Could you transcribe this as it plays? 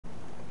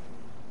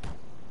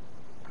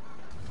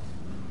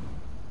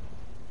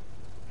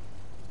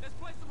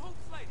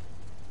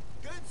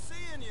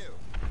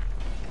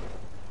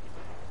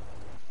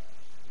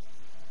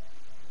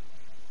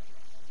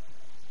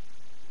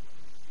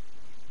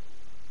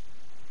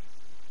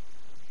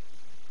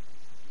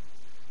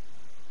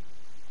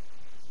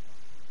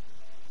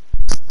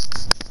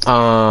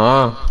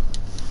Uh,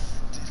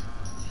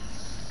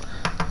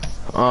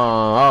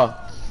 uh,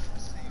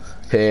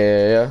 hell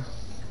yeah.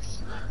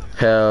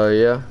 Hell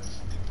yeah.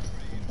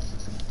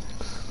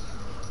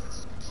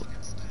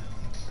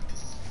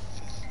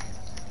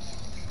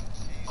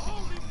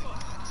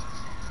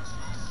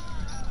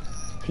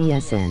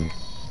 PSN.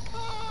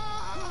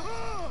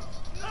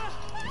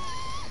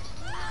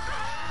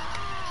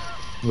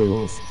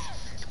 Rules.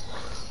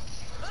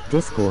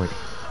 Discord.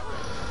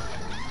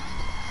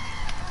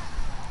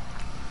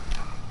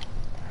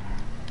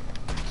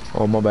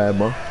 Oh, my bad,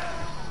 bro.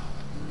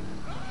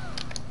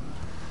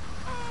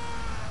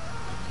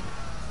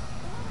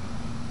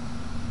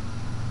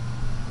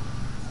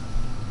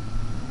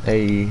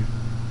 Hey.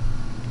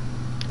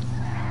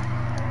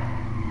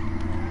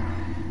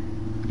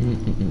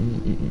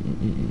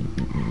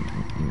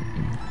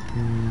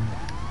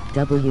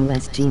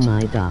 WSG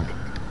my dog.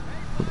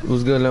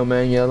 What's good, little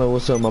man? Yellow,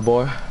 what's up, my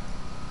boy?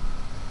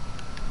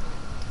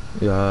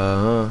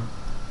 Yeah.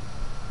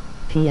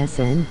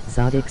 PSN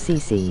Zodic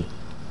CC.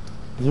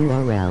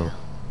 URL.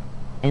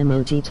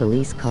 MOG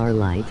Police Car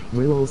Light.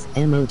 Rules.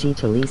 MOG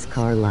Police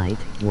Car Light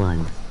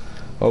 1.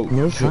 Oh,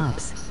 No shit.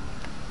 cops.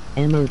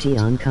 MOG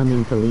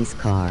Oncoming Police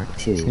Car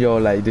 2. Yo,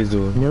 like this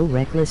dude. No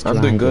reckless I'm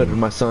driving. doing good,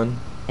 my son.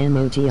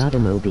 MOG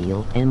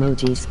Automobile.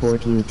 MOG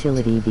Sport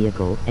Utility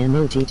Vehicle.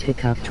 MOG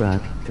Pickup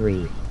Truck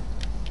 3.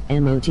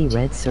 MOG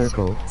Red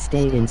Circle.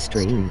 Stay in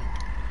stream.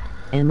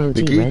 MOG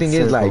The key Red thing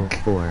Circle is,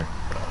 like, 4.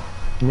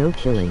 No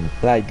killing.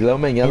 like, little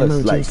man Yellow's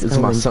MOG like, it's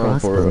my Skull son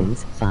and for real.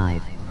 Crossbones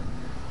 5.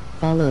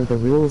 Follow the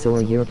rules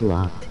or you're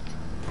blocked.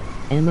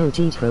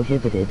 MOG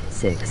Prohibited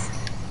 6.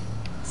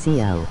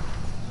 CL.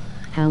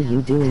 How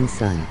you doing,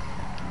 son?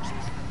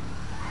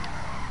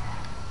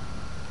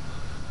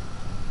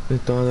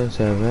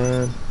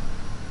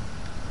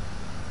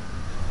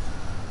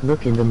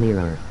 Look in the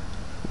mirror.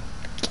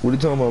 What are you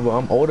talking about, bro?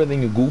 I'm older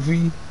than you,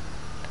 Goofy.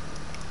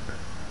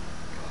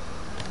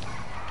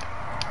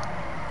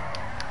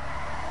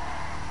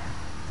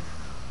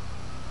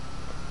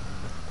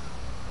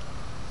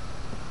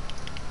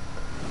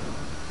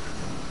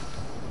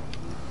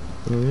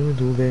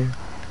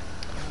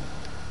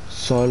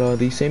 Solo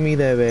dice mi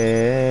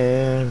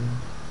deber.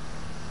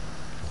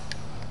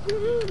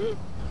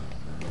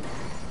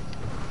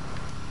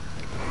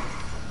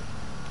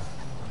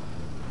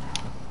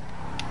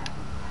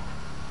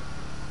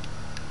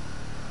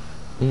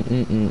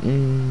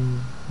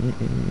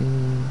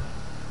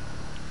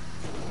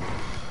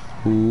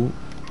 Ooh.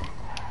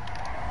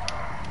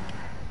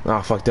 Ah,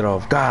 I fucked it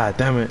off. God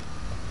damn it.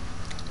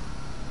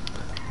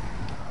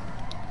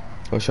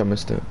 Wish I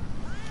missed it.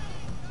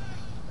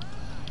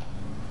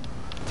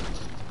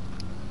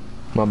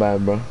 My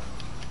bad, bro.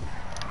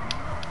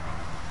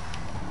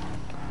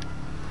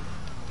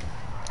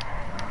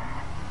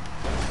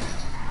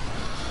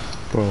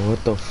 Bro,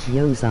 what the f—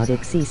 Yo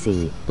Zodic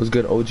CC. What's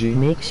good, OG?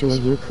 Make sure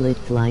you click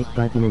the like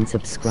button and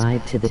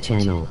subscribe to the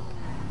channel.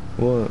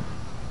 What?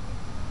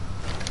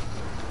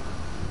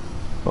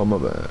 Oh, my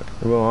bad.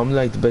 Bro, I'm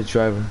like the best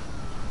driver.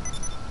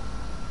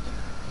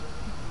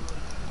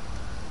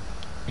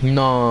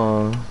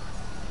 No.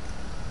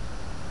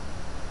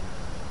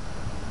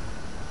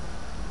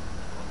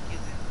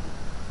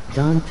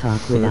 Don't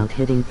talk without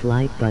hitting the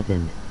like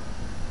button.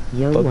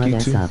 Yo, Fuck you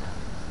what's too. up?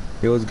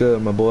 Yo, what's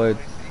good, my boy?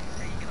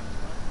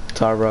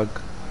 Tarok.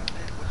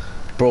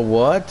 Bro,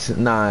 what?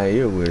 Nah,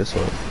 you're weird as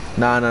fuck.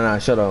 Nah,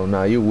 shut up.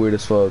 Nah, you weird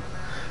as fuck.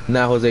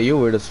 Nah, Jose, you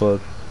weird as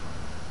fuck.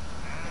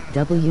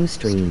 W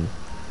stream.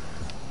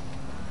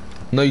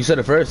 No, you said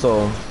it first,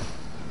 so.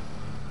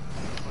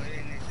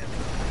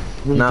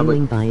 We Nah,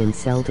 doing buy and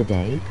sell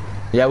today?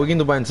 Yeah, we can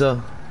do buy and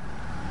sell.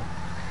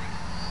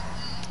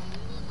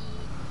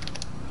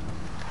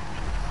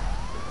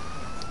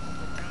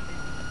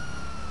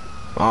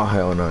 Oh,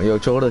 hell no. Yo,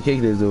 Choda,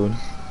 kick this dude.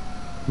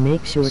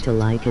 Make sure to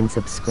like and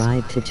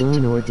subscribe to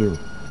join or do.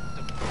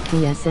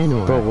 PSN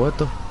or. Bro, what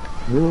the?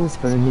 Rules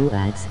for new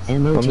ads.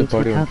 MOG the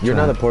party pickup owner. You're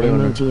not the truck, party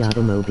owner. MOG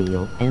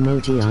automobile,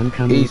 MOG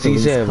oncoming Y si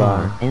police se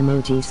car, va,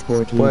 MOG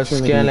sport pues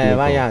utility que le vehicle.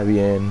 vaya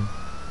bien.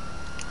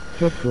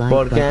 Hit like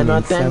Porque button no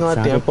and tengo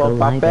subs tiempo go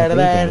pa live every perder.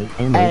 day.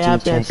 Ella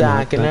MOG check piensa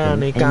mark que la button,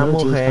 única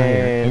MOG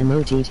mujer. fire,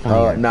 MOG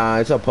fire. Nah,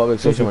 it's a public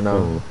station right now.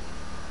 Physical.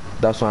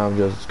 That's why I'm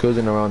just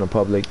cruising around in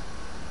public.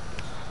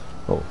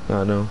 Oh,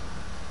 I know.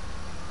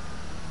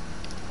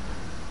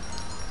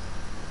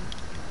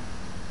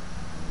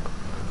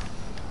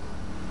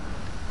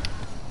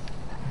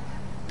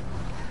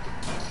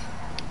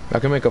 I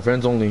can make a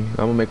friends only. I'm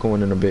gonna make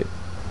one in a bit.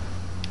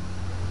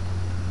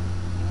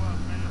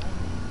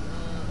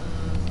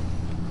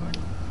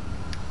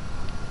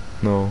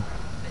 No.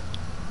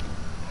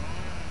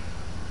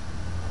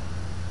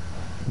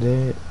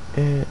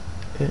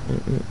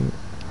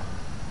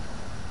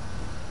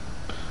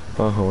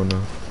 Oh no.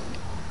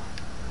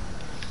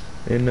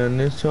 En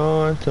el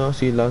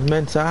fotos y los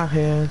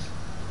mensajes.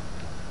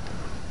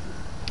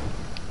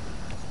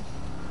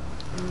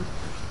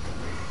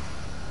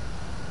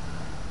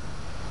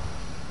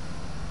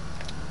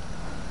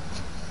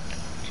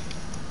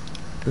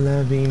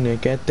 La vine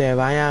que te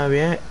vaya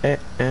bien.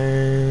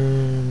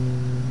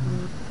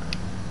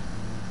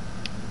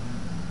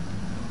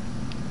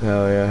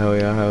 Hell yeah, hell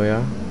yeah, hell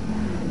yeah.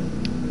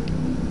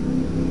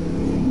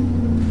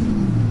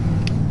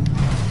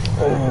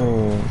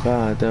 Oh,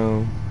 god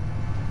damn.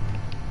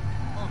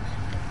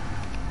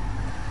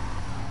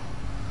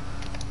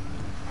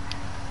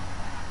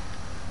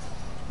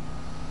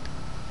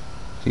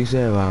 Si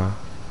se va,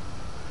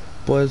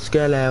 pues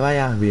que le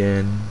vaya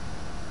bien.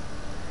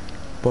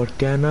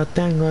 Porque no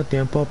tengo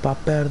tiempo pa'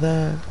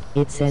 perder.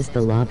 It says the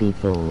lobby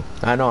full.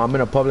 I know, I'm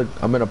in a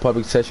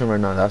public session right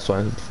now, that's why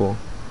I'm full.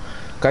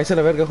 Cállese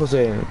la verga,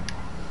 Jose.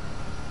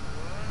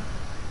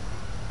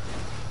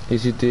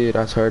 Easy dude,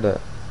 I heard that.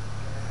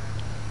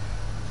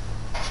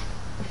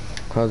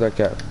 How's that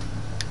cat?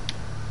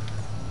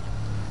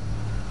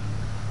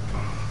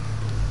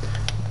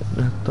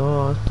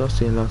 Esto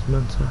sin las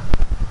mensas.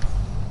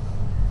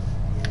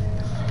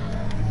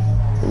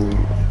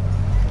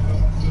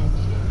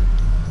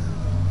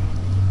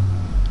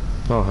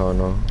 Oh hell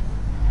no.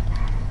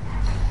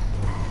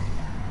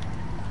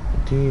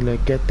 Dile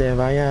que te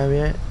vaya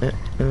bien.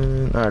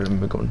 Alright, let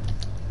me go.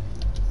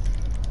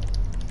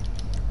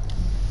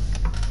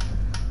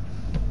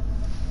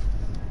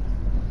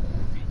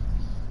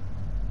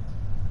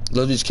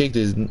 Let's just kick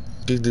this dude.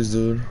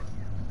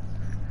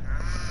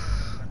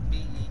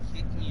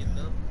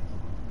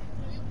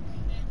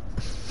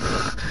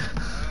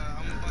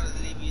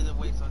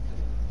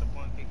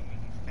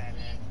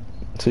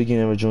 So you can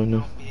never join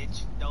them.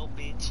 No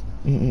bitch.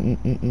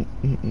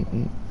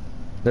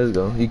 Let's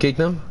go. You kicked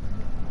them?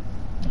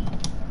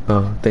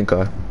 Oh, thank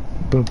God.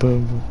 Boom,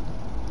 boom, boom.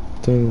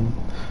 Dun,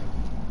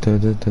 dun,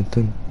 dun, dun,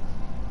 dun.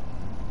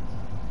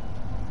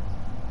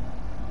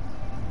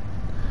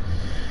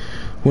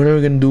 When are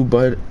we gonna do?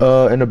 But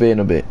in a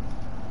bit.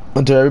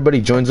 Until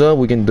everybody joins up,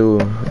 we can do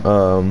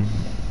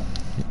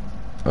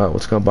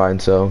what's gonna buy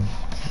and sell.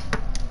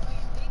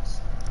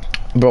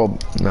 Bro,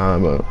 nah,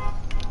 bro.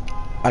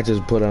 I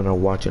just put on a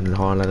watch and a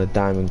whole lot of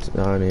diamonds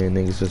on it,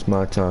 niggas. It's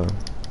my time.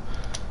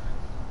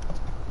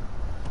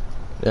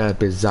 Yeah,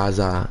 bitch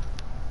Zaza.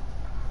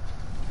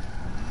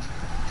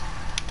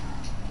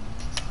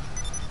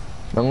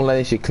 I'm gonna let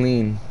this shit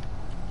clean.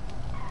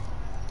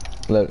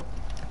 Look.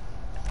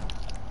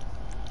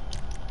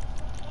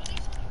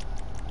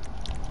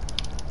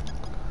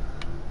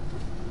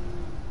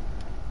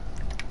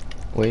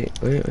 Wait.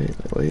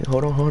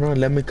 Hold on.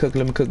 Let me cook.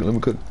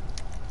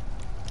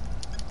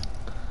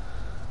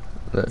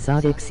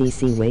 Zodic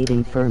CC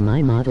waiting for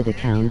my modded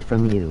account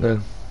from you.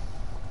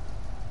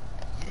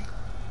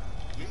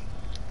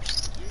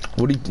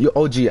 What are you,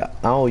 OG, I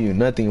owe you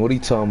nothing. What are you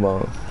talking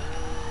about?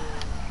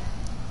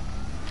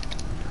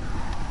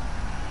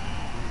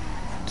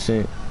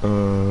 Shit,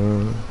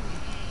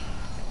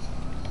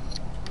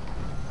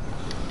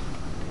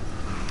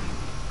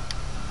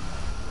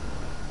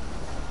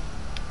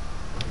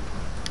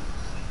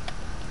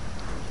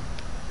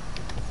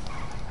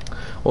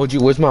 OG,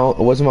 where's my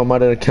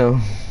modded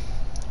account?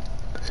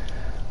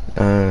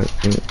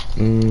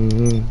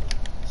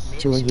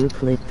 Sure you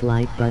click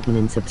like button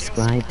and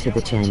subscribe to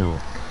the channel.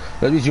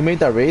 Let's Beach, you made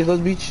that raise,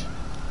 Let's Beach?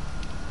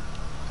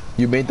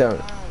 You made that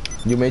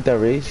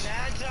raise?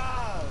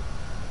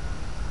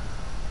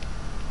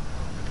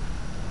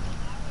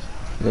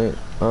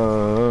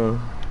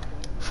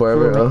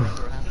 Forever,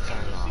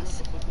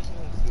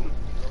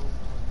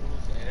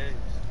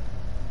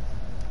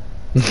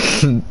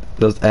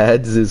 Those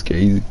ads is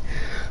crazy.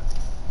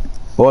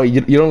 Oh,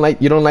 you don't like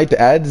the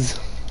ads?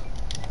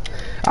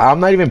 I'm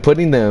not even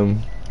putting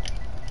them.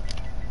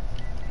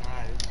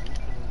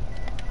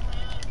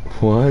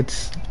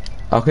 What?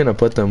 How can I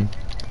put them?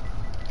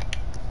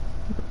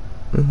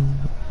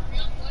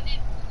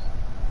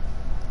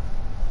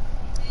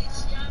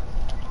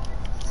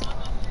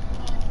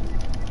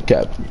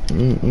 Cap.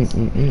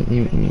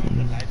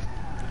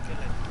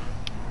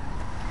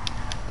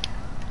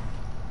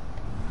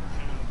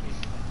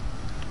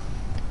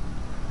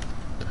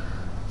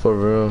 For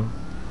real.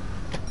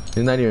 It's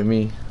not even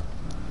me.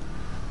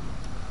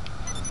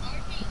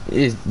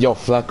 It's yo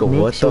Flacco.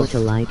 Make What sure the? to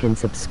like and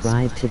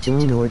subscribe to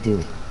join or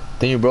do.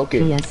 Then you broke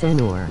it. PSN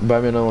or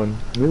Buy me another one.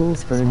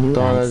 rules for new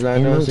Todas ads, las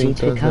emoji cositas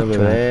pickup de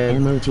truck, bebé.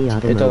 emoji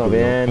Todo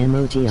automobile, bien.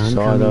 emoji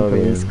Todo oncoming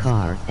police bien.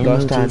 car, Dos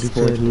emoji times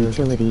sport you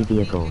said utility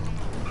vehicle.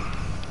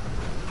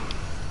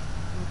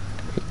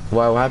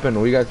 What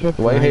happened? We got Hit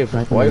why you like hate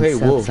button why you and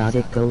hate Wolf?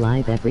 Subsonic go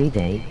live every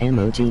day,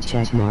 emoji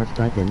check mark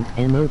button,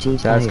 emoji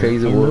That's fire,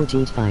 crazy, Wolf.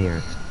 emoji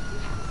fire.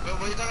 But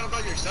what are you talking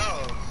about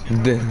yourself?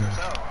 Will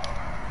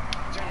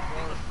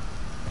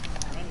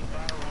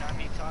not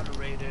be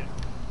tolerated.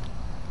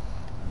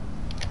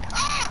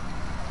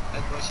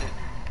 That's bullshit.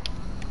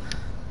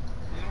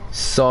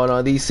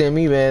 Solo dice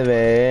mi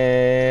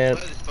bebé.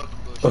 What is fucking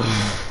bullshit?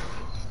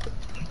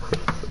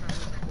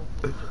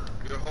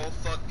 Your whole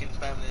fucking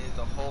family is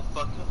a whole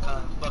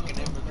fucking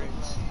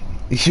immigrants.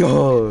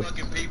 Yo.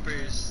 Fucking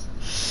papers.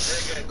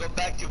 They're gonna go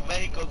back to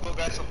Mexico, go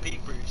grab some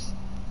papers.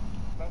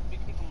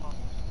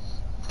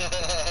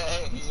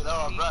 You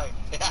know I'm right.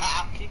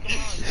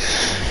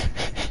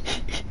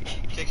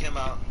 Kick him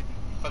out.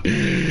 Fucking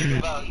kick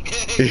him out.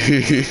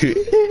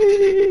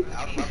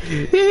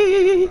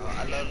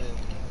 I love it.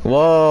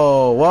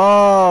 Whoa,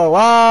 whoa,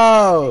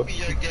 whoa!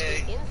 You're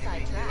gay.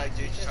 Inside You track like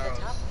James features the Charles.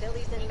 top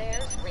fillies and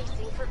mares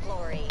racing for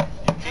glory.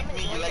 Pick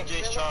me, you like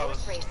James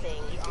Charles.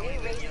 Racing. Three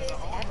races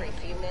every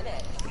few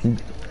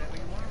minutes.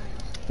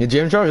 Yeah,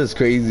 James Charles is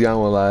crazy, I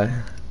won't lie.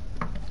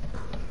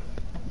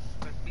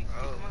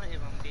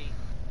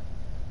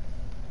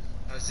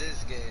 How's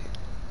this gay?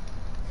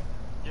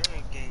 You're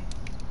gay.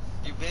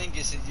 You've been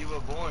gay since you were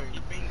born.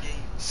 You've been gay.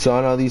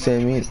 Son, all these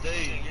same meat.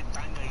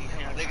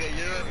 Nigga,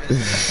 you're a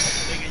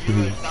mistake. Nigga,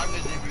 you're a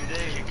damage every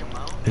day.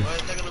 Why are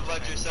you talking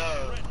about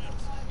yourself?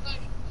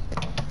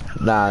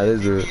 Nah,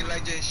 this You is.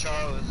 like James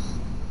Charles.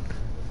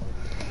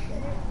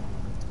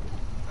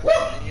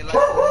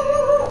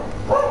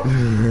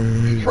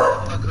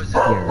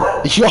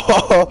 Yo,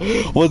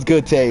 what's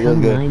good, Tay? What's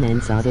good? Mine and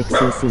Exotic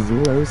CC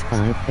Euros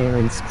 5 fair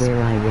and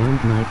square. I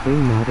want my free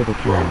modded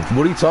account.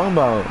 What are you talking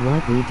about?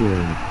 What we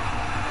doing?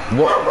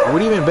 What? We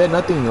didn't even bet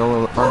nothing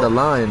on the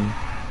line.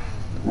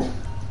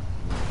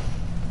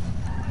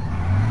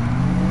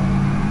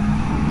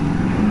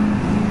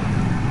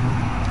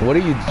 What are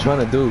you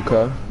trying to do,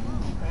 cuh?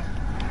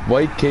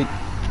 Why you kick?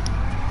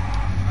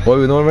 What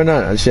are we doing right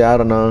now? Shit, I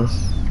don't know.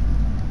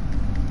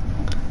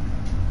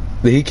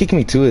 Did he kick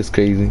me too? It's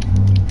crazy.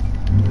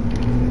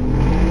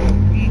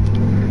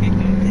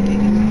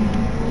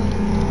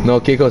 No,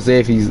 kick Jose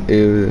if he's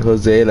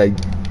Jose like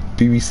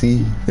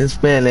BBC.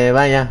 Espere,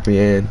 vaya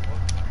bien.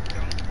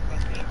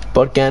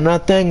 Porque no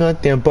tengo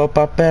tiempo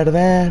pa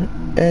perder.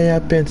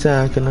 Ella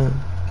piensa que no.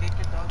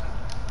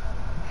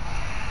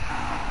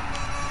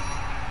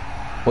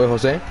 Wait,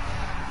 Jose?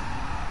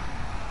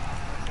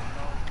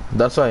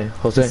 That's right,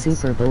 Jose.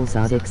 Super Bowl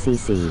Exotic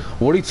CC.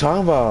 What are you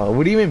talking about?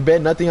 We didn't even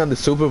bet nothing on the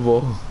Super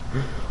Bowl.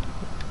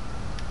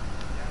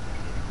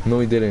 No,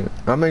 we didn't.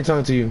 I'm not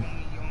talking to you.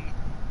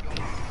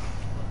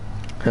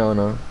 Hell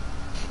no.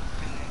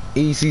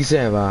 Y si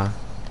se va,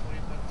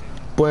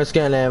 pues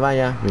que le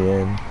vaya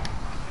bien.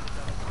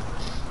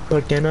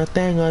 Porque no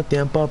tengo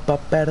tiempo pa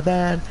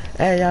perder.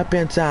 Ella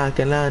piensa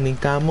que la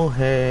única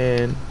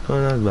mujer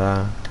con las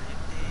va.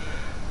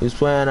 Y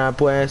suena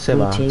pues se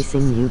We va.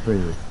 chasing you, bro.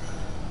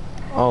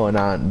 Oh,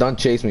 nah, don't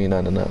chase me,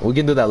 no. We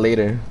can do that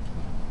later.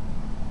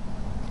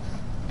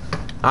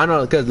 I don't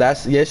know,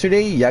 cause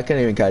yesterday, y'all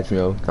couldn't even catch me,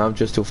 yo. I'm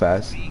just too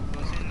fast.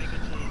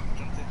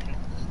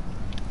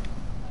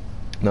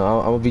 No,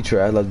 I'm a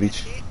beacher, I love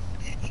beach.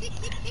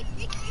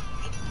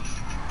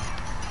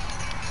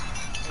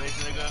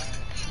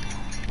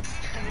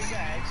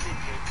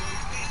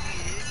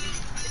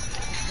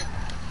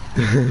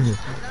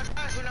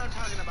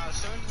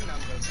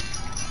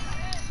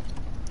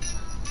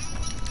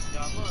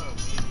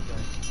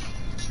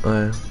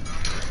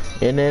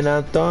 En el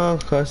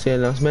antojos y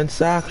los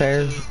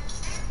mensajes.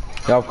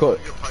 Yeah, of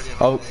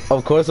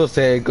course,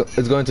 Jose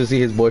is going to see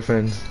his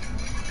boyfriend.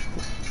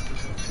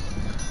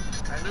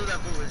 I knew that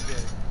fool was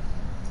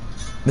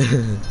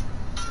gay.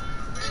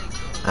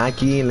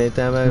 Aquí le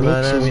estaba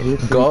Make sure you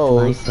click the go.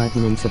 like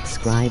button and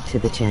subscribe to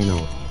the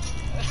channel.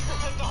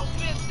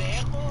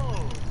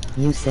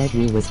 You said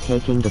you was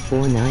taking the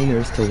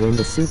 49ers to win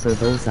the Super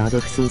Bowl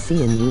Exotic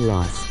CC and you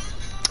lost.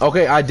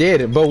 Okay, I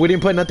did, but we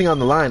didn't put nothing on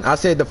the line. I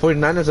said the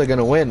 49ers are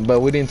gonna win, but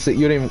we didn't.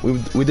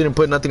 We didn't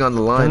put nothing on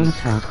the line. Don't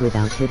talk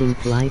without hitting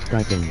like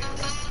button.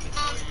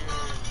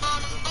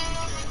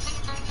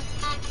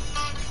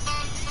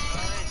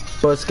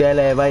 Pues que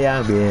le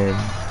vaya bien.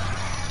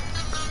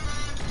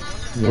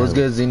 Yo. What's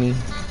good, Zini?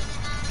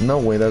 No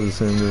way, that's the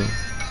same dude.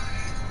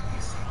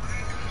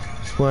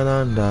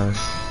 Pueda andar.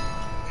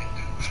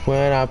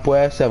 Fuera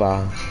pues se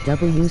va.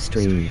 W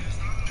stream.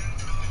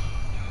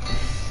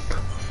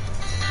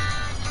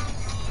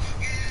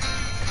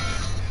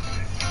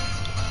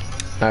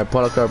 Alright,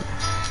 pull up.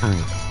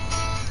 Aye.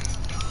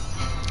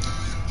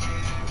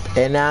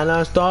 En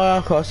los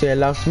ojos y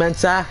los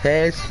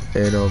mensajes.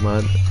 No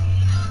man.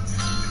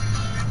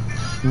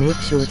 Make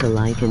sure to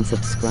like and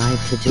subscribe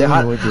to Yeah,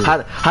 join more group.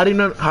 how do you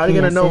know? How are you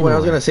gonna know when I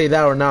was gonna say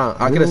that or not?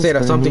 I could have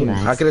said something.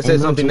 I could have said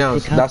something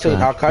else. That's what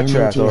I'll cut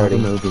your ass already.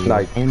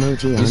 Like,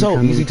 it's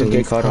so easy to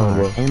get caught on,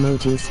 bro.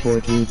 MOG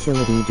Sport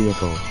Utility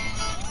Vehicle.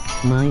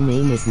 My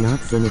name is not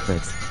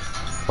Cinefix.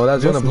 Oh,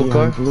 that's you on a blue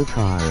car? Blue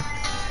car.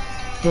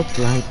 Hit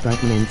like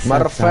button and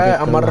Matter of fact,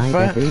 subscribe matter of live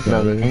fact. every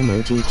No, day. really.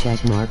 MOG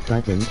check mark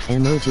button.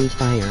 MOG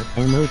fire.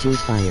 MOG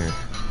fire.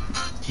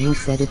 You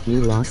said if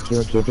you lost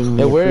you're giving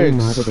me It a free works.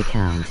 modded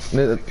account.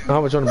 How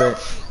much on the bet?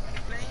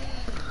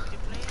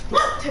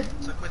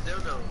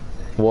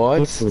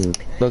 What? It's Luke.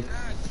 Look,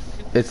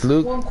 it's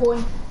Luke. One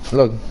coin.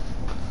 Look,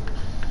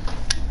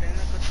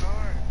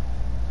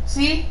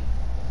 See?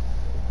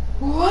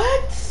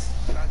 What?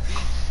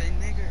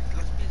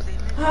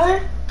 Huh?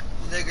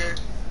 Nigger.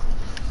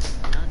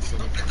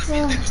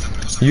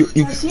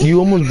 you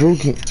almost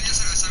broke it.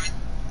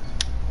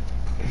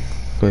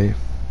 Wait.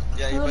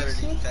 Yeah, you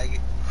better leave, faggot.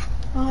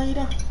 Ah,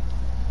 mira.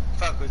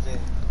 Fuck with that.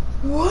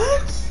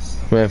 What?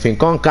 En fin,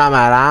 con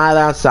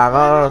camaradas,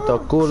 agarro tu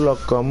culo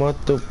como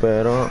tú,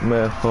 pero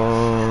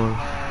mejor.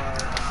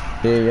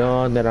 Y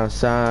yo de la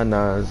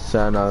sana,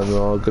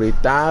 no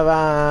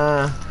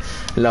gritaba.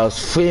 Los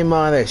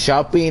fuimos de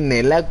shopping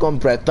y le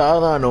compré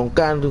todo,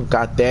 nunca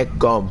te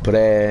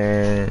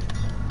compré.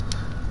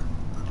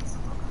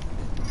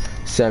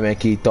 Se me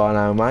quitó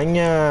la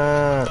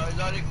maña.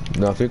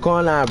 No fui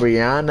con la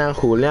Brianna,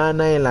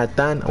 Juliana y la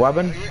Tan. What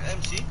happened?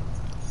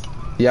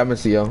 Ya me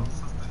siguió.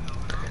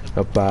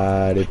 No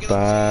pare,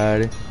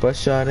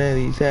 pues yo le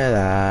dice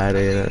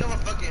dale.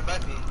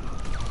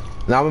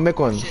 No me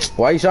con.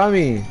 Why you shot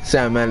me?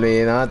 Se me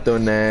olvidó tu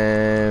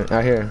name.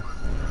 Out here.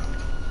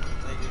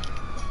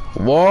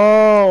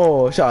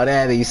 Whoa, yo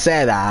le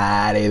dice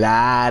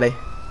dale.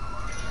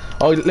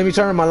 Oh, let me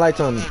turn my lights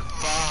on.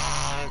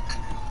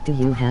 Do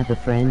you have a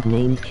friend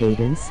named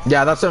Cadence?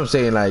 Yeah, that's what I'm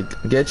saying. Like,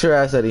 get your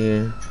ass out of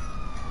here.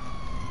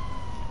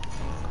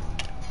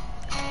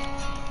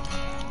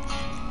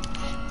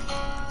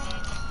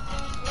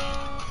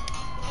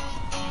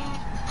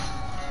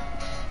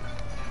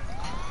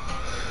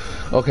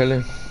 Okay,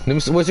 let me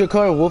see. What's your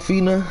car?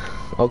 Wolfina?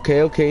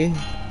 Okay.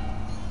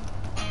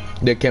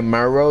 The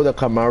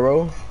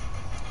Camaro.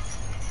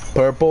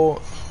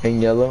 Purple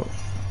and yellow.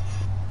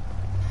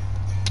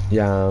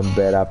 Ya me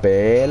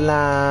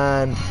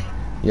pelan.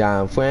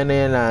 Ya fue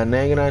en la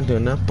negra, tú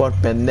no por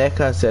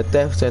pendeja se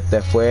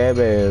te fue,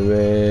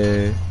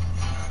 bebé.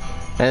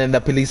 And then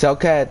the police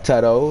cat,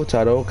 Taro,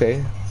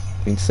 okay.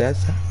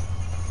 Princesa.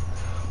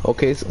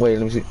 Okay, so, wait,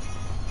 let me see.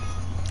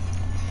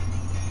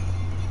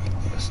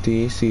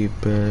 Stacy,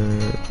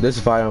 this is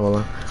fire,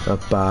 hold on.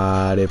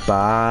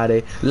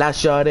 Pare. La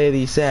shorty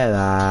dice,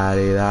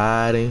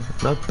 dale.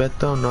 No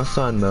peto, no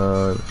son,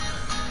 no.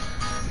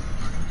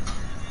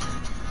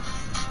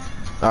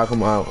 Ah,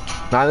 come on.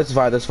 Nah, this is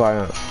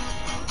fire.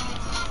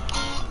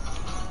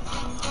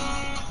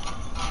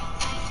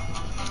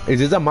 Is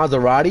this a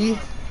Maserati?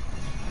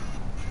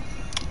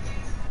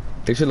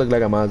 It should look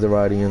like a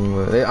Maserati.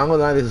 I'm gonna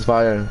lie, this is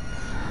fire.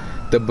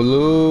 The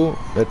blue,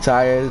 the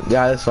tires,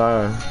 yeah, that's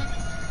fire.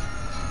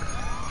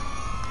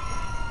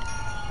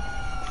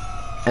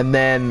 And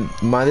then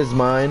this is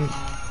mine.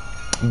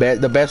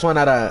 The best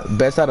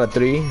out of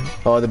 3,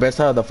 or the best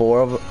out of the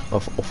four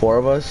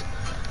of us.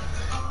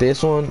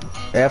 This one,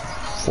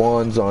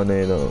 F1's on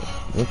it.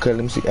 Okay,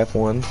 let me see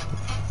F1s.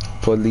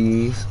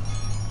 Police.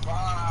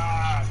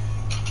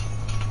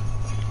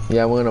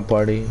 Yeah, we're gonna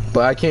party,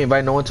 but I can't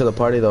invite no one to the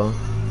party though.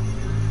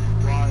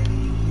 Why?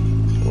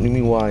 What do you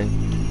mean why? I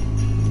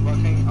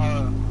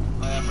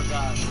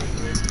forgot.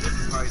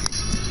 This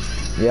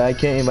party. Yeah, I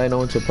can't invite no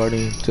one to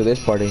this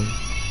party.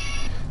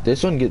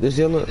 This one this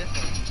yellow.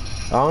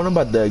 I don't know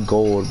about the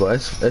gold, but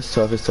it's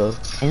tough.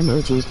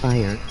 Emoji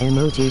fire,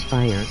 emoji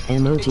fire,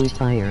 emoji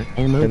fire,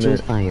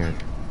 emoji fire.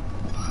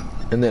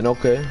 And then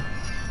okay,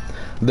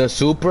 the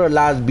super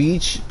last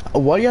beach.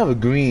 Why do you have a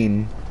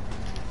green?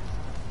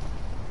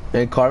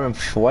 And carbon.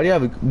 Why do you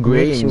have a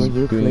gray Make sure and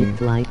you green? click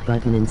the like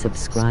button and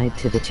subscribe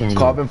to the channel.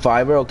 Carbon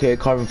fiber, okay,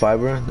 carbon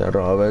fiber. That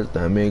always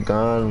that make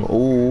on.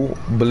 Ooh,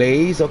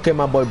 Blaze, okay,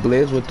 my boy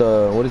Blaze with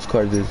the what is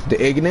called this?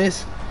 The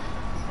Ignis.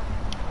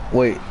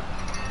 Wait,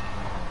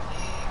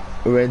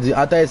 Renzi.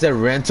 I thought it said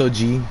Renzo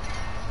G.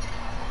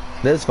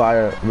 This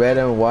fire, red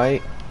and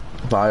white,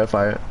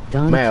 fire.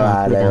 Don't Me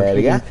talk vale without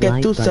verga hitting que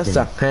like tú seas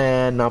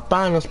button. ajeno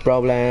pa' los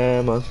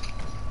problemas.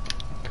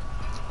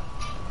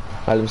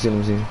 Ah, let me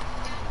see.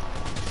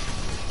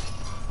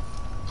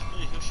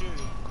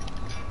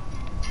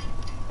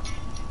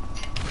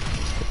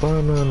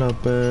 Banana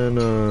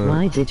pena.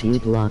 Why did you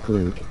block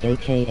Luke,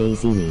 aka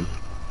Zini?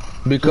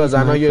 Because He's I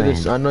know my you're friend.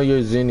 this. I know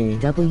you're Zinni.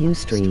 W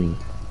stream.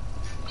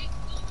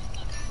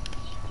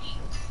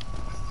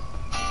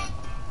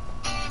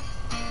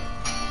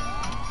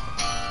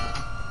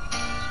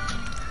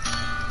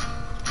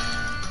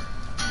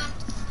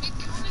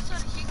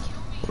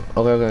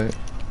 Okay.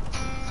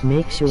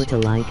 Make sure to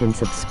like and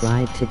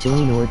subscribe to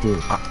join or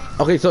do.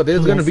 Okay, so this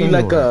is gonna be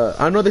like a.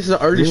 I know this is an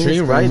early Rules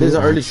stream, for right? This is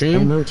an early moonlight,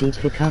 stream.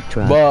 Emoji pickup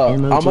truck. But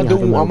emoji I'ma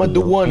do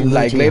automobile, one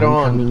like emoji later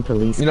oncoming on.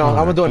 police You know, I'm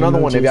gonna do car, another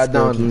one if emoji y'all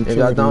sport down. If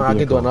y'all utility down, I can do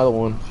vehicle. another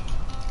one.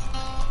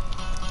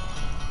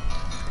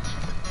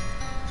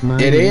 My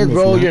It is, name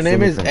bro. not Your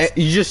name is. Silvers.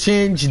 You just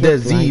changed the Click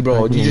Z, like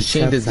bro. button You just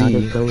and changed the subs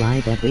Z. Go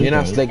live every You're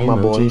not day. slick,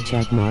 my boy. Emoji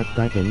check mark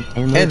button.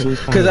 And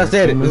Emoji because I fire,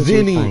 said emoji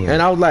Zinni, fire.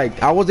 and I was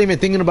like, I wasn't even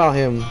thinking about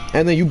him,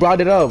 and then you brought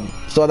it up,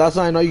 so that's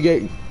why I know you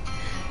get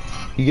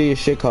your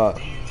shit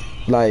caught.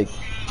 Like,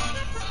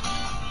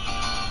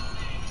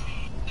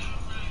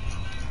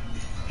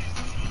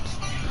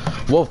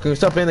 Wolf, can you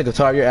stop playing the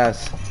guitar? Your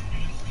ass.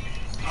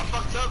 I'm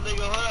fucked up, nigga.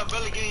 Hold up,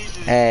 really getting used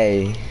to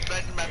Hey,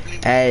 back to my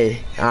bleep.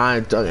 hey, I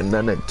ain't talking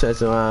nothing.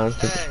 Touching around.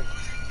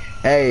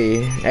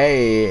 Hey,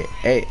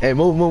 Hey,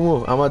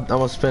 move.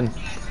 I'ma spin.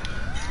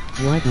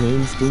 What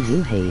names do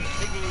you hate?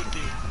 nigga with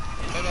you.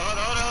 Hold on.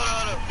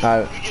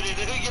 Alright. Let me get it.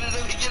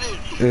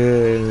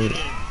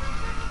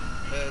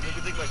 Let me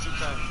think my shoot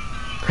time.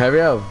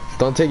 Hurry up.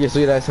 Don't take your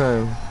sweet ass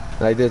time.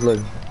 Like this, look.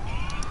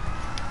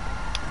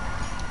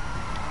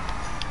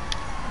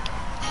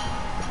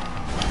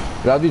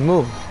 Robbie,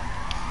 move.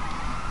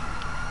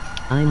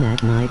 I'm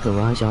at my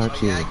garage Okay, I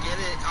RQ. get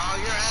it. Oh,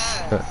 your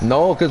ass.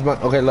 No, cause my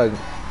okay, look,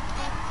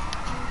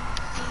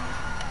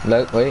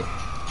 wait.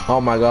 Oh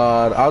my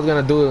God, I was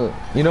gonna do.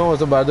 You know what I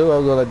was about to do? I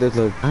was gonna like this.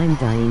 Look. I'm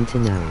dying to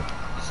know.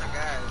 It's a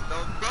guy.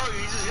 No, bro,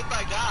 you just hit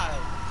that guy.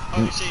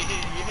 Oh shit, you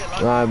hit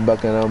like I'm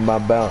bucking on my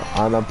belt.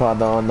 On the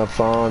partner on the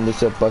phone. This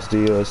supposed to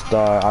you a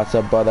star. I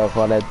said, brother,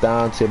 call that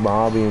down. To my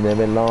hobby,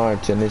 never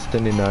large. And it's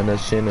standing on the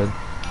shin.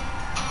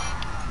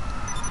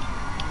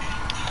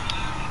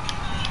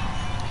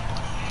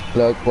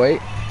 Look, wait.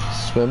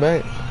 Swim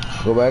back.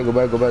 Go back, go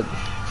back, go back.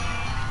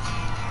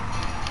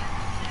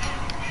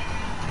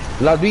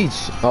 Las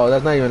Beach. Oh,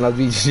 that's not even Las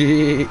Beach.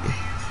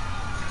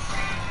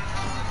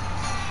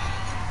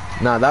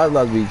 Nah, that was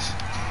Las Beach.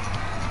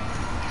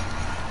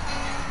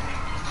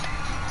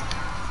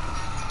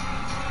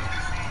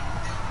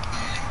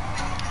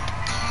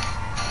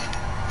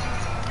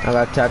 I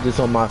got tattoos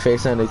on my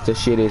face and it's the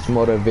shit is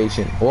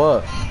motivation.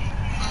 What?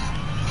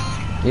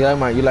 You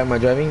like my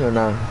driving or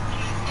not?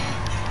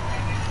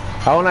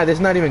 I don't like this.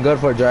 Is not even good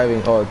for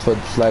driving. Oh, it's for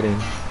sliding.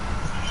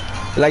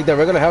 Like the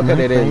regular Hellcat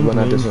it is, but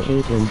not this one.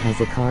 Caitlin has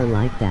a car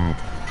like that.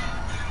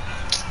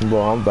 Bro,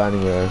 I'm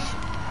banning your ass.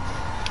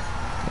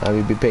 I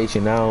will be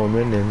patient now. I'm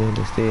running in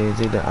the stairs.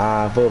 In the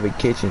eye for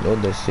vacation.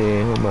 On the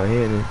shit. On my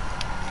head.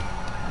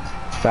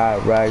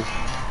 Fried rice.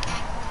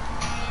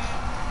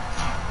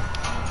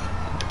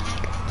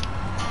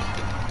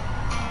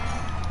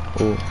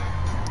 Oh.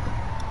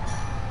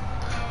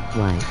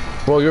 Why?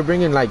 Bro, you're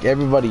bringing like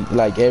everybody,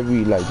 like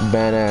every like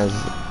badass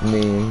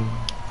name.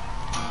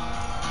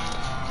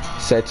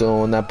 Set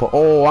on that.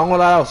 Oh, I'm gonna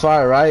lie, that was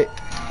fire, right?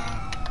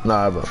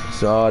 Nah, bro.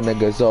 So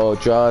niggas all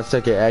draw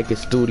second act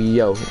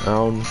studio.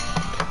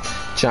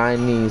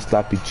 Chinese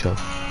sloppy chop.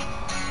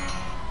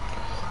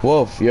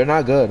 Wolf, you're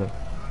not good.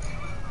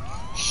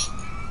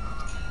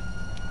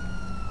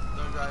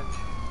 don't drive.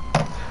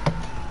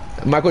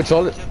 My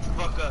controller. Shut the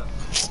fuck up.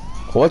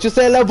 What you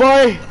say, little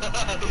boy?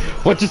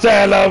 What you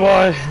say, little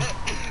boy?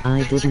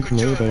 I didn't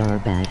know they are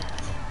bad.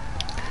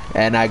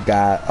 And I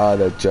got all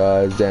the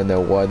drugs and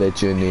the one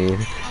that you need.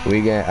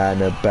 We get on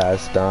the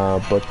past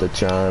down, but the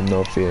charm,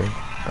 no fear.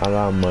 I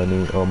got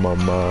money on my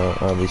mind,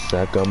 I'll be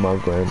sack on my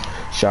gram.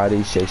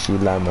 Shawty shake, she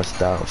like my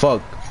style.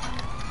 Fuck.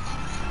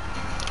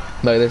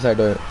 Like this, I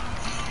do it.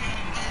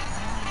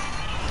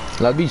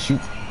 Let's be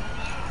shoot.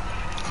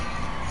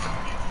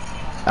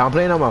 I'm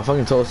playing on my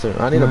fucking toaster.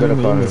 I need a better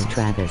car. My name is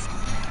Travis.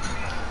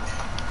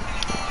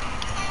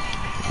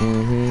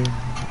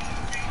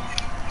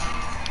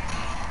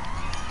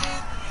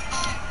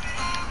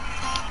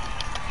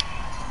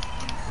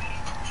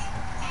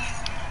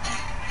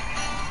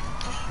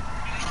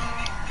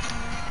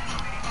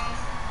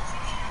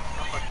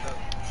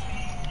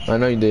 I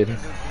know you did. I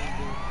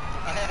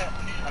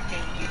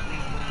can't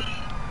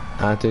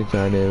do I think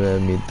I never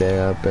meet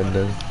there up and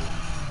then.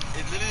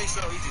 It's literally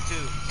so easy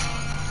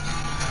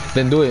too.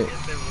 Then do it.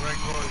 Get the right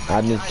chords.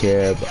 I didn't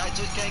care. I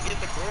just can't get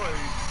the chords.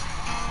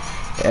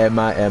 Am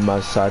I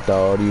side, I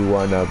already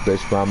wanna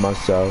bitch by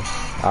myself.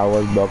 I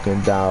was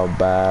broken down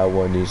bad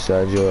when you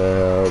said you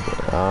were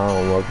help. I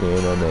don't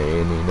working on the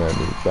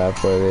 80-95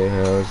 for the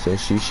hills. And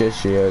she said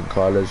she a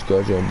college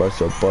girlfriend, but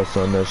so bust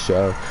on the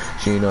shelf.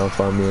 She know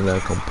for me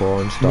like a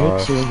porn star,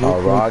 Make sure you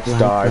a rock click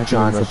star, like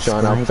trying button to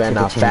shine up subscribe and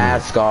to a the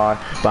fast car.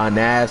 By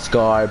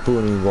NASCAR,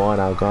 putting on,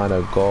 I'm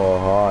gonna go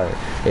hard.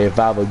 If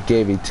I would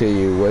give it to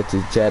you, with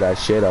the jet, I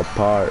shit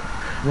apart.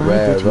 Why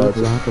Red did you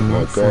roses, block a my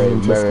mad great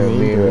scientist Mary named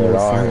Mirror Leo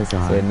art.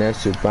 Salazar? And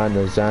that's to find the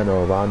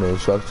Zano, Vano,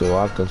 trucks to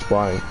walk and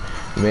spark.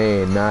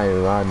 Man, now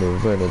you're riding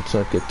for the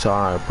truck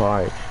guitar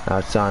apart.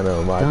 I signed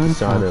up, I Don't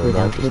signed talk up, I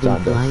without just hitting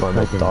started like from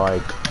the button.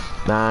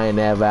 dark. Now I ain't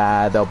never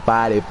had a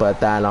body, put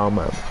that on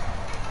my.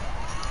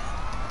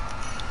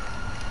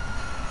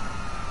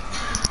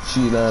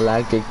 She look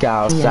like a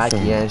Kawasaki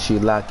PSN. and she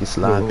like it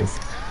sloppy. Rules.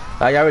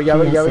 Y'all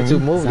ready to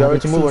move? Y'all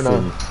ready to move or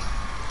not?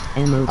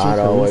 Emoji I'd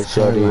always police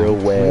show car you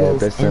light. where Rules.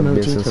 there's some Emoji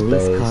business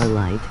police space. car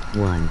light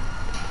 1.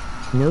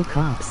 No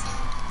cops.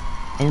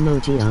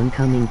 Emoji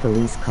oncoming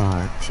police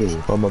car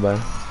 2. Oh my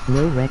bad.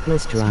 No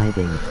reckless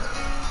driving.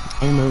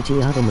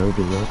 Emoji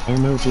automobile.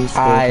 Emoji sport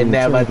I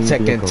never utility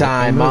taking vehicle,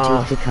 time emoji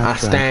off. pickup I truck,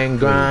 stand 3.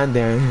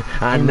 grinding.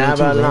 I Emoji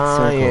never red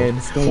lying.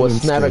 circle, stay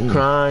Was in never stream.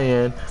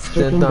 crying.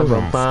 Skipping Since the I'm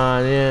rest.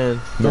 buying.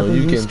 No,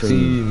 you W can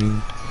stream. see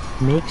me.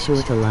 Make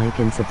sure to like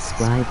and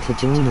subscribe to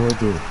join or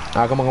do.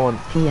 Ah, come on.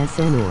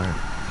 PSN or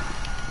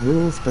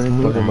rules for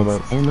new Okay,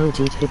 ads.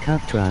 Emoji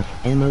pickup truck.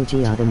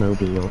 Emoji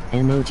automobile.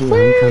 Emoji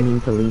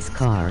oncoming police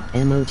car.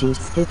 Emoji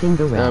skipping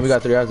the rest. We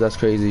got 3 hours, that's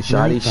crazy.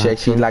 Shawty Like that shake,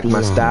 she don't like be my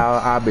long. style.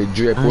 I be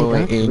dripping I with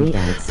got 3 ink.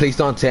 ads. Please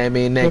don't tell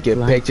me naked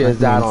Click pictures.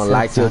 button I and don't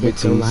like to subs be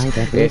it, go live teased.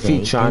 every If he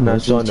day. tryna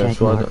Emoji show this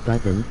check mark one.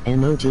 button.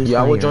 Emoji Yeah,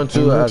 I will fire. join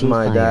too as Emoji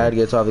my fire. dad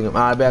gets off the game.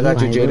 Alright, I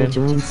got you, will Jaden.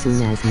 join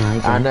soon as my I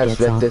dad never gets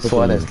expect off this the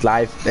for game. this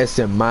life. It's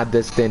in my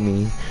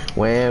destiny.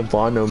 When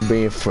fun of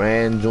being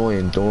friends, you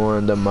ain't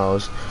doing the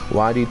most.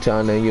 Why you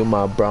telling you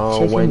my bro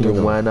Chicken when you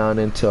Little. went on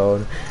and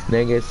told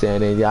niggas saying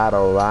that y'all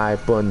don't ride,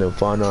 putting the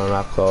fun on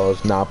our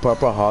clothes. Now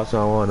purple hearts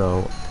I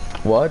wanna.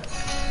 What?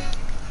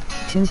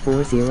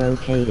 240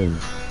 Caden.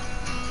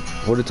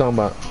 What are you talking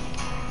about?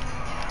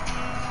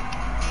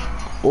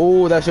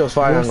 Oh, that shit was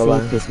fire. Your I'm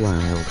gonna safe is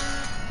wild.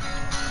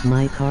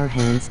 My car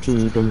hands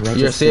T been registered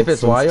Your safe is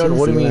since wild?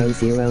 What do you mean?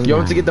 2009. You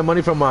want to get the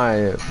money from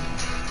my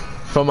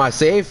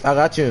safe? I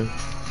got you.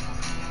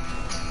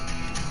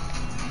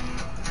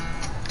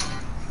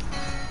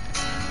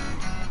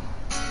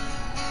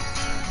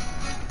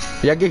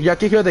 Y'all can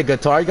hear the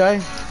guitar guy?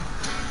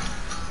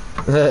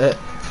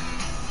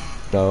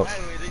 No.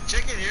 Hey, wait, they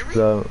check and hear me?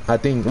 So I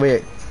think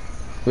wait,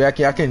 I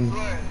can.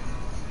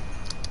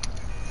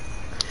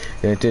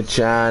 Into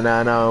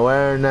China, no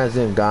awareness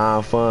and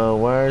gone for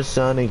worse,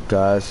 sunny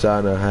cause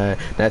on the hand.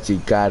 That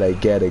you gotta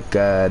get it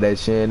good. That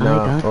shit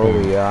no.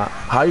 Oh yeah.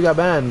 How you got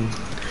banned?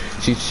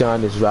 She's trying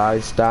this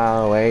right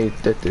style. Ain't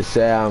that to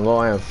say I'm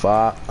going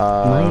far.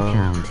 My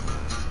account.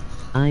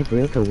 I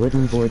broke a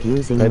wooden board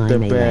using my At the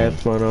melee. bed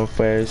front of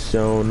face,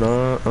 so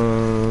no.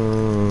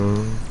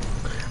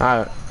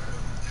 I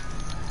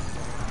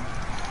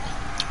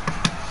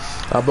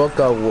broke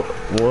a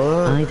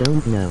what? I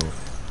don't know.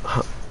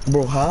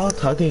 Bro, how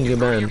can you get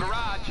banned? Need me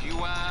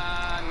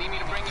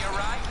to bring you a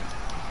ride?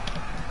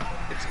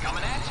 It's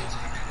coming at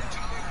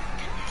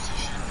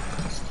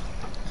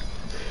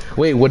you.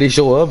 Wait, would he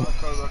show up?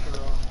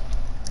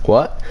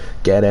 What?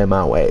 Get in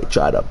my way,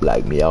 try to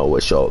black me out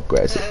with so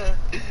aggressive.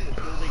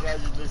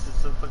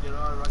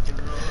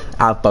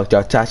 I fucked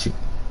your Tachi.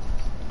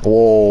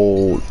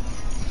 Whoa.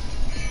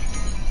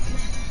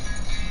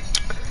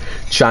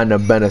 Tryna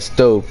bend a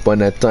stove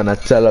when I turn a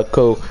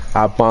teleco.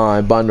 I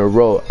bind on the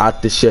road.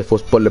 Out the shift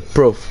was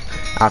bulletproof.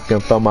 I can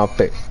feel my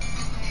face.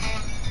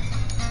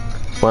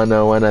 When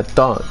I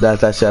thought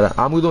that shit.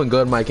 I'm doing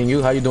good, Mike. And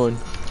you? How you doing?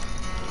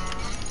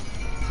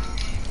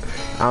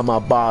 I'm a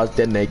boss,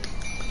 then they.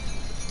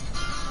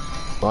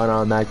 Why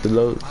not knock the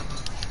load?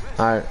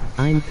 Alright.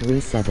 I'm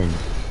 3-7.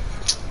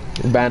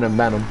 Ban him.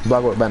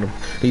 Block ban him.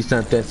 These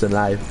sentences in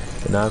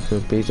life. And I'm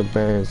for peace and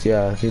parents,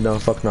 yeah. You know,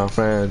 fucking our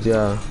friends,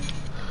 yeah.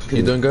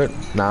 You doing good?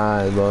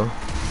 Nah, bro.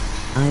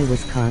 I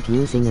was caught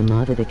using a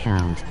modded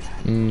account.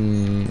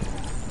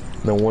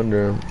 No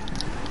wonder.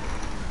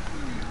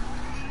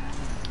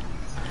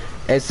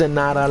 It's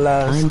not a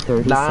love. I'm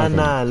 37.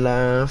 Not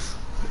love.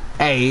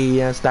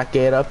 Hey, stack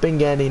it up and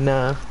get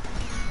enough.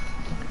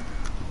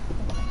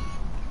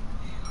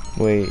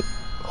 Wait.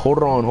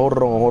 Hold on. Come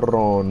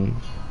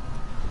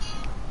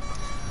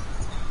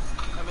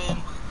in. You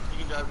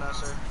can drive now,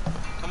 sir.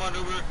 Come on,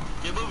 Uber.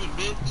 Get moving,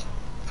 bitch.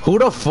 Who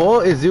the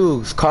fuck is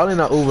you calling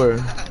an Uber?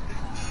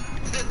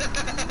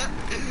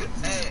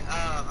 Hey,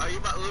 are you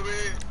about Uber?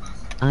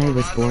 I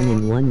was born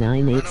in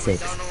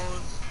 1986.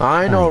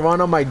 I know,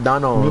 Ronald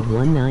McDonald. Mid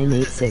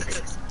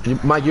 1986.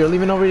 Mike, you're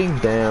leaving already?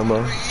 Damn,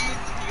 bro.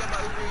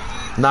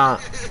 Nah,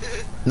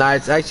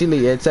 it's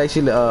actually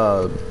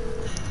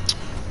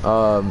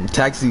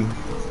taxi.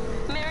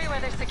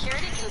 Meriwether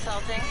Security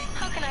Consulting.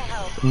 How can I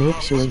help? Make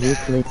sure you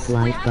click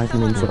like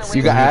button and You got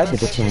subscribe ads? to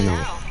the channel.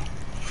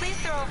 Please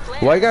throw a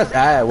flare. What you guys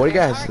add? What you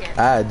guys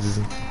ads?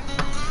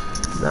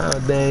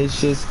 Nowadays,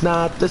 shit's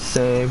not the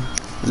same.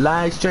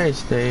 Like strange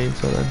things.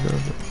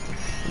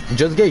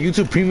 Just get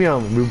YouTube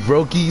Premium with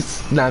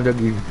brokies. Nah, I'm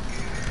joking.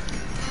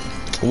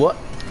 What?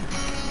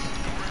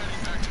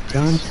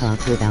 Don't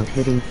talk without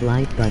hitting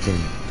flight button.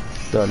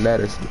 The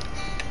letters.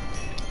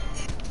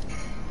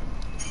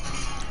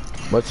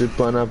 What's it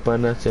put up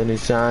on us? Any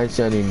shine,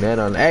 shining net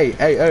on. Hey.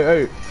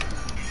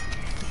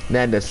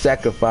 Then the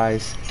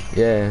sacrifice.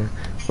 Yeah.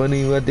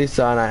 Funny what they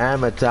saw, I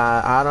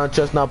amortize. I don't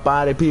trust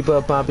nobody.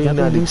 People pumping,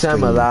 nothing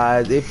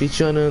demoralized. If you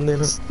shouldn't, then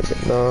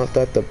no,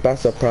 that's the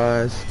best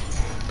surprise.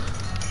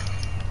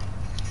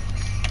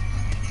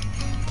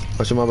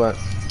 What's my bad?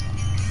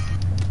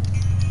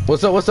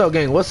 What's up,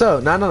 gang? What's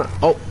up? No.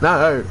 Oh,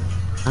 no.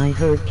 I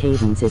heard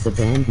Cadence is a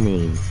band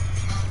name.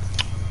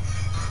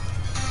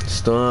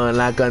 Stun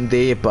like a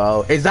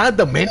depot. Is that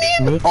the minion?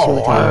 Make sure to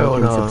I like don't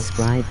and know.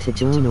 subscribe to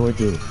join or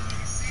do.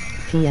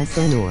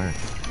 PSN or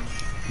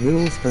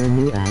rules for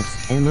new ads,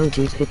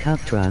 emoji pickup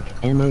truck,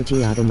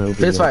 emoji automobile,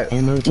 Fist fight.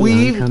 emoji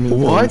Weave? oncoming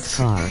What? police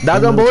car,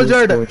 That's on emoji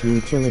Bullshard. sport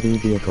utility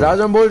vehicle.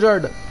 That's on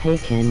Bullshard. Hey,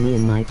 can me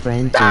and my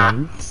friend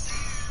join?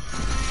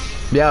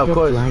 Yeah, of Hit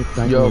course. like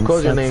button Yo, of and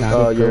course your sub name, Sonic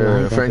go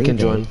your live friend every can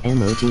day. join.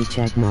 Emoji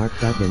check mark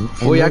button.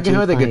 Oh, yeah, I emoji can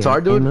hear the fire,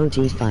 guitar, dude?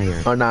 Emoji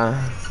fire. Or nah?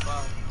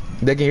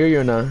 They can hear you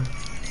or not?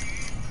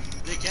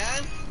 They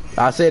can?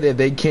 I said that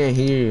they can't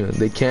hear you.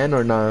 They can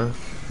or not?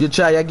 You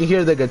try, I can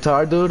hear the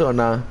guitar, dude, or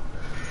not?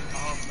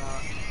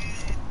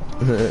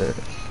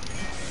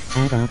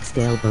 At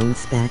Oxdale Bone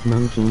Spat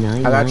Monkey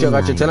 9. I got you.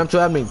 Tell him to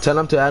add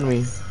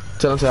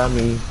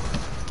me.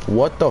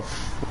 What the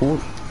who?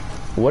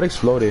 What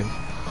exploded?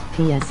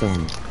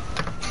 PSN.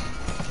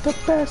 The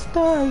best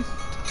dies.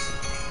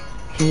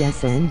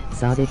 PSN,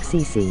 Zodic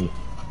CC.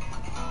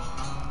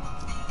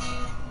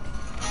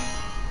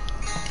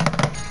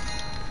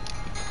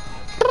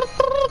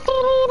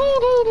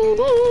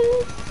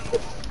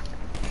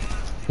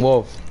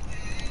 Whoa.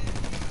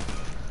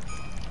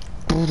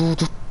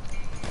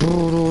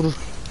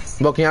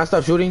 Bro, can I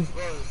stop shooting?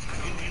 Bro,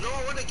 you know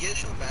what I wanna get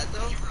so bad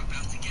though?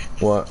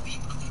 What?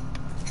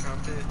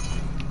 Trumpet.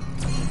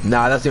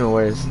 Nah, that's even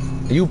worse.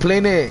 You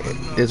playing it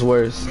is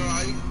worse. Bro,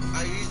 I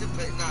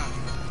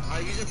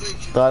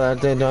Todas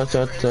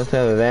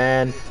se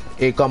ven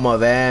y como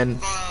ven,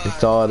 es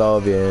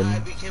todo bien.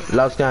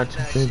 Los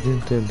canchos.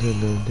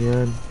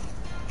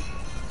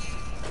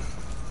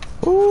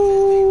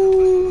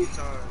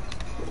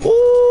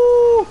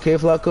 Okay,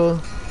 Flaco.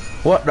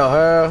 What the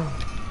hell?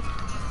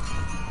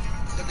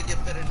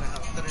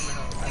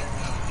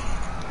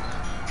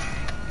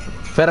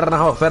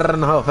 Fernaho.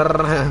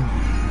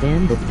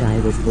 Damn, that guy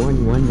was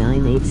born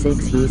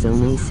 1986. He's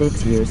only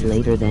 6 years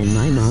later than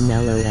my mom.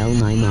 LOL,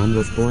 my mom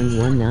was born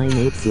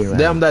 1980.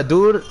 Damn, that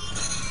dude.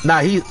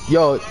 Nah,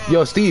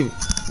 Steve,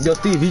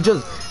 he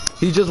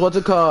just what's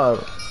it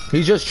called?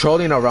 He's just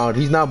trolling around.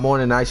 He's not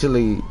born in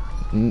actually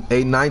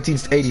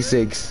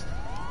 1986.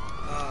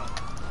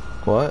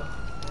 What?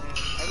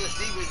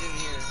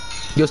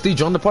 Yo, Steve,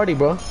 join the party,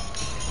 bro.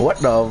 What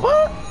the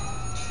fuck?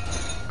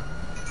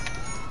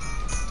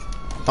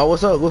 Oh,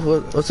 what's up?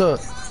 What's up?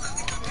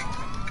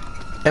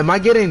 Am I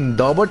getting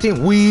double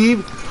team?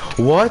 Weave?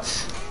 What?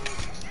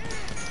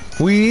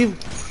 Weave?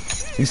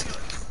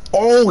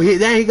 Oh,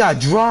 he got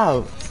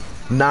dropped.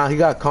 Nah, he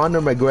got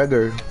Conor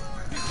McGregor.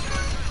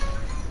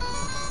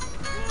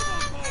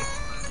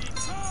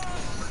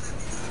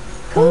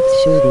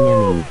 Cops shooting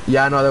at me.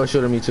 Yeah, I know they were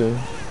shooting me too.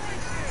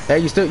 Hey,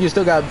 you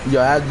still got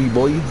your ass beat,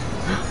 boy.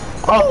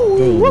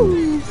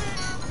 Oh.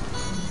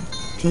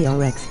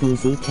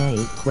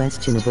 TRXBZK,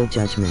 questionable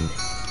judgment.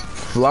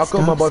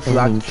 Flacco, my boy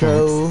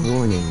Flacco.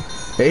 Warning.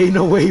 Ain't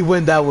no way he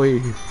went that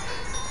way.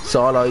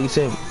 Solo, you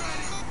see him.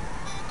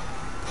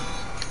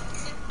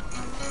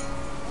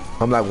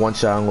 I'm like one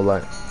shot, I'm gonna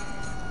lie.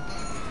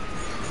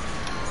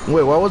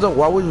 Wait, what was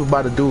you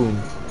about to do?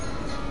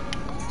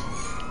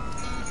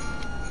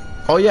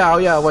 Oh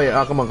yeah, wait,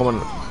 come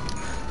on.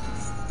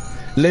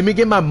 Let me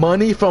get my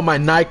money from my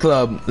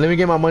nightclub.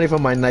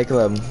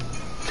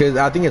 Cause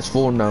I think it's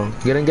full now.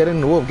 Get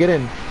in, Wolf, get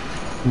in.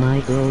 My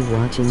girl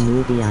watching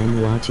movie,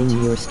 I'm watching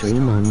your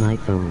stream on my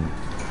phone.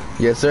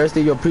 Yes, sir,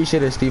 Steve. You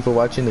appreciate it, Steve, for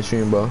watching the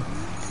stream, bro.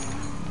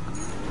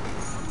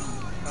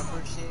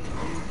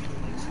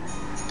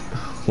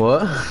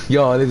 What?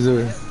 Yo, this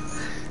is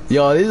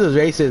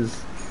racist.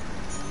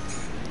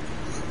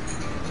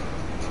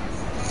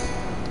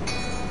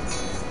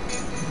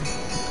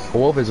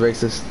 Wolf is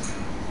racist.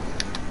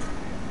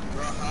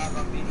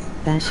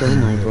 Fashion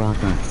my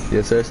brother.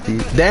 Yes, sir,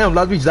 Steve. Damn,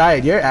 Las Beach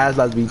died. Your ass,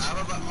 Las Beach.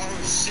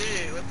 Oh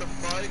shit, what the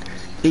fuck?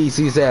 Y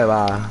si se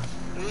va,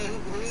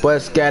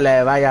 pues que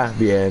le vaya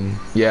bien.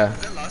 Yeah.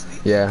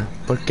 Yeah.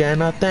 Porque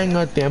no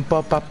tengo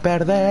tiempo pa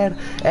perder.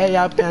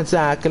 Ella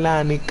piensa que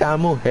la única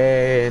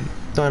mujer.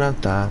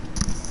 Tonta.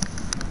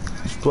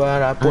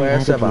 Fuera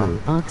pues se va.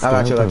 I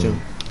got you.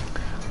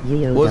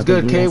 What's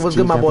good, K? What's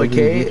good, my boy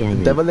K?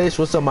 Devilish,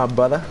 what's up, my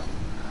brother?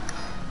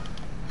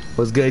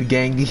 What's good,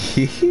 gangy?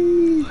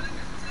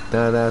 I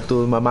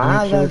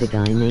killed a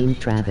guy named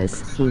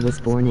Travis. He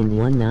was born in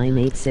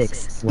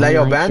 1986. Like,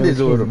 yo, bandits,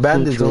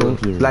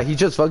 like, he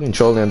just fucking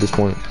trolling at this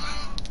point.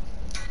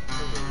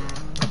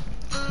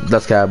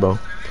 That's cat, bro.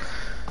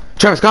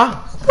 Travis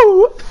Scott?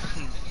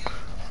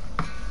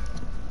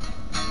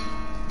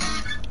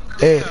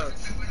 Hey.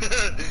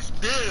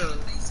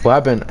 What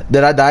happened?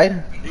 Did I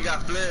die? You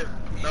got flipped.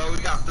 No, we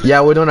got flipped.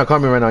 Yeah, we're doing a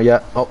Carmeet right now, yeah.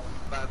 Oh.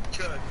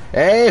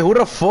 Hey, who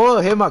the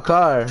fuck hit my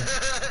car?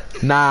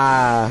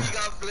 Nah. You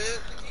got flipped?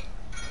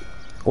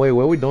 Wait,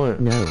 what are we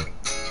doing? No.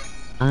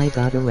 I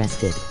got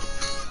arrested.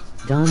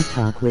 Don't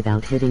talk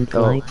without hitting the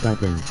like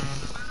button.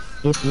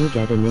 If you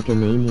get a nigga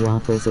named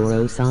Waffles or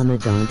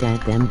Osama, don't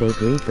add them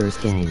big reefers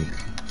gang.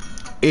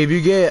 If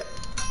you get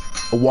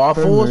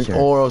Waffles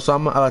or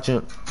Osama, I got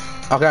you.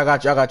 Okay, I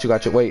got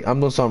you. Wait, I'm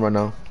doing something right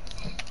now.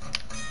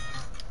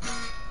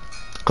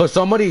 Cause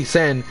somebody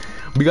saying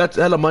we got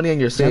hella money in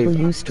your safe.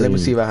 Let me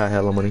see if I have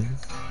hella money.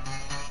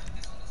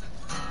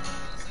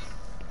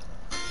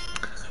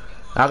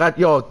 I got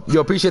yo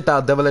appreciate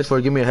that, Devilish,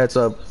 for giving me a heads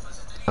up.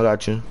 I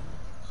got you.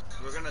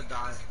 We're gonna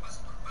die.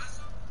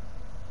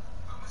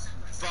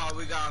 Fuck,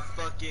 we got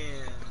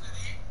fucking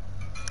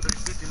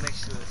 350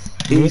 next to us.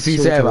 Make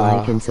sure to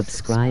like and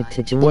subscribe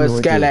to join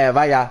Pues que le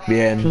vaya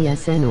bien.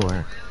 PSN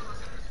or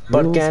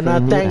Porque no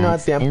tengo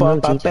tiempo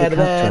pa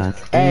perder.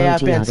 Ella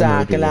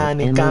piensa que la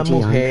única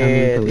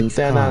mujer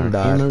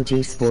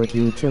emoji sport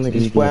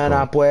utility vehicle.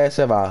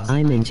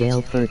 I'm in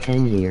jail for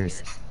 10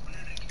 years.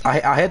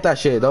 I hit that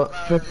shit though.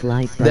 Hit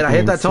like Did I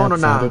hit that tone or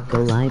not? Go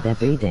live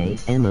every day.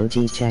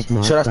 Emoji check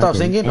mark. Should I stop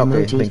singing?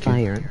 Okay, emoji thank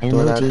fire. you.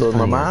 Emoji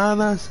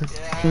fire.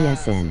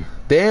 PSN.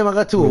 Damn, I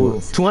got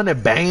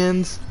 200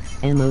 bands.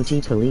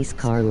 Emoji police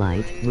car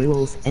light.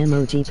 Rules.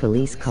 Emoji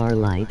police car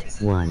light.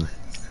 1.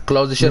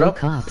 Close the shit no up.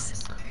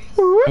 Cops.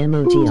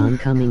 Emoji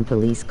oncoming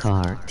police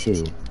car.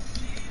 2.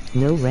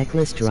 No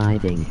reckless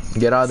driving.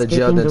 Get out of the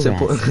jail, then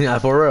simple. Yeah,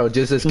 for real,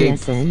 just escape.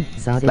 PSN,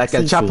 like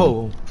El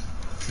Chapo.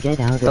 Get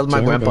out of That's my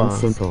jail, grandpa. then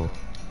simple.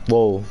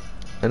 Whoa.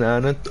 And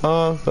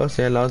anoto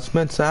los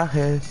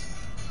mensajes.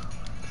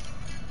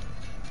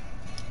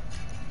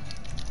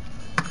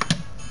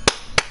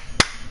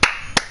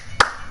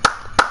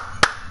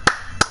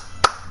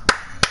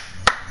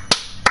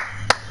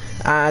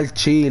 Al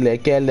Chile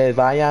que le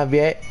vaya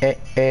bien.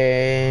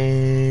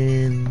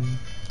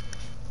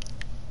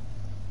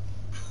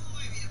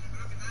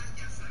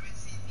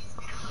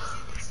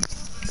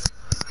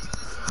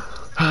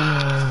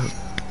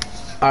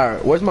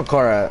 Alright, where's my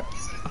car at?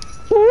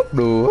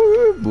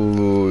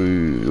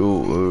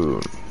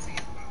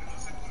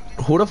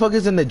 Who the fuck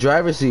is in the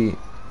driver's seat?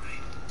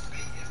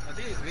 I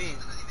think it's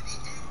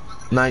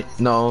me.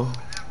 No.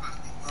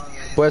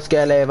 Pues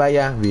que le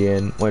vaya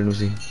bien. Well, let me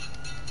see.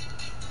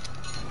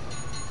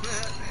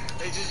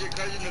 It's just your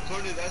car's in the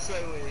corner, that's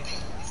why way.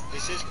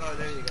 It's just car,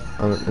 there you go.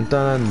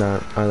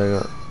 There you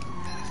go.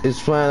 It's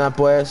fine,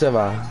 pues se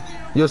va.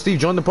 Yo, Steve,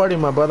 join the party,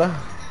 my brother.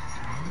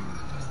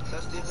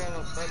 That's Steve on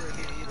the brother,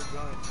 he the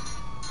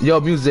joint. Yo,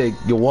 music.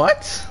 Yo,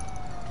 what?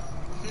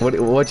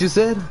 What you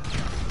said?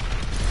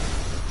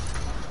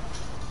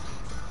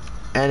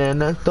 En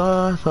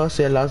todos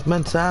los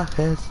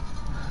mensajes.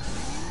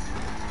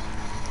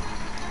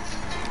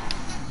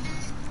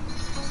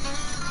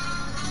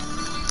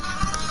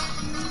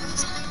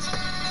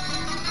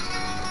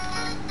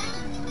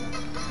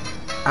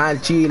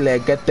 Al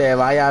Chile, que te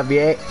vaya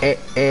bien.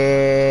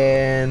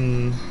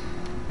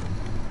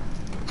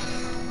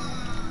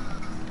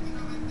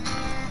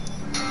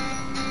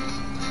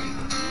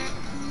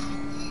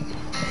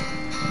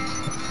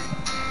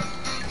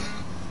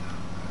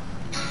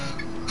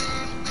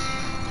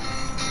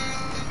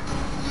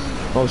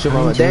 Oh shit,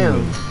 mama.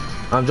 Damn.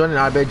 I'm joining.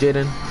 I bet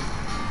Jaden.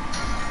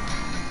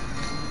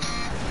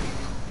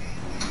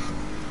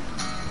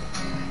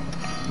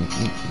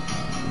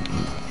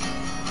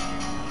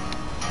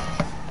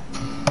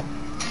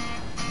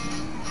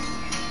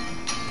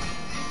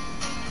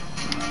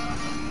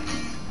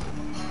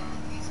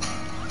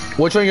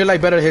 Which one you like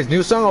better, his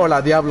new song or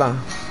La Diabla?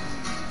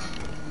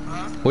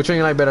 Huh? Which one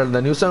you like better,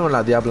 the new song or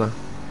La Diabla?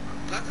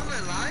 Not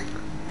gonna lie.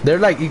 They're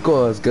like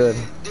equal as good.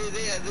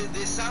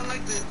 They sound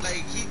like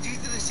he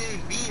used the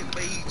same beat,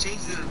 but he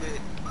changed it a bit.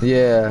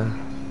 Yeah.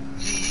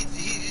 He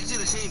used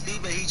the same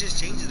beat, but he just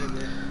changed it a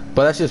bit.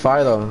 But that's just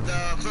fire though.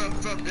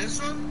 From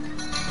this one?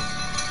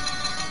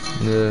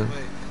 Yeah.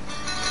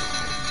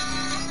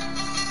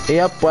 Wait.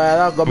 Yo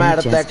puedo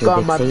comerte Manchester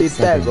como a ti te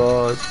 687.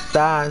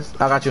 gustas.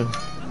 I got you.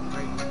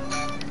 Like,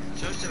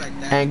 show shit like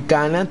that. En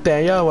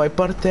caliente yo voy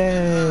por ti. Yeah,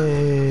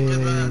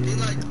 but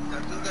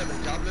I feel that the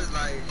job is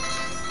like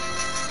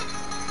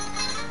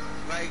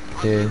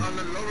Yeah. on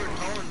the lower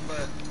tone,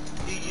 but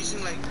he's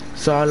using like,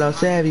 Solo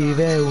se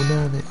vive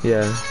una vez.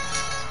 Yeah. I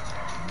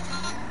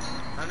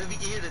don't know if you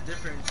can hear the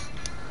difference.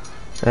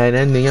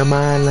 Eres niña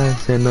mala,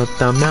 se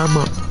nota mi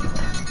amor.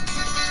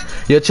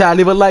 Yo, chat,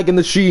 leave a like in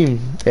the stream.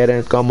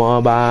 Eres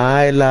como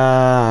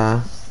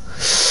baila.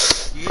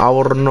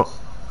 Ahorno.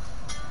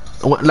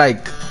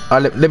 Like,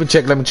 let me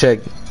check.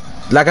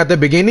 Like at the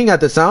beginning,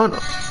 at the sound.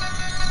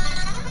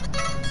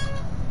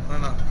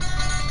 No.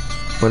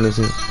 What is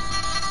it?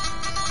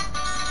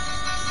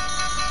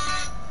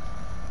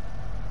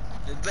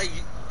 It's like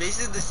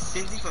basically the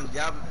same thing from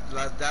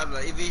La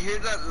Diabla. If you hear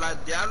that La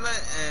Diabla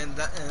and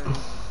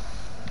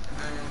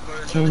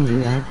Can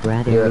you add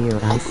Brad area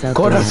or I sub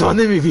Corazón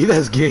de mi vida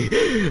es gay.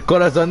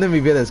 Corazón de mi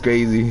vida es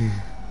crazy.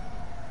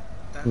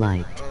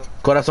 Light.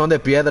 Corazón de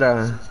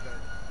piedra.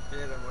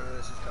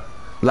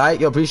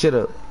 Like, yo, appreciate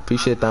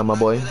that, my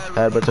boy.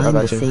 Albert, I I'm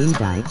the got you. same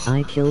guy.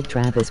 I killed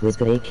Travis with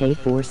the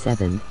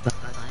AK-47, but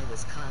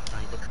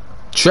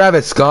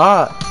Travis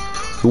Scott.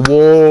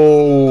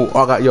 Whoa.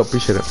 I got, yo,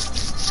 appreciate it.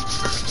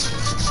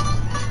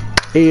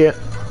 Yeah.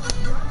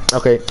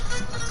 Okay.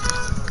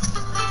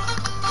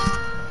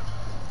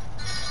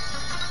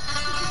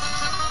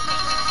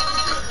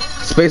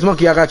 Space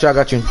Monkey, I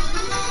got you.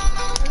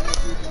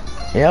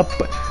 Yep.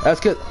 That's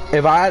good.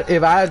 If I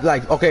had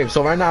like, okay,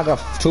 so right now I got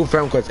 2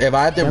 frame quits. If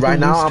I had them right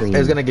now,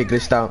 it's gonna get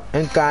glitched out.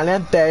 En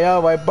caliente,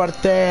 yo voy por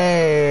ti.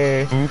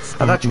 I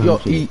got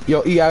you.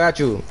 Yo, I got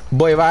you.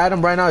 But if I had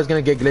them right now, it's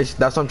gonna get glitched.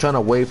 That's why I'm trying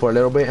to wait for a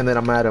little bit, and then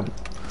I'm at him.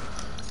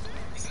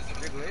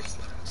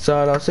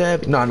 Solo se...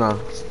 No.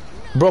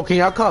 Bro, can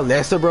y'all call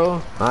Lester, bro?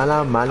 A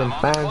la mala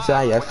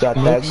infancia, ya se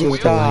te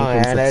gustó.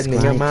 Eres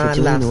niña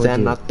mala, se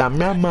nota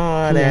mi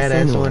amor.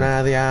 Eres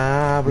una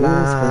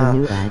diabla.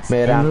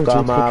 Mira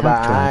cómo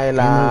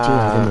baila.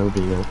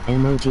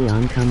 emoji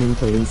oncoming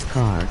police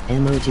car,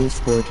 emoji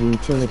sport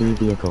utility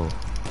vehicle.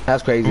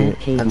 That's crazy. At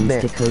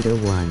Katie's Dakota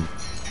 1.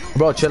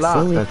 Bro, chill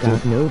out. So it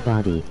got no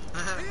body.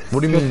 What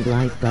do you mean?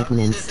 Like button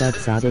and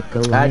subsonic go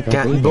live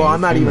every day. Bro,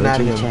 I'm not even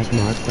adding him. Check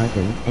mark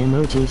button,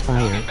 emoji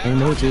fire,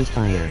 emoji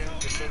fire.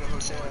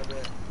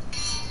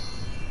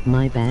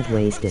 My bad,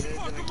 wasted.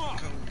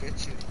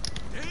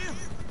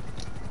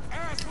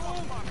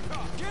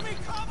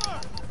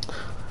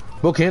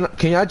 Bro, can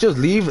y'all just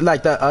leave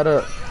like that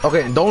other?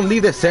 Okay, don't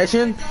leave the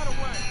session.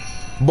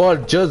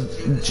 But just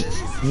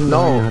You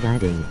no. are not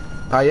adding.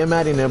 I am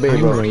adding a bit,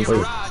 I'm bro. wasted.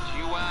 Wait.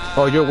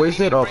 Oh, you're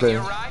wasted? Okay.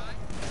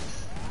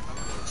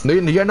 No,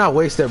 you're not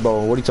wasted,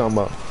 bro. What are you talking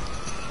about?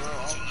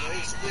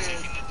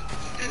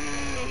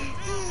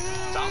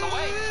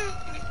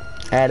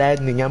 Eres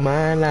niña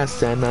mala,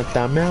 se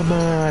nota mi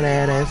amor,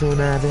 eres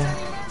una de...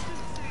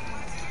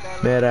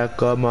 Mira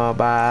cómo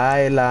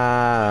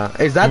baila.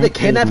 Is that the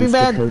kidnapping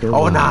band?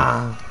 Oh,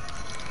 nah.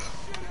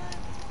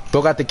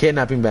 Bro got the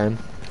kidnapping band.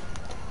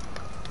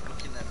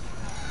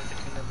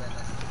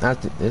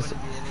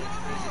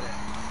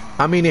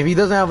 I mean, if he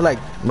doesn't have like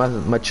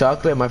my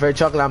chocolate, my favorite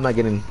chocolate, I'm not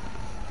getting.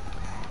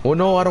 Oh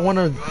no, I don't want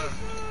to.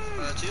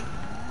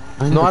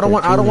 No, I don't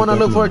want to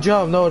look for a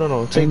job. No, no,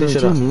 no. Take this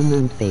shit out.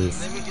 Moon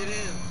face. Let me get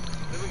in.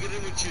 Let me get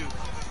in with you.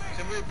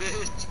 Come here,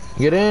 bitch.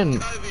 Get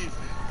in.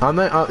 I'm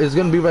not. It's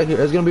gonna be right here.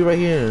 It's gonna be right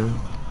here.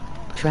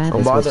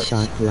 Travis was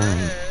shot blind.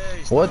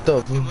 Hey, What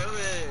the?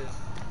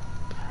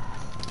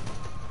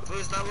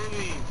 please stop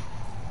moving.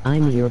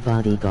 I'm your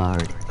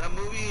bodyguard. Stop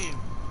moving.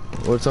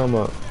 What's talking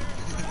about?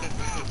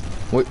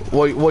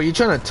 Wait, you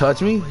trying to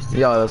touch me?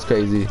 Yo, that's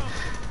crazy.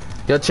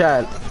 Yo,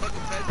 chat.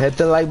 Hit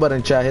the like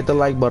button, chat. Hit the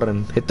like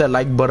button. Hit the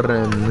like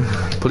button.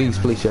 Please,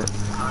 chat.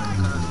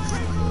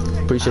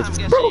 Appreciate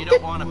it. Bro, you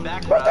don't want to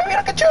back bro, let me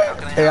look at you.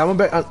 Hey, I'm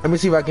gonna let me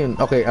see if I can.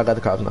 Okay, I got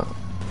the cops now.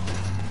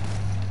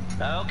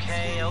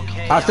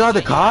 Okay. I still have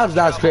the cops.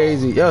 That's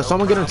crazy. Yo,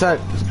 someone get inside.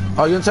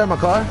 Oh, you inside my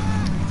car?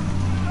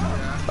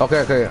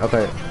 Okay.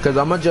 Cause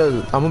I'm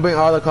gonna bring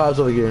all the cops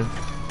over here.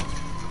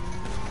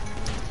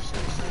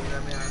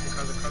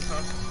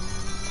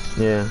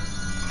 Yeah.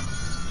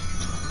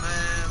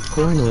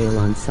 Corn oil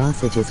on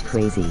sausage is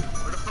crazy.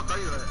 Where the fuck are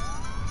you at?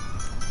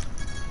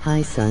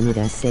 Hi son, it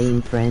is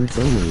saying friends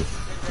only.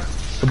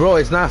 Bro,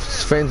 it's not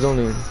friends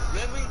only.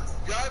 Let me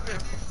drive him.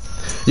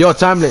 Yo,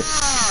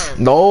 timeless.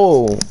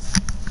 No.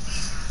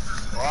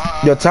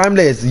 Yo,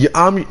 timeless.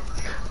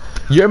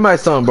 You're my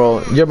son,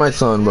 bro. You're my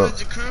son, bro.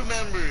 It's a crew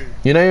member.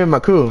 You're not even my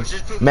crew.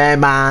 Man,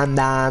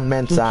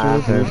 He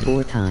killed her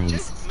 4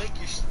 times.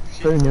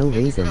 For no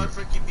reason.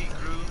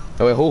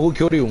 Wait, who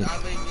killed you? Should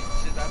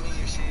that mean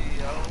your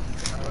CEO?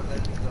 I would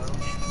let you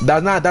go.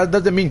 That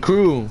doesn't mean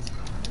crew.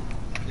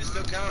 It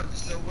still counts. It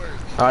still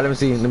works. Alright,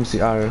 let me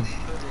see. Alright.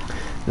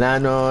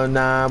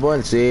 Una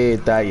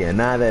bolsita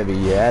llena de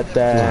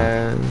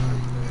billetes.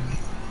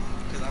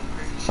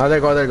 Oh, there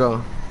you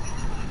go.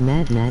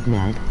 Mad.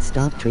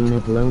 Stop trying to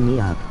blow me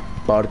up.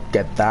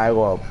 Porque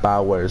traigo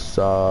power,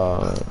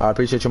 so I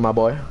appreciate you, my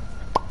boy. Yeah,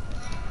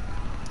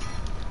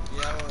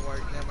 I won't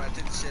work. Never mind.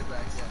 Take the shit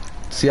back.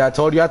 Yeah. See, I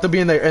told you I have to be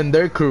in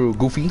their crew,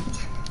 Goofy. She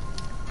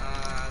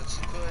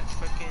put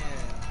fucking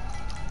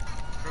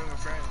crew of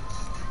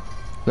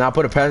friends. Now I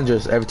put a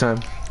passengers every time.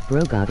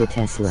 Bro got a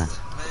Tesla. Man,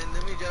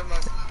 let me get my.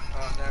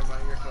 Oh, never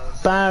mind. You're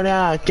close.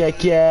 Para que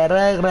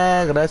quiere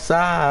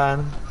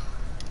regresar.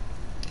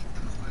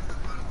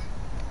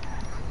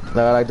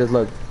 Like this,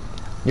 look.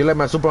 You like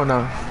my Supra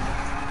now?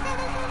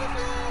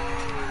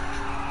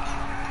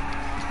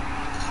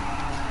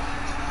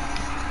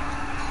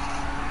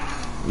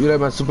 You like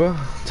my Supra?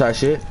 Tight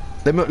shit.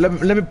 Let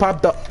me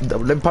pop the hood.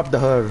 Let me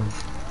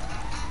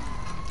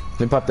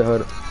pop the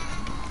hood.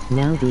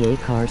 Now the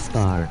car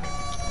spark.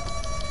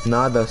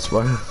 Nah, that's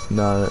fine.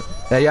 Nah.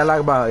 Hey, y'all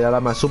like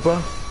my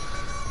Supra?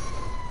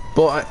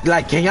 But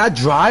like, can y'all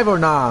drive or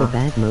The not?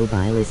 bad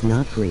mobile is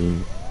not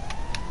green.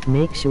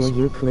 Make sure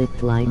you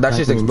click like That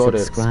shit's button and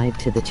exploded. subscribe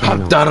to the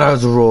channel.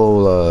 Pataras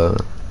roll.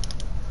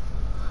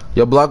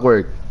 Your block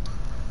work.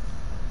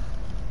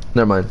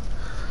 Never mind.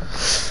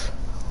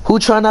 Who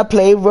tryna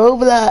play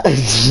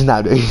Roblox?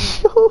 Nah, dude.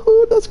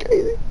 That's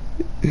crazy.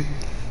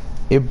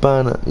 Y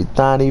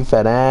tan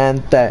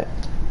diferente.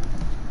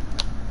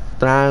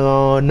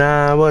 Traigo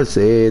una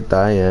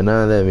bolsita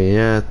llena de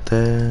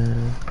billetes.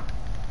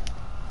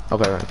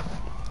 Okay, right.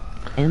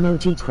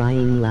 Emoji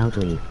crying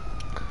loudly.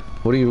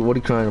 What are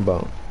you crying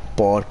about?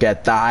 Porque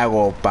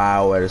traigo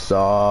power,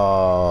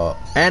 so.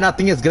 And I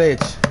think it's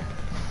glitch.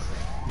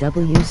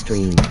 W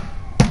stream.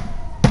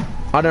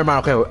 Oh, never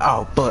mind. Okay.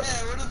 Oh, but.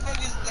 Yeah, where the fuck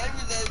is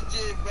timing that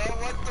shit, bro?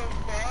 What the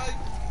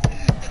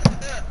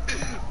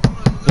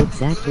fuck?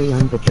 Exactly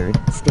unbuttered.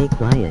 Stay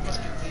quiet.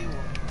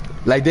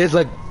 Like this,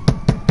 like.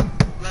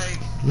 Like,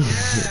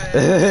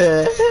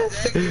 yeah.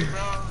 Exactly,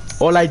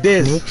 bro. Or like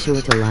this. Make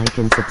sure to like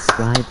and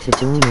subscribe to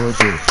join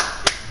OG.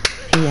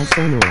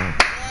 PSNR.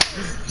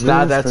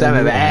 Nada se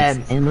me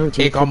ven.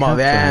 Emoji Y como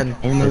ven,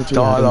 emoji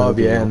todo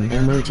automobile, bien.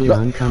 Emoji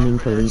oncoming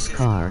police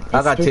car.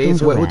 I got escaping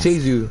tased. Wait, who harass.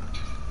 tased you?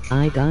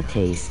 I got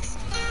taste.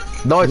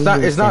 No, it's not.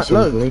 Video It's not. session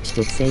Look. glitched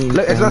at saying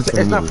Look, it's not. friends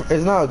It's not. only.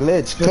 It's not a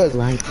glitch. Cause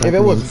Like if button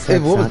it was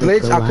and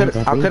glitch, go I live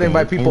could every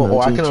invite day. people,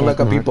 or I Emoji can check look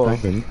at mark people.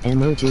 button,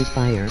 emoji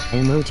fire.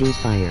 Emoji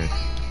fire.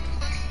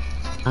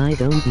 I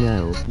don't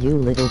know, you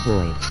little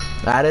boy.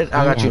 Add it.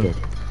 I got you. added.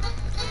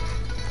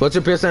 What's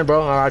your percent,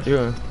 bro? I got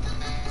you.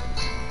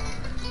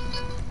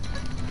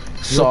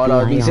 Solo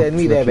Look, dice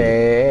mi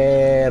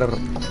deber.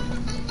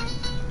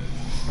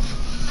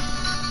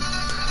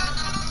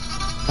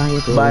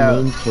 Fire Fire.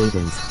 girl named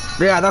Cadence.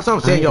 Yeah, that's what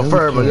I'm saying. I Yo, don't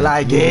firm. care. You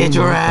like, You get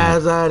your want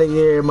ass out of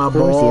here, my 4-0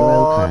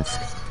 boy. Cusk.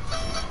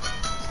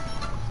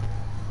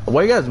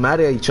 Why you guys mad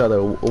at each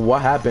other?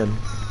 What happened?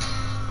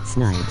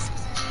 Snipes.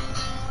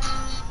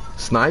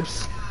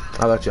 Snipes?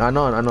 I got you. I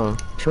know.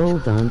 Troll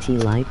Dante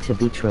like to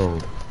be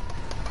trolled.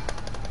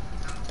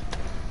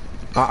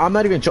 I'm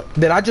not even.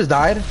 Did I just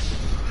died?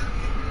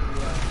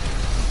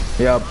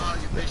 Yep. Oh,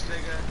 you bitch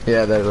nigga.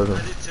 Yeah, that was I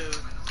it. did too.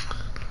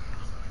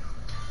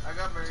 I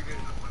got very good.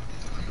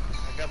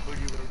 I got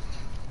booty with it.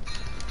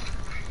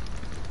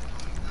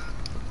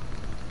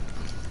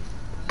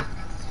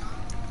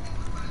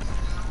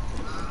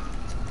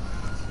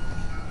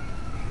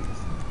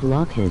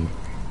 Block him.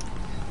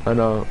 I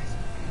know.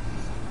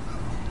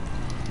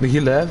 He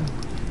left?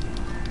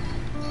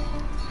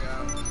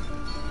 Yeah.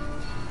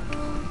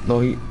 No,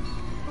 he...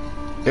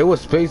 It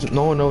was space.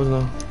 No one knows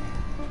now.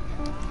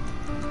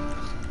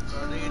 So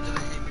I think he didn't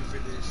hate me for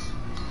this.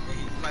 And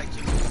he might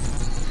keep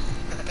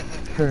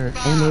me. Her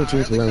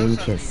emoji blowing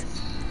kiss.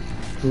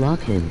 Block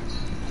him.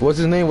 What's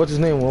his name? What's his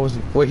name? What was...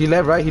 Wait, he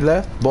left, right? He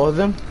left? Both of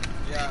them?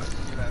 Yeah,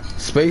 he left.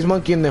 Space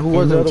Monkey and then who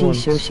was the other Emoji one?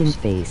 shushing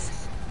face.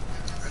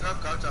 I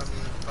got caught on me.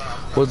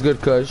 What's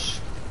good, Kush?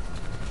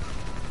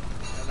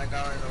 And I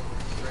got right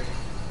over. Ready.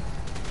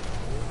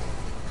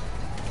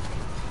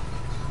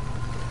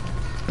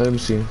 Let me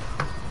see.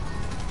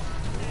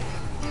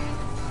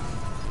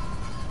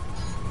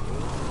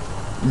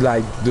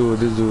 Like, dude,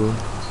 this dude.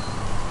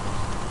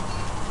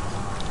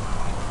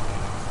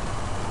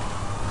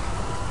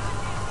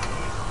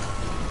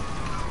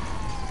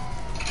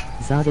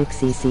 Zodic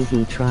CC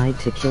he tried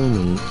to kill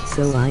me,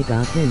 so I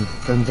got him.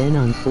 From then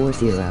on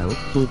 4-0,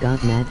 he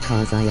got mad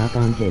cause I up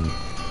on him.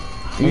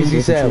 Easy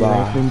And se didn't va.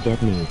 let him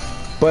get me.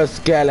 Pues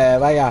que le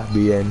vaya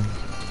bien.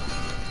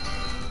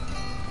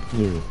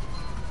 You.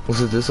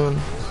 Was it this one?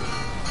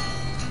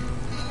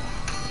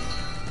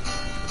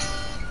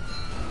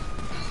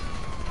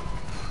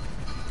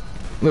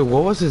 Wait,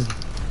 what was his...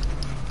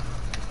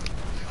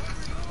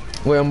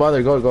 Wait, I'm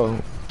bothered. Go.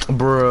 I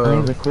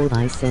Bro. record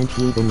I sent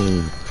you the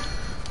name.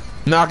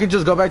 No, I can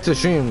just go back to the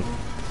stream.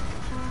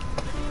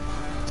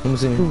 Let me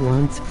see. Who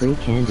wants free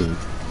candy?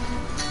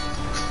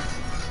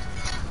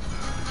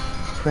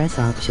 Press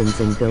options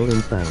and go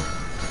info.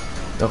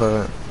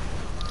 Okay.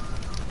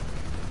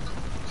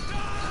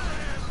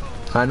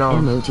 I know.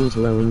 Emoji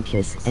blowing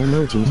kiss.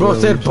 Emoji Bro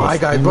blowing said kiss. bye,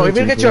 guys. Bro, you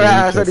better Emoji get your blowing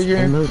ass kiss. out of here.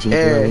 Emoji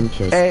blowing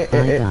kiss.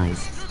 Bye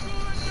guys.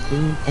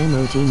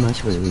 Emoji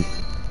mushroom.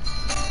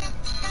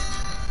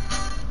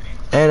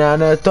 Eran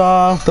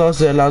todos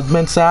de los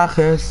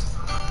mensajes.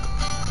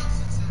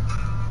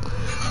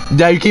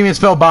 Yeah, you can't even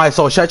spell bye,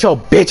 so shut your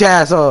bitch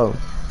ass up.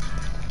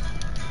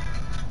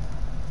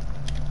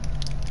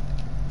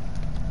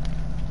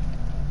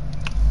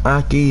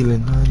 Aquí le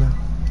nana.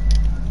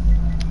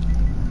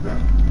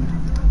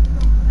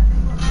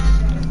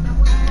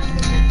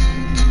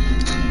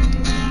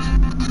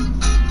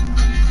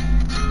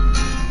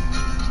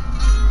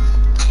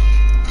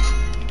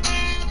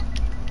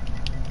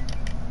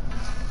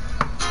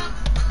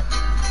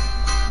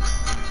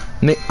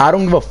 I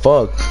don't give a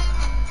fuck.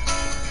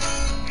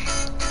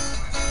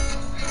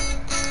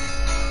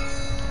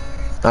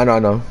 I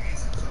know.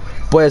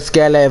 Pues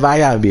que le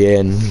vaya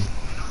bien.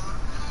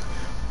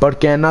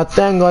 Porque no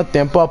tengo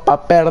tiempo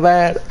pa'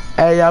 perder.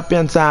 Ella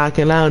piensa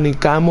que la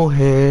única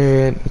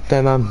mujer te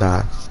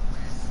anda.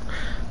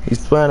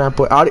 He's buena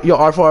pues. Yo,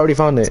 R4 already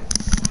found it.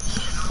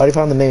 Already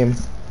found the name.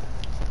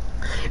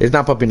 It's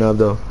not popping up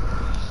though.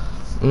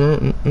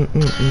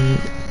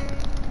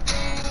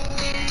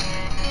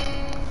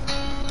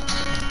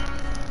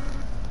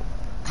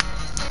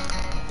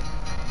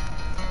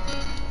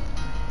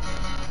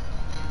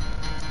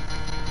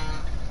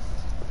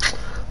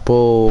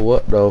 Bro,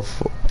 what the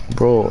fuck?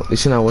 Bro,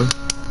 this shit not working.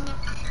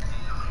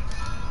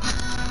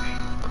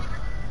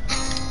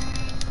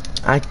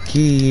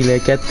 Aquí le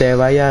que te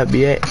vaya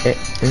bien.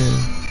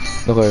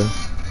 Okay.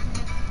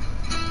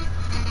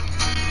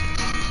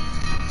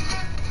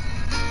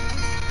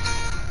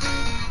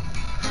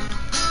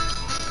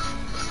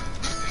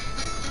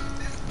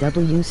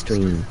 W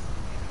stream.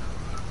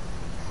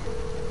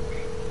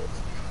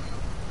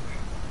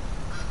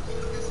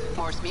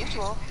 Force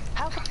Mutual.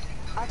 How can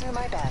I'll do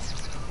my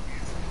best.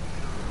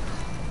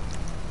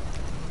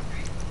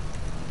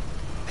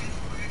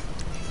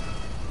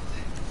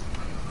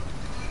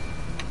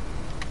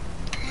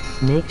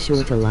 Make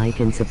sure to like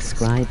and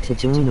subscribe to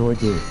join or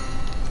do.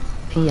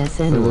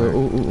 PSN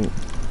or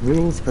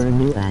rules for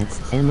new ads.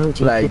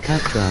 Emoji Like,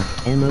 pickup truck.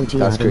 Emoji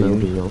that's crazy.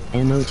 automobile.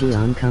 Emoji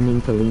oncoming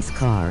police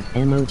car.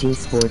 Emoji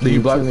sport Do you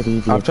block- utility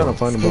vehicle. I'm trying to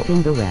find them all.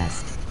 Skipping the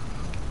rest.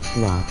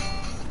 Block.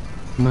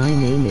 My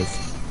name is.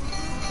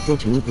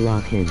 Did you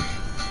block him?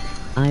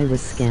 I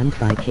was scammed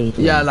by Caitlyn.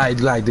 Yeah, like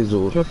this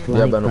dude. Hit Yeah,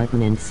 like but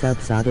button and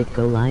subsonic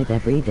go live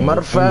every day.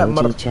 Matter of fact,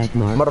 Emoji check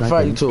mark matter of fact,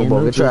 button. you too,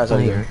 bro. Get your Emoji ass out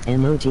of here. fire.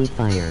 Emoji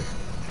fire.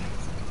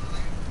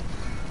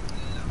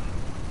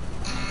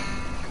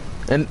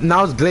 And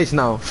now it's glitched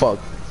now. Fuck.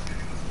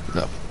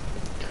 No.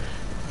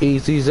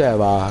 Easy se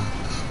va.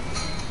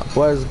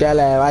 Pues que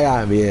le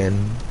vaya bien.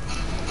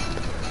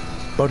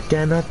 ¿Por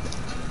qué no?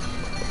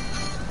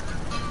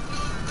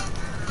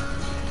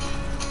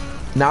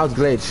 Now it's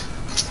glitched.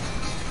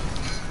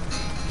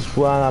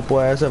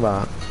 Pues se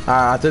va.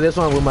 After this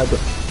one we might do.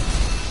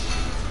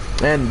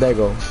 And there you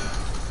go.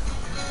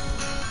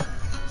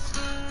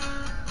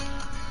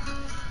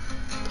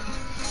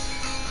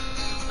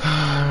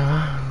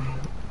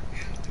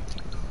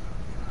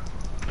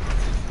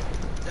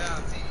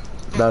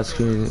 That's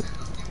crazy.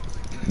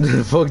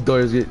 Fuck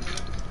doors. Wanna go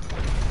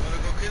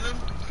kill him?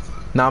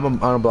 Nah, I'm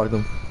gonna block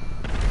them.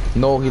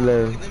 No, he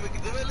left. Let me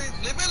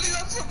leave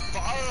up some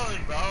fun,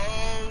 bro.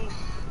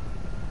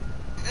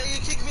 Hey, you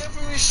kicked me up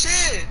from your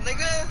shit,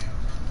 nigga.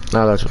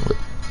 Nah, that's right.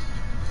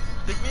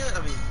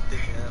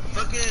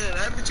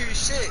 happened to your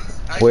shit?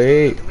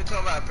 Wait. Let me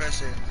call my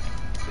pressure.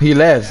 He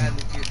left.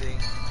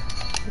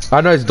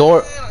 I know his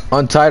door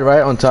untied,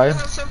 right? Untied.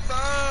 Have some fun.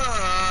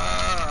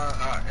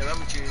 Alright, let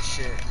me to your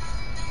shit.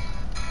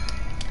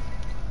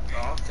 Oh,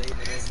 I'll save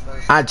it.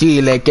 A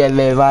Chile que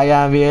le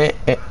vaya bien.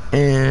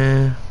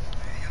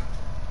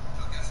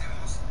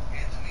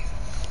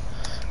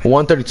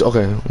 132.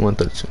 Okay,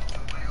 132.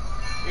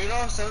 You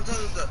know,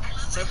 sometimes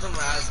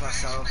I ask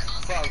myself,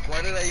 fuck,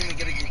 why did I even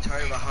get a guitar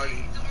if I hardly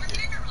even used it?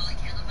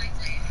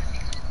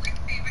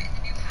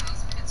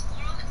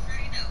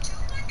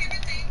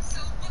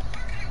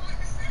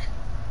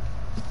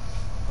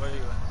 Where are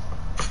you at?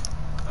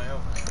 I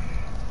hope.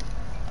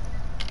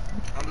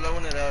 I'm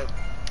blowing it up.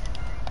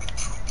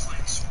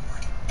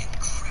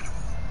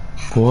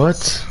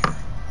 What? I'm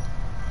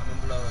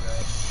gonna blow it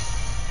up.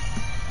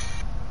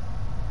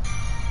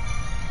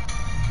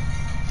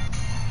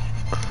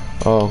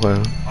 Oh, okay.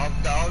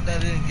 All that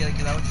didn't get it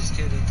because I was just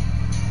kidding.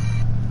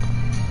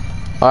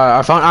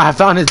 Alright, I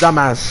found his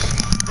dumbass.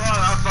 Bro,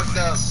 I fucked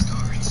up.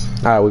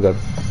 Alright, we good.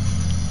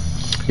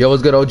 Yo,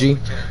 what's good, OG?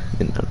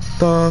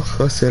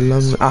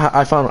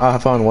 I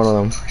found one of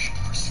them.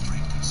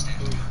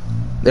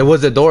 It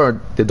was the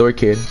door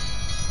kid.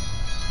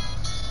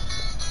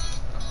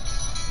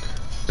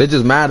 They're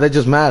just mad.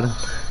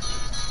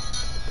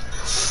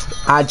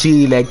 A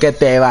Chile que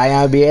te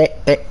vaya bien.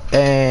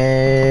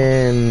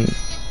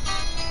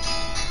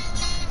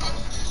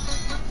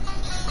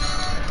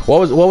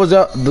 What was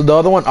the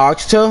other one?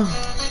 Oxtail?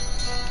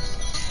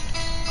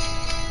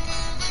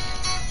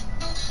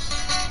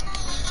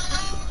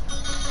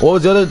 What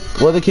was the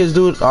other kids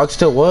do?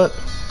 Oxtail what?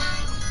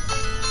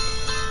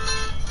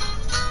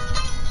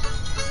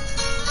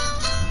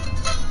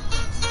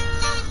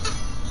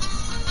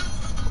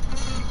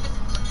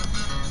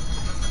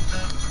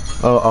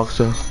 Oh,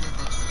 Oxtail.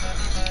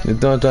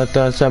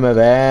 Se me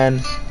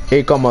ven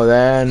y como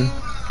ven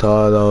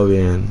todo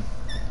bien.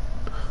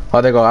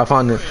 Oh, there you go. I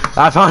found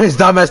his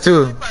dumbass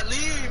too.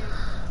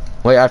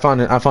 Wait, I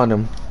found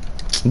him,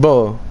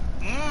 bro.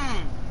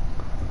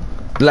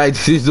 Like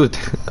this dude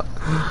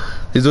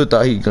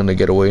thought he gonna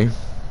get away.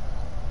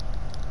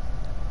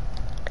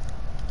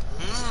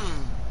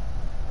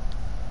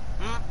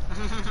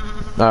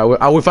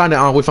 Alright, we found it.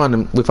 We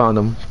found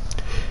him.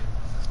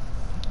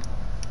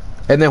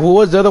 And then who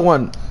was the other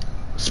one?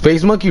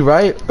 Space Monkey,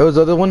 right? It was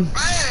the other one.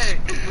 Hey,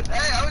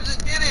 I was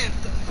just kidding.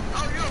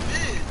 Oh, you're a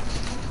bitch.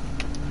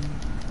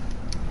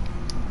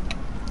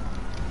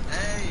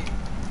 Hey,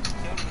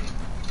 kill me.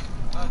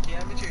 Oh,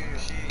 can't be your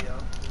shit, yo.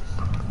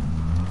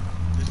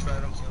 Just try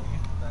to kill me.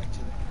 Back to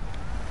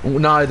it.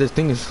 Nah, this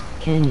thing is.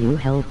 Can you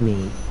help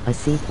me? A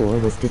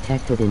C4 was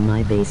detected in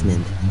my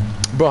basement.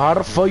 Bro, how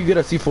the fuck you get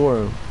a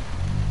C4?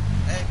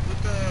 Hey,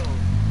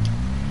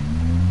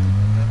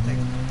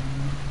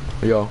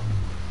 puto. Yo.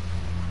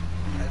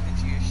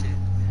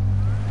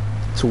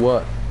 To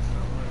what?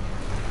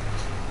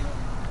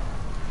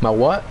 My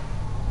what?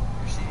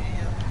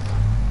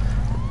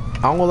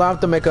 I'm gonna have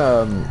to make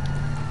a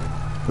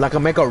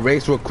make a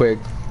race real quick.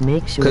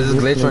 Make sure Cause it's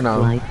you glitch click right now.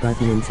 like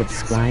button and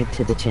subscribe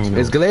to the channel.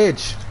 It's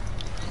glitch.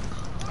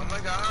 Oh my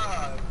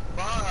god,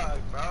 fuck,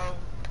 bro.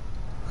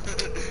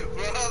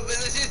 Bro,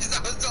 this shit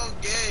sounds so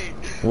gay.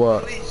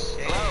 What? Holy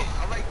shit.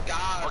 Oh my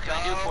god, What can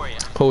I do for you?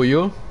 Who are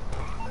you?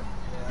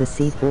 The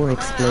C4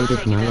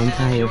 exploded my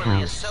entire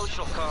house.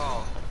 Social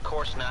call. Of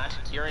course not.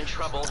 You're in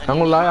trouble. I'm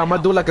gonna lie, I'm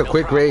gonna do like a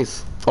quick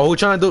race. Oh, who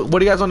trying to do? What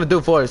do you guys want to do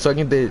for it? So I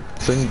can do.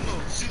 Please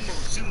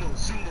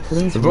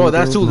Bro,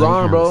 that's too rebuild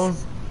my long, bro.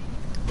 house.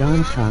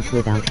 Don't talk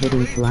without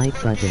hitting like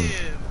button.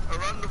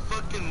 Around the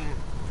fucking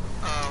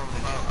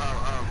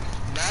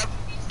map.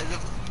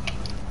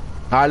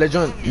 Alright, let's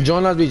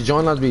join Last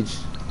Beach.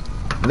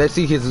 Let's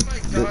see his.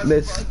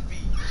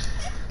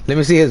 Let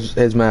me see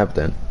his map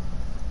then.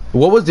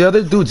 What was the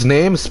other dude's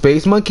name?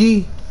 Space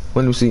Monkey?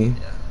 Let me see.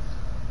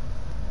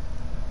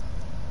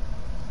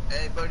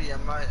 Hey buddy, I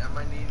might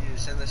need you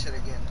to send that shit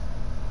again.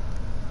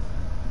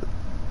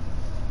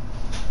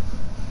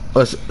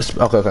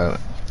 Okay.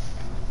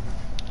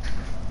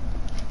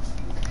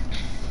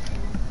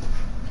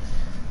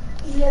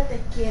 Ya te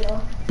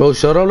quiero. Bro,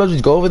 shut up. Let's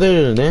just go over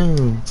there.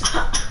 Damn.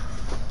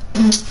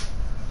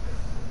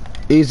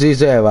 Y si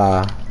se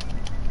va,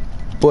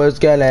 pues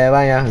que le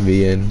vaya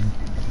bien.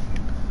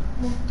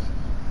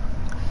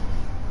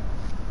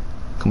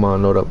 Come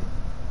on, load up.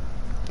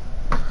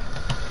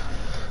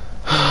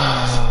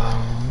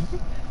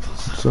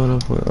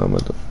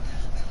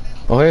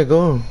 Okay,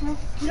 go.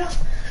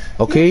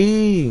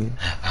 Okay. Hey,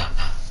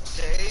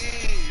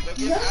 look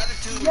at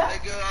attitude,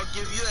 nigga. I'll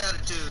give you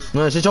attitude.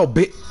 No, shut your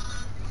bit.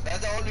 That's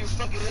the only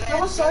fucking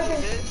No, sorry.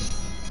 bitch.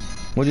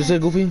 What'd you say,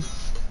 Goofy?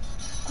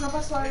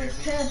 Number sorry,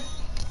 10,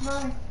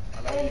 9,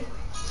 8,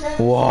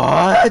 7,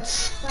 What?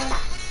 5,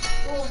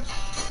 4,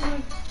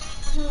 3,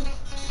 2,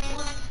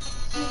 1,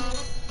 0.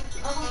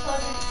 I'm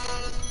sorry.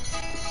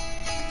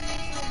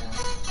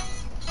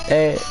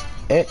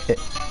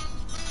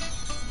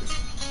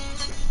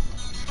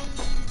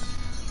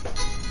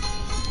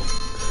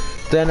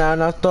 Tener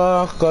los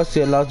ojos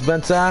y los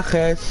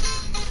mensajes.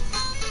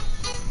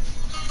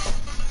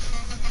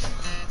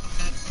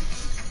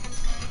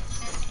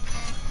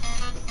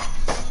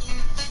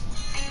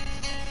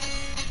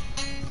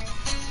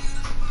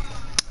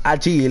 A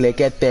Chile,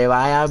 que te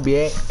vaya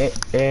bien.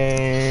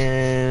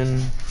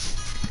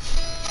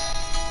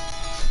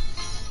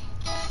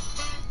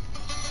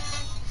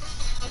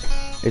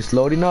 It's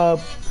loading up.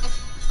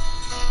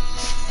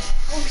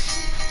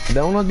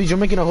 That must be you're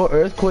making a whole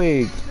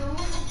earthquake.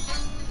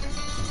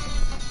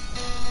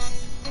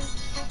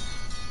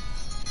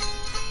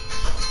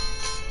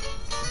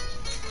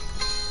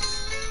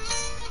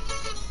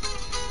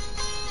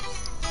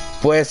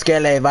 Pues que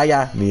le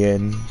vaya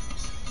bien.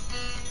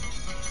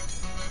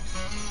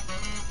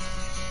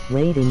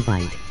 Wait,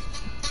 invite.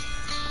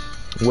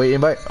 Wait,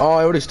 invite. Oh,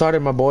 I already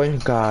started, my boy.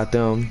 God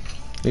damn.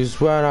 You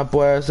swear I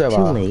puede se Too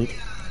va. late.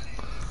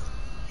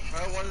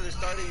 I wanted to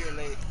start it, you're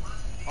late.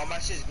 Oh, my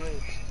shit's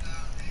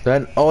glitched.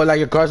 Then, oh, like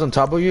your car's on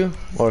top of you?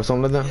 Or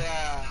something like that?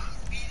 Yeah.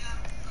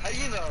 How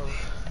you know?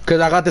 Cause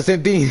I got the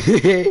same thing.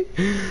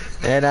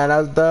 And then I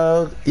was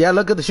dog. Yeah,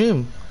 look at the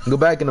stream. Go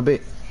back in a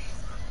bit.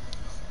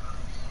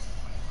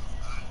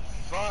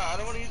 Fuck, I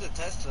don't want to use a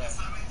Tesla.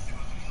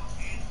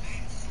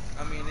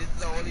 I mean, it's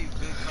the only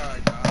good car,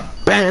 dog.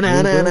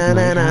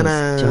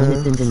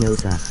 Jonathan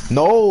Denosa.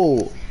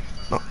 No.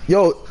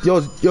 Yo,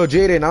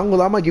 Jaden, I'm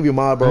gonna give you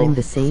mod, bro. I'm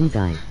the same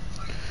guy.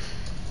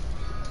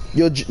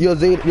 Yo,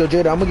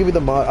 Jaden, I'm gonna give you the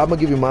mod. I'm gonna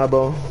give you mod,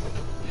 bro.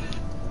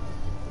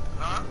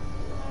 Huh?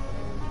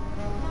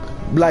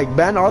 Like,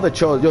 ban all the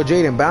trolls. Yo,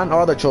 Jaden, ban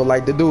all the trolls.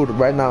 Like the dude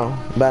right now.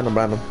 Ban him.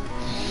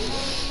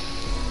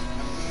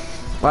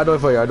 I'll do it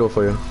for you. I'm gonna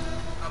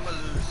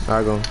lose.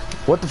 Alright, go.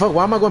 What the fuck?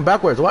 Why am I going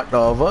backwards? What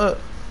the fuck?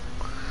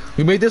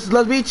 You made this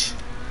last beach?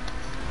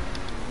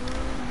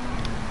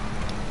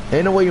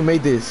 Ain't no way you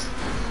made this.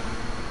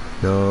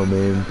 No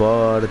me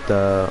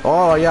importa.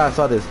 Oh, yeah, I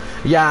saw this.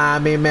 Ya a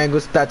mí me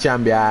gusta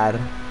chambear.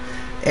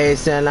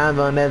 Ese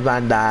lambón es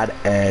bandar.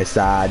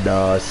 Esa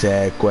no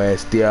se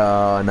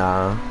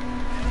cuestiona.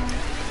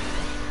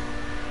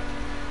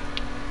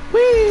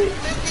 Wee.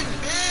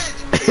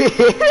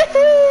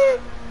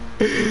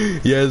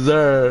 Yes,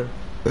 sir.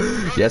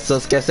 Y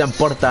esos que se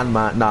importan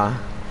más. No.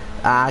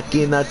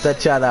 Aquí no te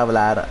echa de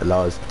hablar.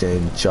 Los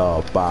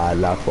chincho pa'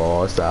 la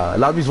fosa.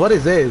 Lobbies, what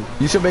is this?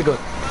 You should make a.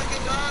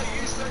 Fucking dog,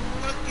 you're such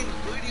fucking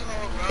booty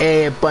hole,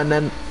 bro.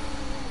 Panan.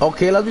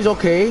 Okay, Lobbies,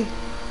 okay.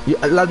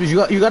 Lobbies,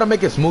 you gotta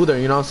make it smoother,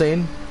 you know what I'm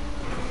saying?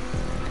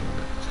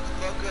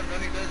 Fuck him, no,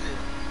 he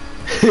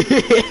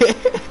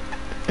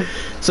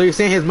doesn't. So you're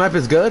saying his map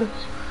is good?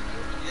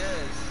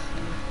 Yes.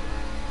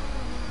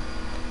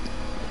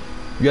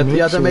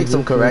 You have to make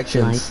some you click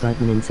corrections. like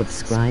button and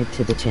subscribe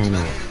to the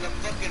channel. In the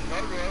fucking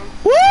road.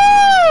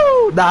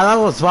 Woo! Nah, that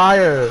was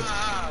fire.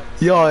 Ah,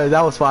 Yo,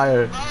 that was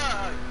fire. fuck.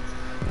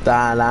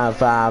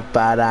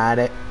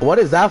 What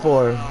is that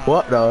for?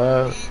 What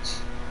the?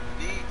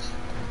 Beach.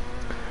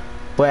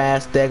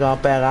 Pues tengo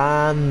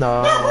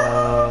pegando.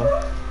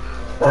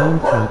 Don't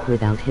talk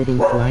without hitting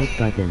like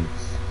button.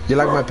 You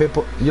like my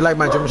pitbull? You like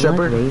my German What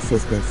Shepherd? race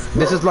is this?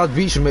 This is Las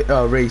Beach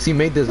race. He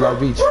made this Las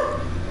Beach. That's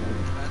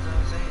what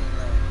I'm saying.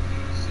 Like,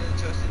 you should have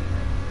trusted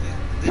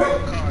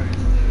this car.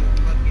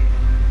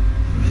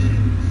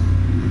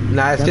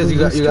 Nah, it's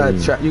because you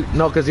got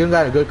no, because you don't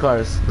got good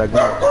cars. Like,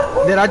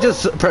 did I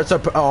just press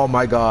up? Oh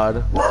my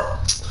god.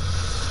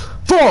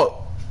 Fuck!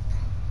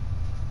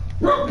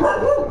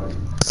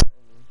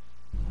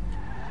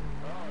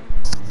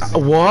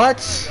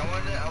 What?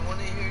 I want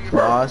to hear your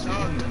Boss. fucking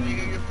dog. Let me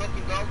hear your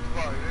fucking dog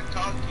bar. You're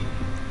talking.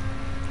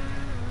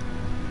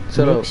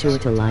 Shut Make up. sure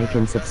to like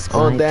and Oh,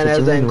 subscribe then to as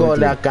join in go or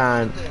like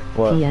on.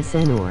 What?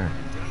 PSN or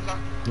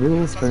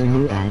rules for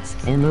new ads,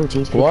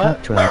 emoji What?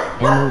 pickup truck,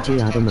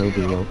 emoji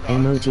automobile,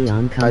 emoji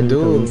oncoming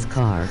do. police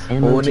car,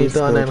 emoji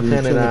Bonito en sport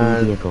utility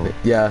general. vehicle.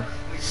 Yeah.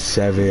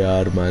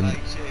 Sevier, man. Like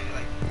shit.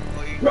 Like,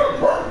 Hit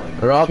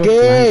like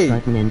Rocky!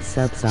 button and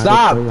subscribe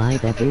Stop. to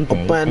live every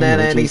day. Open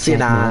and Emoji check iniciar.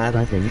 mark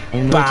button.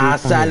 Emoji Va a fire,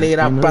 salir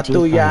a emoji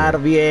patrullar fire.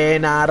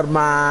 bien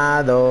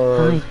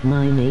armado. Hi,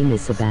 my name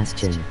is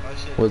Sebastian.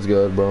 What's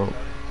good, bro?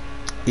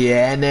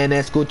 Vienen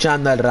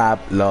escuchando el rap,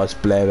 los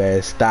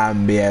plebes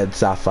también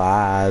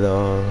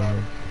zafados.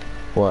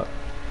 What?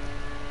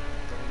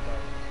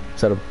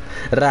 Shut up.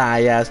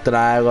 Rayas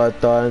traigo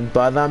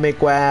todo mi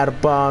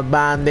cuerpo,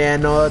 van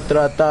en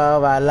otro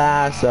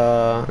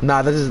balazo.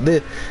 Nah, this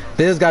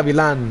is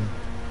Gavilán.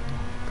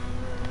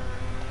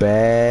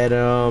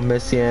 Pero me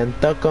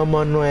siento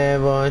como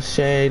nuevo,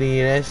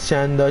 seguir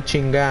echando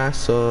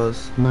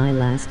chingazos. My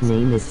last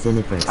name is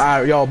Zinifers.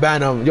 Alright, yo,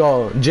 ban him.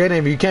 Yo,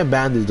 Jaden, you can't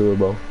ban this dude,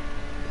 bro.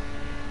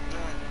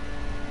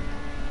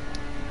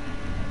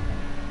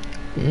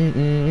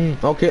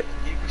 Okay.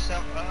 give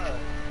yourself up.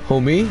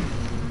 Who, me?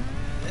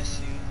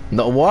 Yes, you.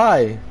 No,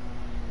 why?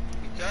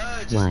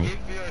 Because just Why?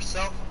 give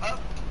yourself up,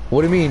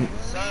 What do you mean?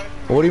 son.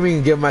 What do you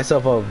mean give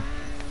myself up?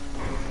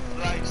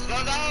 Like,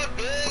 slow down,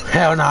 bitch.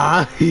 Hell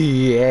nah.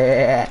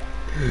 Yeah.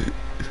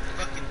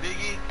 Fucking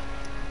Biggie.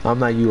 I'm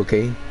not you,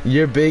 okay?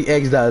 You're big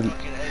X that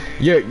Fucking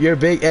Eddie. you're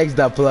big X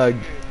that plug.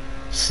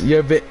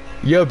 You're big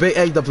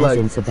X the As plug.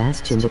 in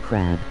Sebastian the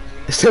Crab.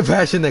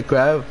 Sebastian the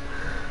Crab.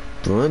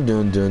 Dun,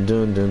 dun, dun,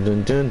 dun, dun,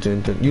 dun, dun,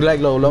 dun, dun. You like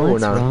low or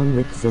What's not? wrong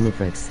with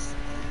Zinifers?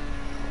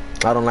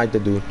 I don't like the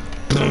dude.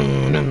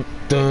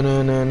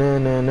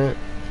 Dun-dun-dun-dun-dun-dun.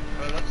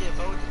 Bro, lucky if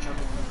I with the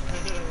trumpet.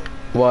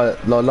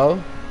 What, Lolo?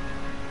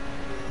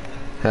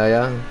 Hell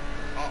yeah. All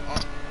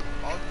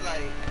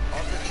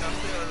the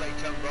trumpet or like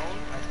trombone,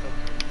 I fuck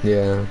with.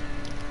 Yeah.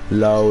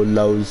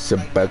 Lolo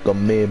siempre con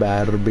mi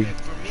Barbie.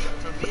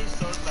 For me,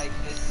 so it's like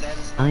it's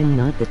satisfying. I'm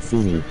not that For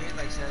Zini. me, it's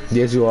like satisfying.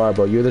 Yes, you are,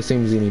 bro. You're the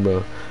same Zini,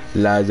 bro.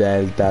 La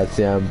Delta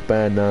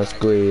siempre nos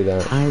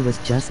cuida. I was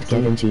just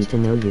getting to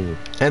know you.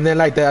 And then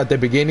like that at the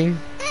beginning.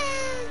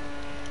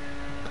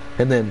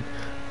 And then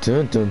and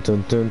then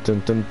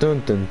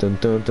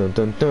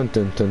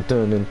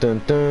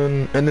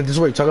this is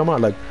what you're talking about,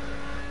 like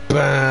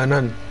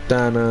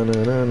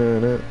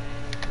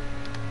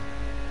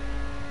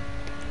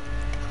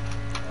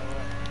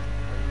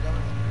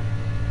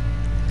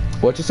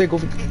what you say,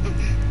 Goofy? You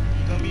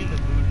got me in the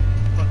mood.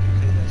 Fucking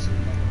play that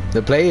shit.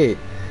 To play it.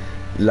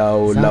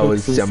 Low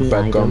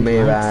siempre con mi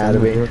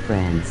Barbie.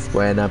 friends.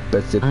 Buena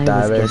pesita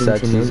I was getting to know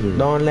Versace. you.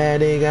 Don't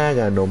let it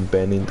gaga, no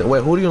penita.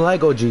 Wait, who do you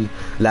like, OG?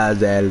 Las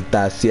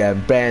deltas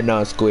siempre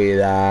nos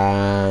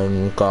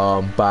cuidan.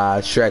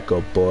 Compa Shrek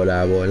por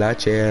la bola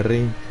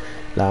cherry.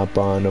 La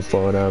pana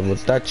for la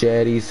musta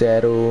cherry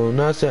cero.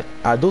 No sé.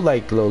 I do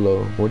like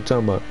Lolo. What you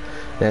talking about?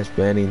 That's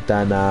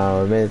penita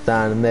now. Me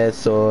tan de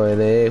soy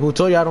de. Who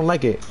told you I don't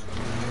like it?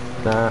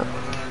 Nah.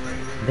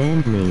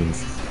 Band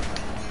names.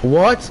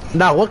 What?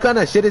 Nah, what kind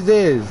of shit is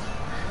this?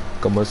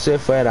 Como si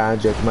fuera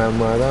Jack, my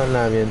mother,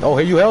 la bien. Oh,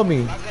 hey, you help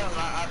me.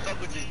 I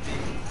fuck with this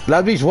beat.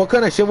 La Beach, what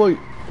kind of shit? What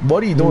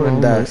are you doing in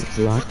You that? almost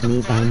blocked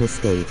me by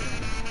mistake.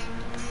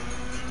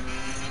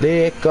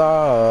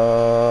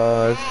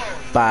 Because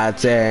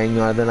fighting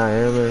more than I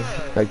am.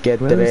 I get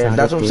there.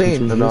 That's what I'm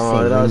saying.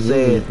 No, that's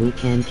it. We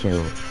can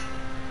kill.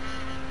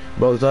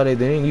 Bro, so they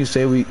didn't. You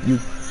say you.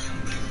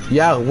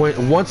 Yeah,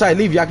 once I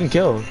leave, y'all can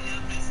kill.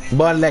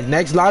 But like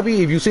next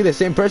lobby, if you see the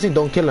same person,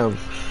 don't kill him.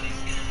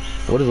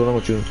 What is wrong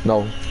with you?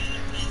 No.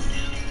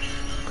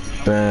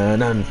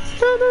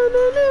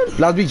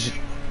 Last Beach.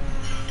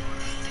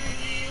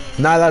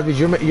 Nah, Last Beach,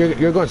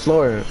 you're going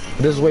slower.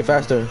 This is way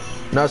faster.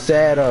 No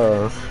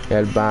cero.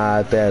 El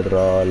bate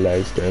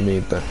Rolex de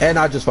mita. And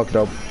I just fucked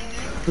up.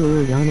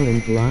 Juliano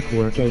and block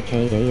work,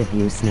 aka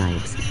abuse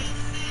snipes.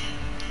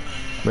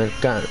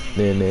 Mercado.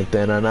 Nene,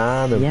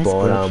 tenaname Yes,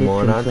 por bro, keep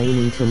amor.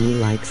 complaining to me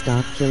like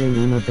stop killing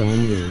Ema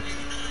ban you.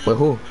 Wait,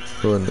 who?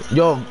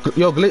 Yo, block Did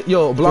you work.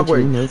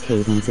 know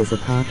Cadence is a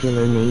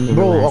popular name in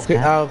Bro,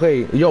 Alaska?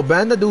 okay. Yo,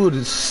 ban the dude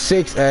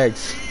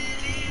 6x.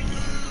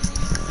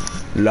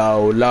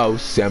 Low,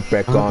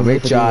 siempre con mi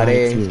Nobody chare.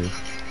 likes you.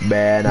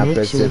 Ven a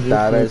Make sure you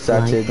presentar click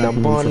Versace, like no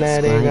button por and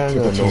letting subscribe to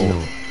the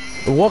channel.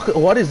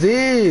 What is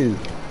this?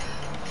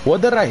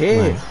 What did I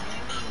hit? What?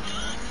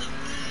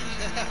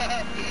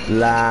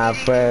 La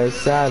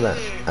fresada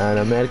a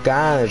la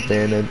mercada.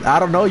 I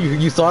don't know,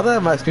 you saw that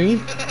on my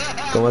screen?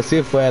 Como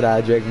si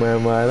fuera Drake, my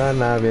mother,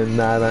 no bien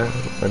nada.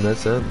 No.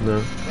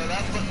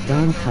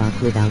 Don't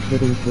talk without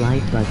hitting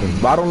flight button.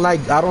 But I don't like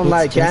It's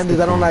just Candice,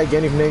 a I don't fact.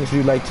 like any names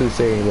you like to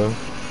say, bro.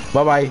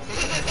 Bye.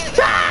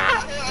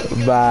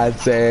 Va,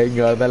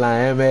 señor de la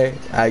M,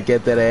 hay que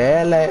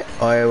tenerle.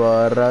 Hoy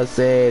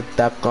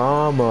borrosita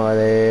como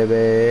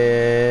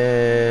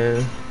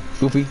debe.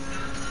 Goofy.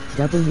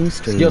 W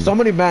stream. Yo,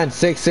 somebody banned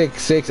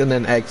 666 and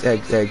then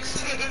XXX.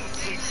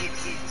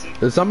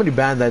 There's somebody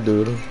banned that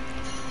dude.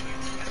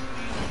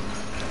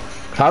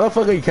 How the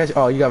fuck are you catch?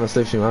 Oh, you got my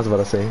slip stream. I was about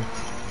to say.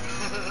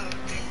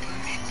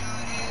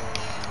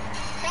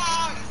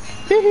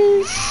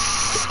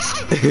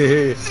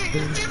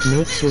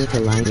 Make sure to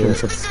like and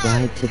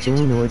subscribe to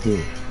join or do.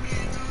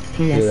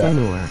 PSN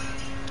or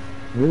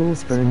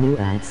rules for new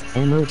ads.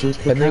 Emoji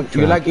And then pickup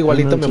you truck. like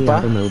igualito, mi Emoji pa?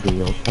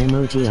 automobile.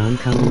 Emoji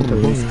oncoming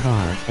police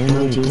car.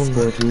 Emoji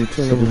sport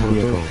utility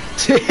vehicle.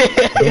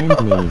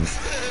 Band names.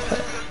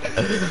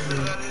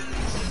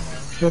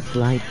 Hit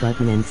like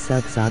button and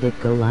subsonic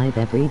go live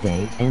every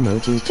day.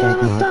 Emoji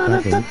checkmark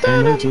button.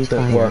 Emoji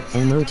fire.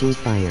 Emoji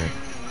fire.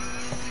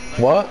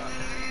 What?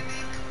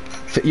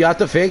 You have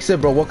to fix it,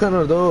 bro. What kind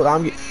of do?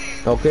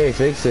 Okay,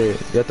 fix it.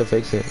 You have to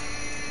fix it.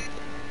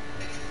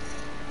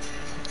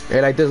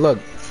 Hey, like this, look.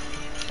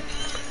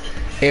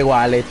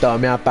 Igualito,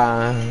 mi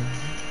papá.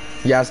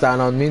 Ya están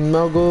los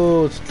mismos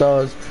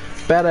gustos.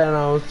 Pero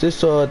no se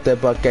sote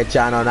porque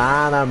ya no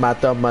nada.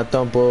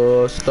 Matón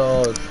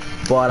pustos.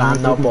 Por I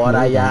ando didn't por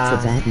know allá.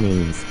 that's a bad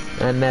names.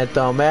 En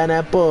esto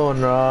me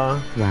punro.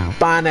 Wow.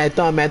 Pane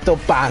tome tu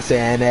pase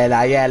en el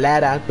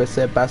hielera. Que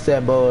se pase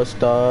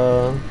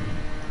busto.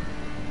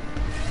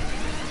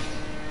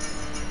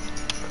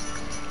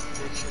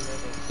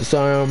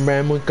 Soy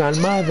hombre muy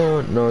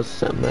calmado, no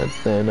se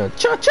meten a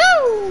chau.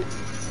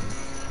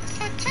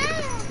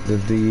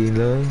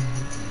 Dilo.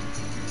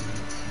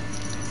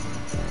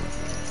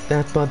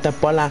 Ponte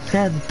por la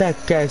gente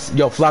que es.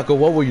 Yo, Flaco,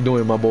 what were you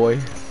doing, my boy?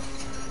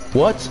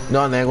 What?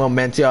 No tengo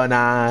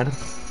mencionar.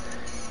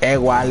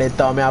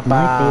 Igualito mi My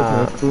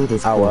papá. favorite food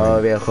is Huevo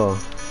corn. viejo.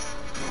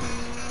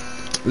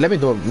 Let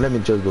me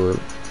just do it.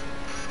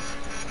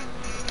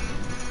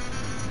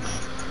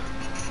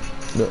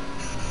 No.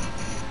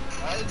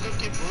 it's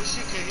looking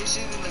bullshit because he's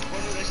sitting in the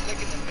corner, they're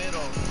stuck in the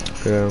middle.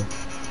 Yeah.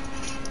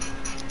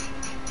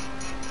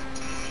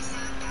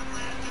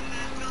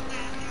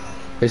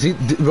 Is he,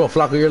 bro,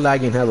 Flaco, you're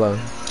lagging hella.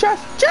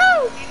 Just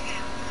choo.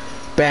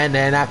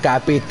 Pende la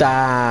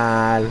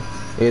capital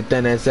y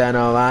tenerse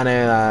no va a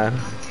negar.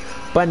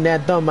 Pende,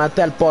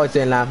 tómate el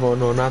poison, la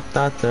mano no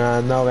está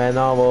atrás, no ve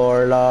no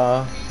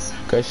borla.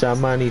 Que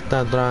chamanita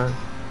atrás.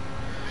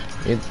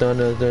 Y tú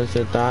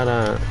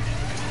necesitarás.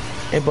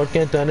 ¿Y por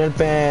qué tú en el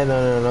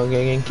pedo? No, lo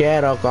que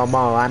quiero,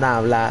 cómo van a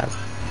hablar.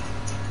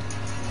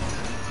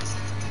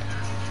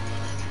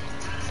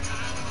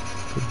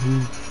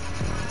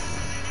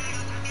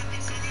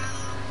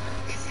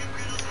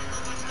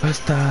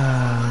 Basta.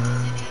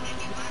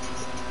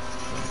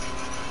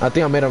 I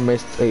think I made a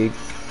mistake.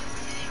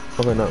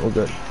 Okay, no, we're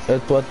good.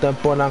 Es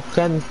por la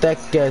gente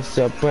que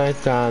se puede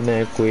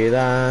de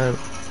cuidar.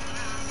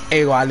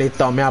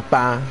 Igualito mi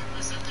papá.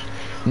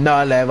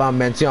 No le va a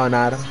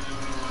mencionar.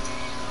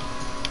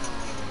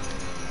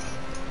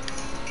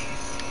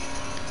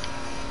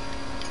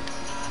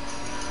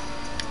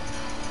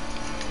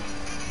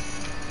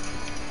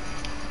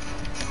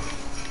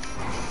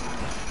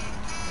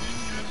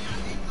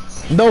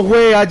 No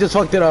way, I just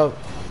fucked it up.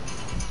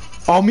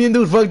 Oh, me and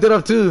dude fucked it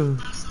up too.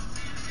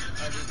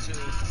 I did too.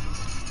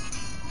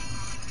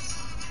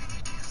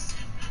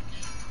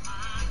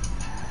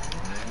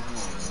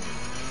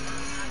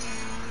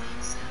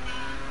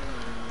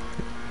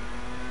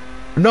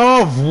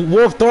 No,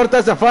 Wolf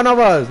Tortas in front of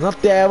us. No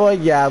te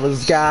voy a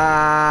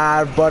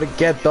buscar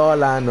porque toda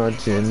la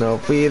noche no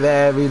fui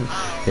débil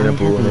y no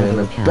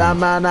pude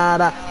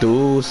llamar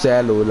tu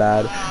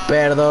celular.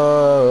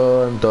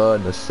 Perdón, tú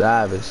no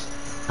sabes.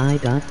 I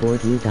got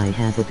bored, you guy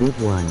have a good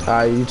one.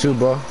 You too,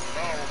 bro. Oh,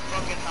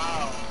 fucking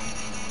how?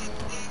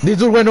 This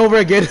dude went over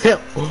again.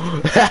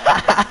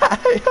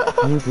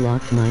 You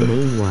blocked my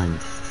main one.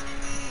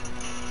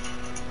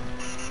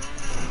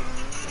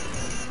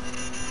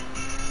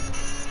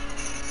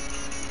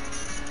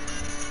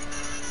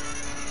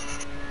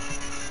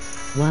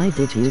 Why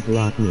did you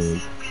block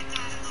me?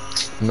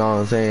 No,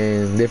 I'm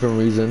saying different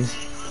reasons.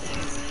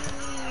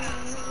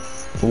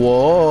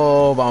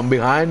 Whoa, I'm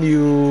behind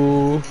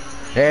you.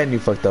 And you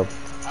fucked up. I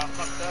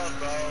fucked up,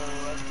 bro.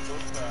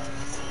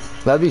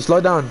 That's Let me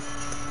slow down.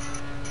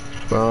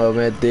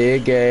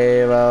 Prometí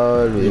que iba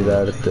a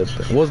olvidarte.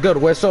 What's good,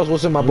 Huesos?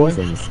 What's up, my boy?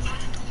 Reasons.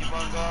 keep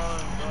on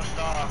going, don't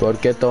stop.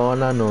 Porque toda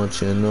la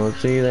noche no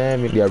soy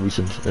débil. Yeah,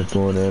 reasons.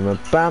 Poneme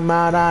pa'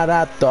 amarrar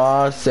a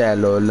tu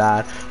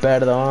celular.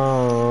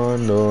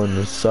 Perdón,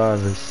 no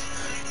sabes.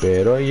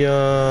 Pero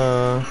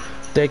yo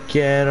te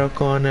quiero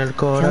con el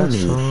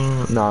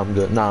corazón. No, I'm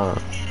good. Nah,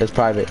 it's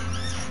private.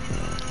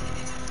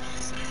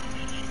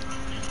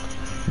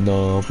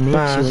 No Make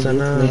pasa sure you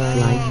click nada.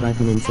 like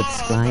button and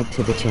subscribe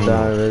to the channel.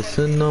 Sabes,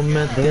 no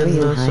me Very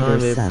entiendo, soy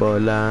higher sub.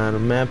 bipolar.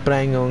 Me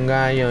prendo un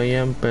gallo y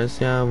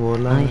empecé a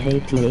volar. I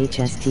hate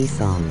THST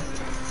song.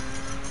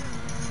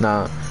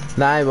 No,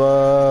 la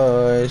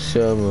voy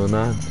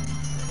a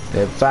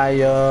te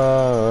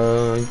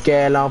fallo,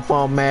 que lo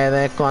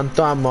fomede con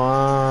tu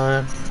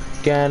amor,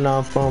 que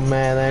lo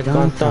fomede con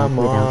Don't tu talk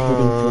without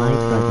hitting like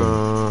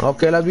amor.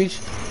 Okay, las bitch,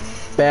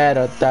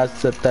 pero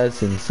estás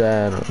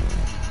sincero.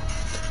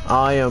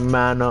 Ay,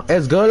 hermano,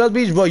 it's good, las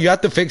bitch, but you have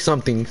to fix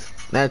something.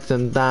 Let's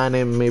sentar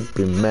en mi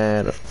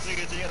primero.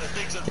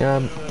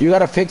 You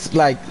gotta fix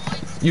like,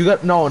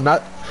 no,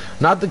 not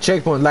the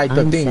checkpoint, like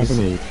the I'm things,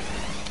 7-8.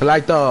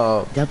 like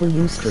the.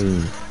 W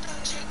stream.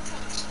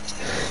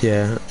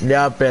 Yeah,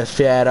 yo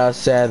prefiero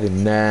hacer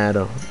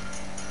dinero.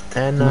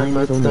 En My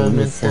middle name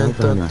is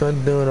Salvana.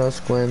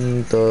 duros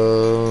cuentos.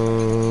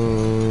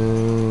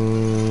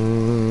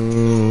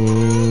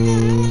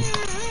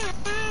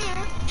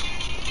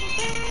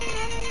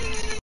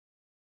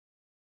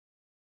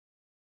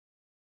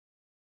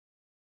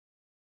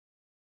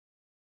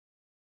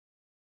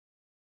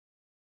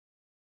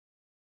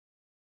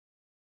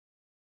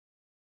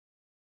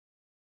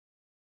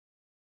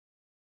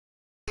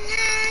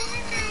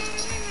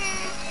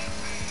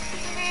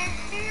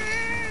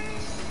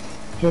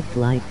 Hit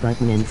like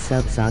button and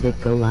subsonic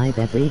go live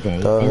every day.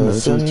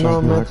 Entonces Emoji check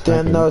no me mark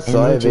button. entiendo,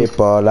 soy Emoji.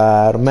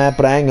 bipolar. Me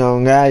prendo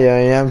un gallo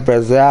y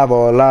empecé a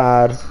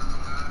volar.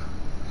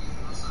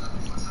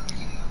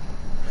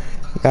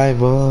 Ahí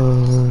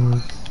voy.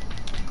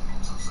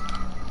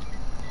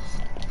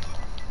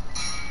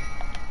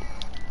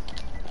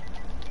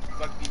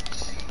 Fuck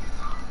these.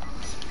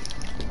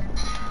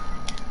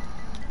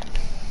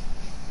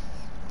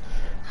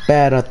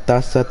 Pero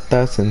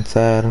estás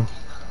sincero.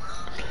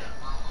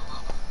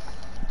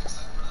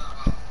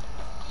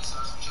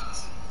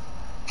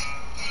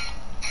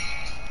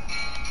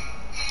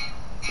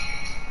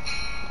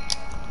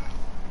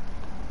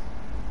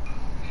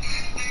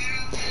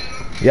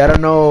 Yeah, I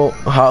don't know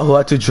who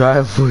had to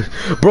drive.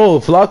 Bro,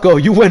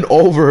 Flaco, you went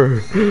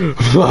over.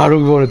 I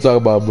don't want to talk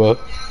about, bro.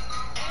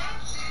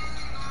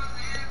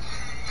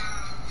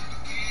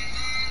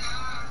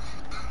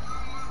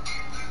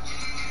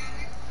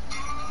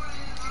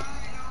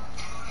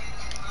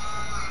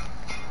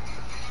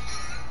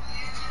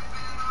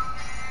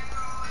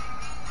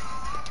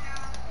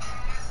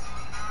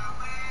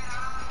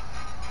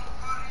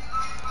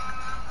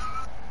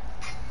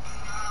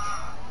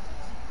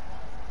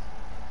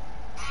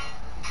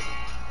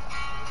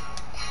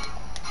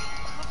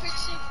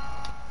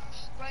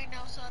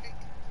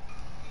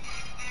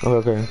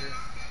 Okay.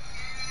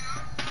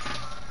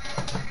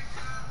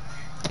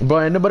 Bro,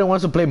 anybody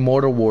wants to play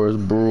Mortar Wars,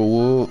 bro?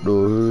 What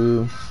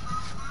the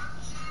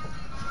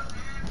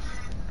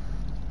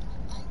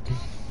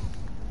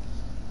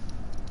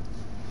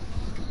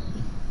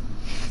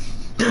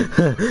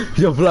hell?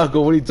 Yo,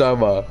 Blanco, what are you talking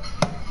about?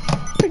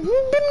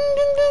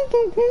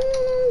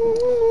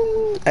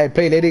 Hey,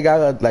 play Lady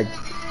Gaga, like,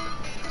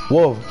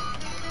 whoa.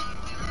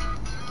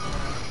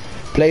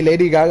 Play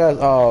Lady Gaga's,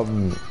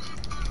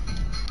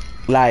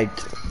 like,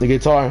 the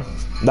guitar,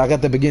 like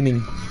at the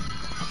beginning.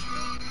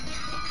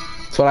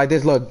 So like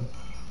this, look.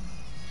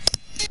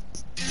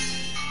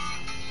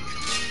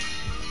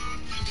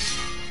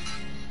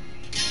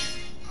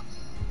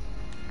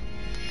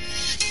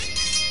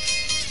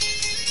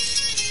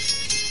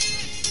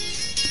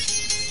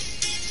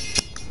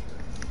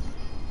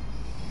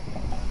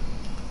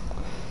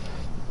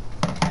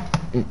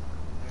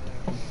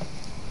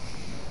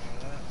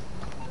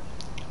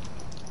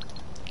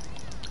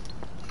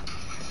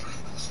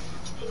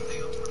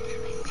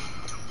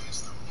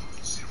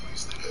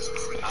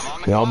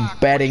 Yo, I'm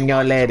betting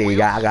your Lady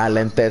Gaga,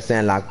 lentes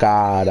en la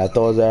cara,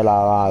 todo se la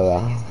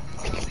vaga.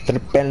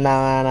 Triple en la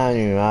gana,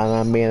 mi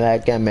mamá mira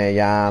que me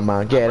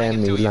llama, quiere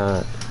mi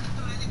plan.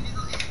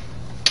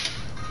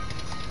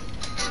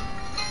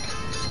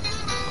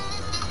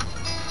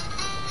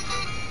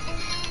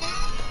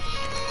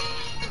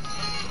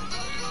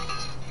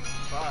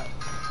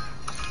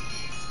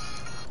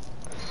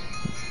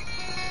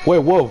 Wait,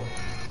 whoa.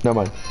 Never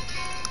mind.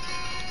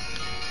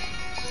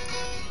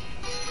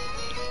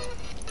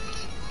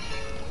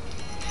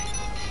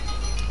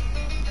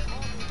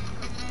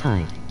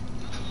 Hi.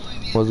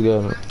 What's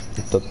good?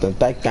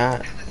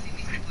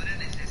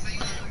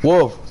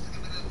 Whoa.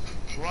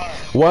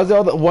 What's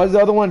the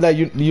other one that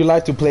you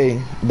like to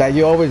play? That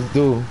you always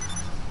do?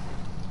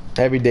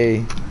 Every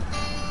day.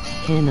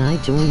 Can I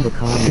join the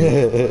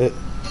Carmeet?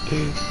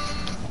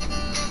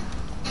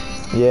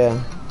 Yeah.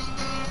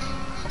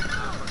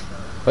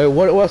 Wait,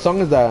 what song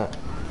is that?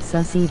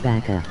 Sussy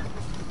Backa.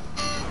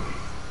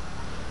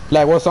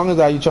 Like, what song is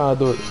that you trying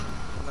to do?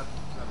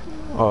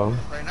 Oh.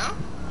 Right now?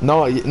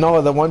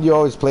 No, the one you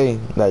always play.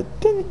 Like,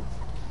 ding.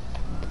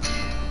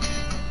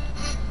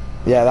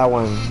 Yeah, that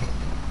one.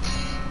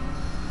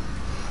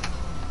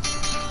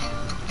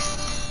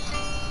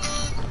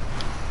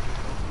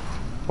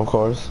 Of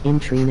course. In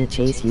Trina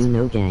Chase You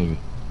No Gang.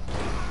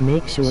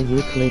 Make sure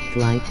you click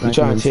like button You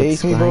trying and to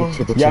chase me, bro?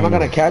 subscribe to the Y'all channel. not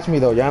gonna catch me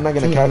though. Y'all not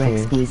gonna catch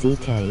me. T-Rex Easy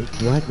K,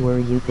 what were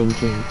you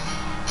thinking?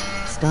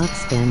 Stop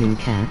spamming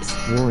caps,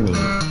 warning.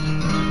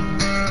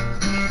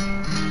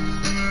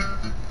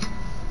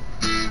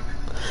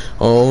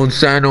 Un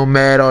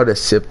número de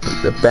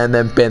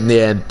dependen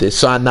pendientes,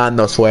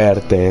 sonando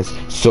suertes.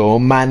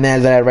 Suman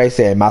el del rey,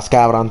 se más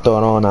cabrón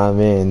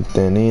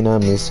toronamente. Nina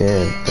me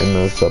siente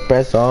nuestro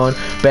pezón.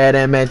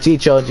 Espérenme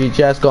chichos,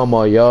 chichas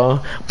como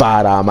yo.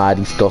 Para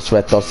mariscos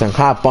sueltos en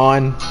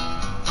Japón.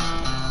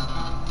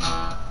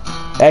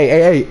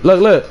 Hey,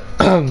 look.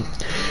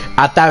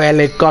 Hasta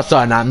bélico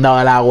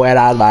sonando, las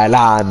güeras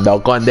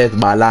bailando con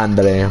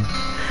desmalandre.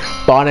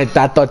 Pone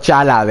tato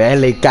chala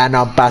bélica,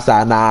 no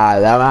pasa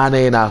nada,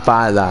 manina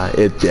falda.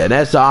 Y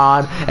tienes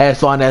son,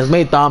 eso no es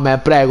mito, me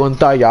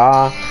pregunto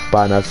yo.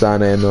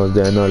 Panasanes nos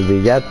den el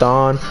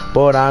billetón,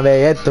 por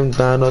haber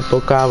tentado tu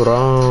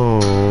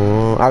cabrón.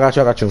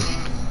 Agacho.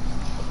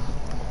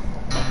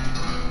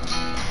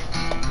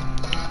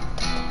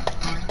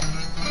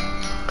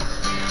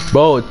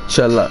 Bro,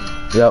 chill up.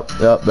 Yep.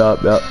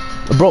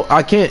 Bro,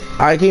 I can't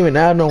even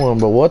add no one,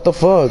 bro. What the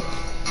fuck?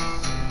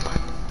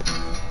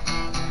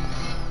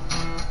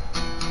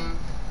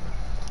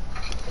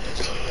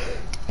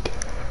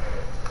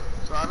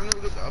 So I don't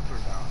even get the up or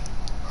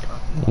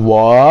down.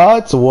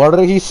 What? What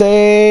did he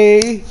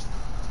say?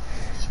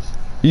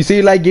 You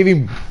say like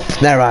giving...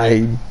 Never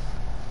mind.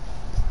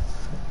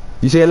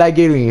 You say like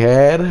giving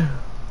head?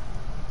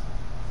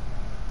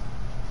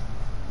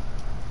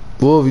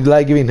 Whoa, you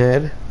like giving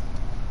head?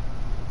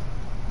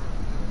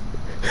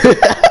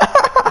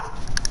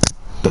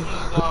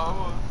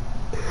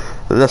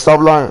 Let's stop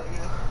lying.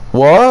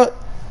 What?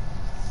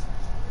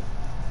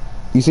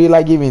 You say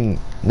like giving...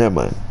 Never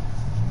mind.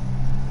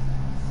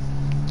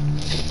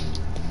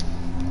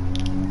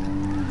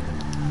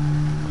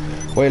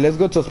 Wait, let's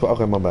go to a spot.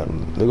 Okay, my bad.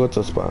 Let's go to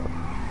a spot.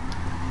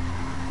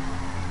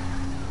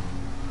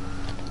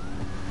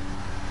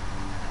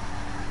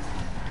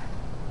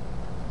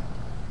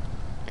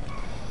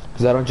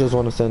 Cause I don't just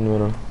want to send you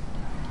know.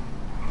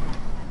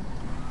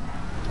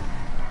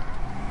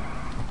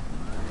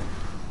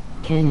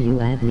 Can you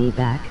add me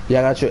back? Yeah,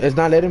 I got you. It's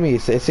not letting me.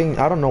 It's saying,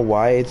 I don't know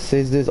why it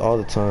says this all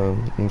the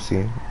time. Let me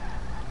see.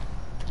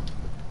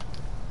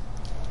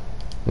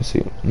 Let's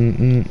see. Let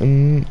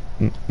me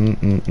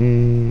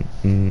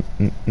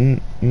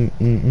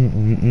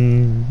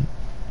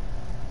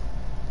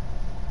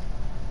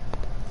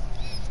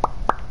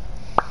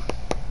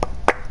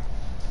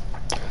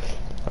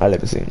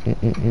see.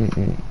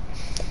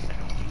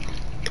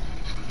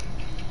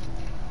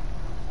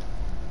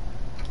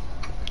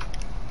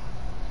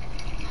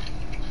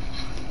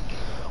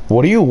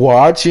 What are you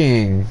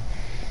watching?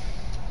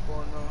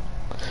 Porno.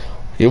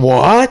 You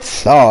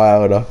what? Oh, I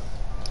don't know.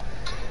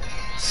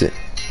 Sit.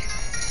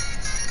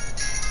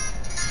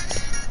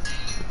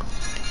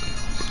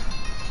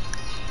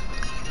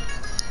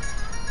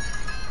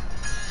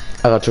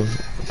 I got you.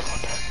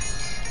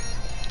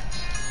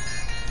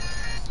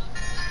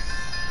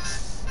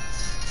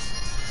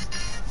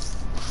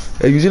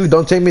 It usually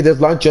don't take me this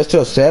long just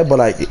to set, but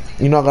like,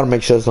 you know, I gotta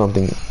make sure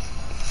something. Alright,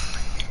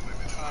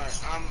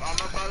 I'm about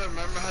to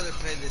remember how to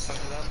play this song,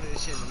 because I've played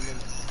this shit in a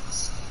minute.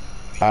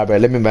 Alright,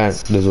 but let me ban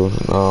this one.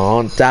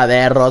 Onta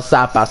de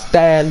rosa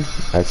pastel.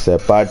 Ese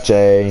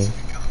parche.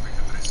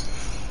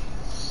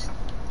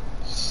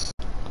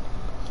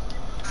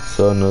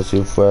 Solo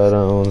si fuera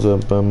un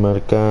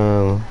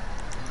supermercado.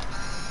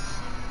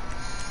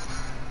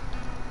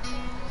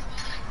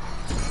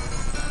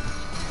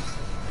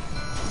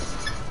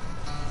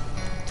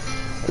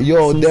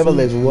 Yo, CC, Devil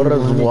is, what you is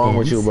wanna wrong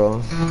with dance? you,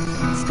 bro?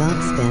 Stop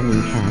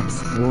spamming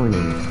caps.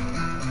 Warning.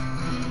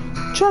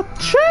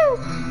 Cha-choo!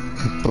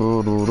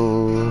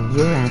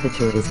 Your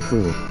avatar is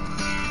cool.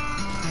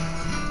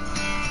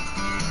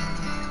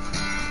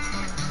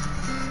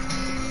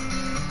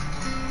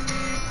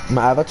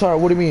 My avatar?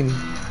 What do you mean?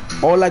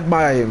 Oh, like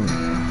my...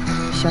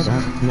 Shut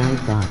up,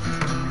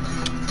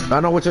 Nightbot. I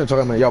know what you're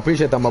talking about. Yo,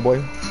 appreciate that, my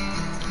boy.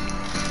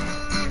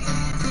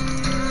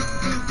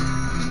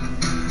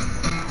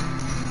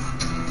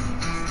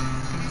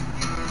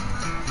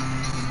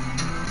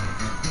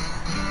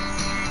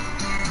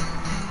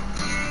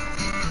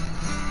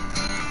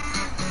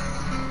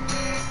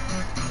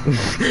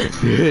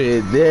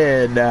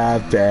 De no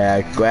te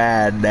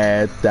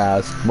acuerdes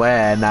estas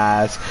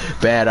buenas,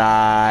 pero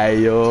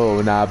hay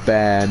una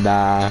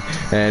pena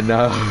en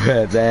no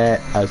poder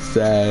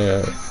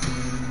hacer.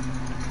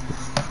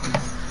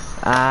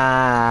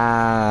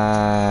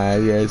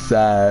 Ay,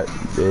 esa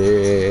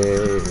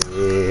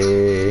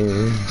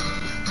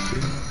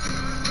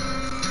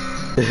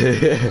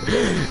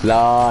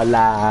Los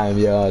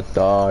labios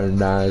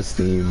tornas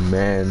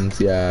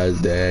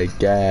inmensas de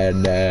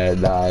querer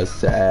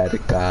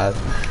cerca.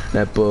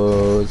 Le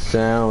puse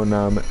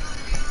una...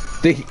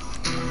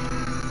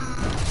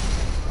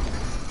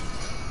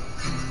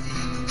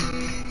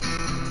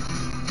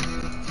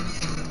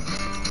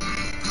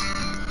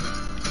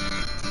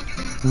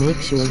 Make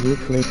sure you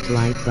click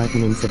like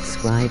button and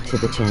subscribe to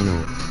the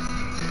channel.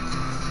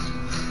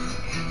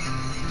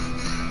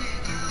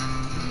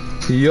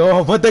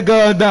 Yo, put the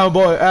gun down,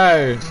 boy.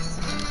 Hey.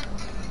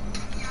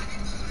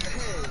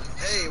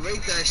 Hey,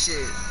 rate that shit.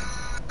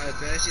 Alright,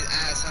 that shit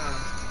ass, huh?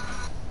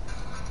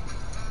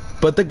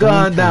 Put the Don't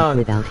gun talk down.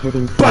 without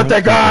hitting Put flag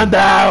the gun button.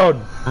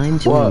 down. I'm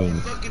joining.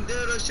 Fucking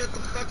dildo, shut the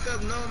fuck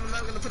up. No, I'm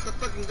not gonna put the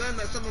fucking gun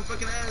down someone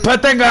fucking ass.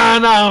 Put the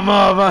gun down,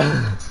 mother.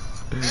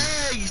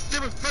 Hey, you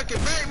still fucking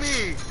bite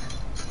me.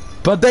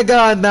 Put the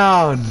gun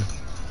down.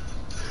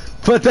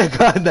 Put the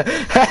gun down.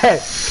 Hey.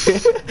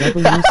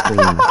 W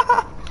screen.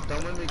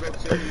 Don't let me go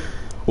kill you.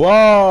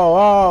 Whoa,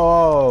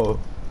 whoa,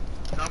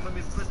 Don't let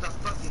me put the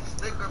fucking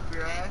stick up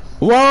your ass.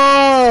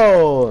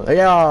 whoa. Whoa.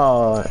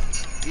 Yo.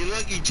 You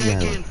lucky Jay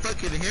can't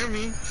fucking hear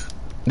me.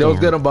 That was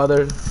Yeah. good,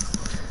 brother.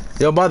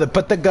 Yo, brother,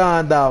 put the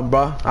gun down,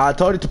 bro. I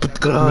told you to put the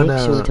gun Make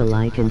sure down. to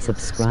like and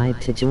subscribe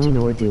to join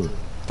or do.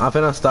 I'm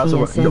finna stop.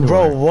 PSN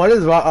Bro, or- what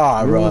is wrong?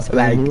 Ah, bro. Rules for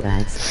Like, new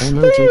ads,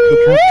 emoji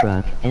pickup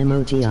truck,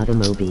 emoji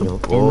automobile,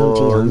 emoji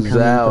oncoming police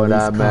car,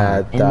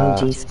 mata.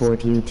 emoji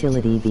sport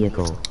utility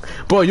vehicle.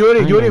 bro, you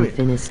ain't I'm even.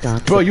 finna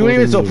stop Bro, you ain't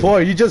even supporting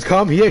support. You just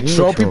come here, You're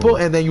troll a troll. people,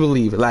 and then you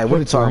leave. Like, what are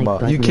you Hit talking like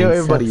about? You button kill and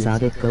everybody.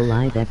 subs out, go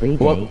live every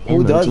day. What-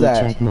 who does emoji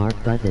that? check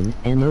mark button,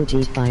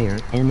 emoji fire,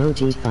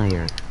 emoji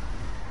fire.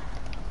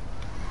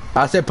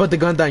 I said put the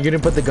gun down. You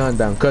didn't put the gun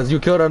down, cause you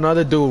killed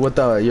another dude with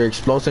your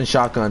explosive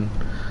shotgun.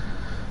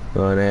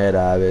 Con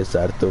era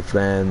besar tu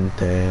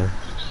frente,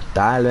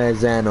 tal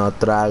vez en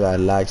otra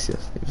galaxia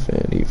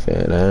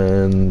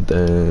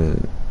diferente.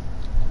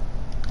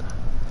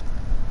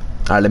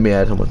 Alright, let me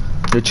add someone.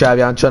 Yo,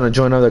 Chavi, I'm trying to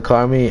join another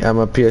Carmeet. I'm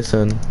a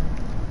PSN.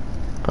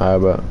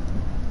 Alright, bro.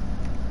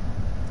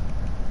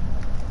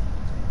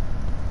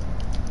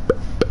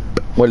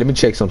 Wait, let me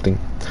check something.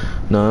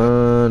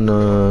 No.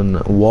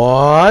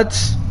 What?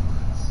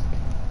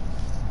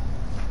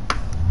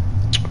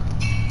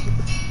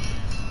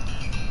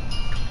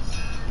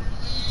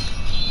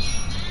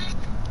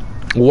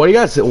 Why you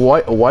guys?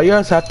 Why you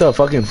guys have to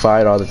fucking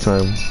fight all the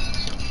time?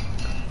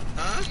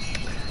 Huh?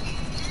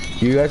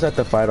 You guys have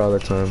to fight all the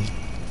time. I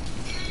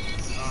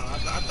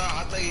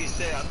thought you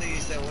said,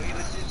 well, you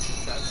listen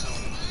to that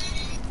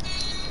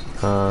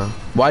song.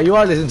 Why you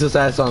all listen to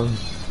sad songs?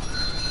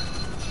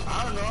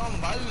 I don't know, I'm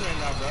vibing right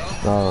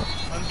now, bro.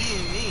 I'm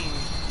being mean.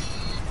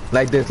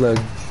 Like this, look.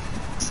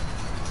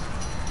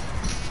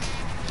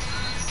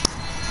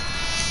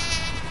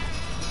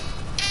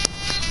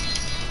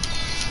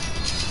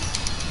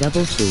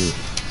 Double C.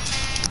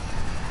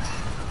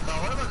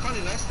 What am I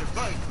calling Lester?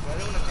 Fuck. I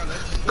don't want to call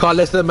Lester. Call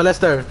Lester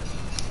Molester.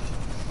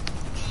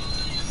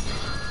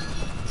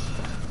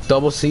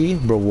 Double C,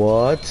 bro.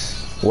 What?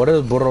 What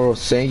is bro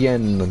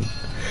saying?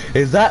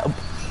 Is that?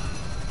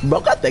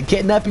 Bro got the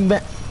kidnapping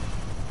back.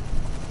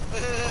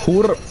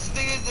 Who the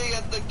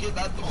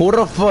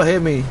fuck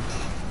hit me?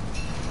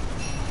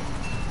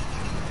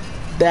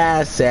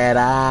 That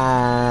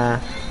será.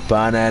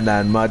 Ponen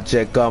la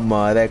noche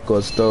como de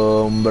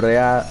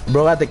costumbre.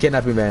 Bro got the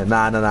kidnapping man.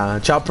 Nah.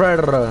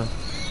 Chopper.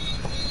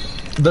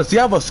 Does he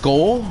have a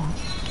skull?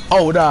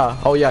 Oh, nah.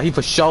 Oh, yeah, he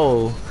for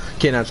sure.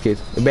 Kidnaps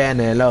kids.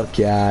 Bene lo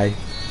que hay.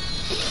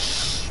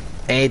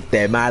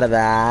 Este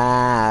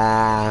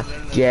marda.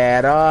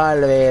 Quiero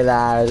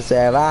olvidar.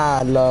 Se va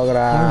a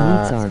lograr.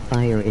 Carmeets are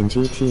fire in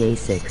GTA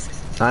 6.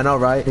 I know,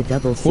 right? The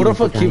double Who the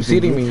fuck keeps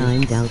hitting me?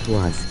 timed out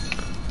was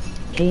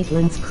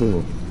Caitlin's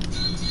cool.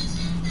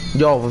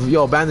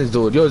 Yo, bandage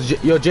dude. Yo,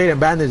 Jaden,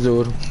 bandage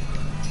dude.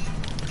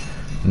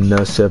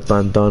 No se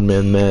pantan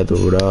mis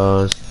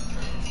meduras.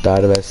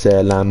 Tal vez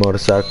el amor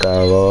se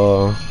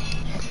acabó.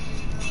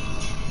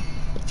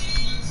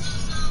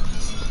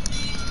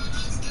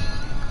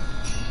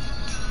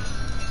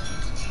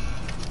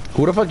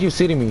 Who the fuck keeps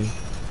hitting me?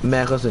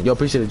 Man, yo,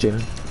 appreciate it,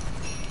 Jaden.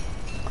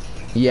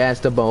 Yes,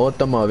 the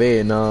bottom of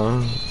it,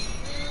 no.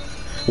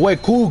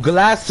 Wait, cool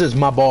glasses,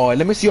 my boy.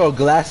 Let me see your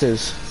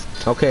glasses.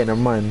 Okay, never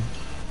mind.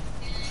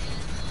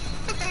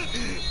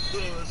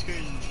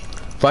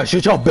 If I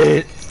shoot your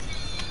bitch.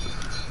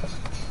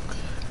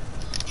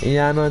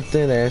 Ya no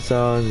te de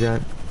eso, ya.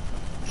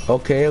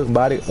 Okay,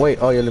 body. Wait,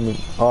 oh yeah, let me.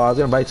 Oh, I was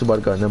gonna buy two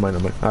bodyguard. Never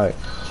mind. Alright.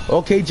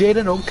 Okay,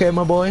 Jaden. Okay,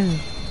 my boy.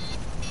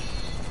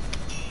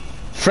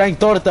 Frank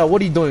Torta,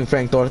 what are you doing,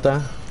 Frank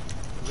Torta?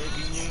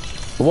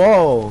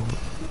 Whoa.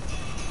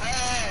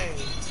 Hey.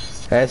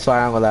 That's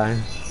fine, I'm gonna lie.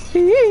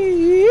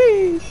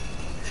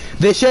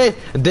 This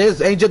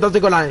angel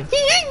doesn't go lie.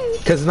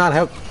 Cause it's not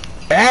help.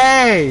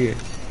 Hey!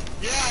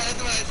 Yeah,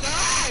 that's what I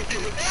said.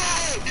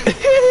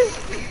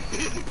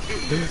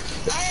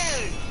 Hey!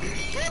 Hey!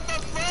 What the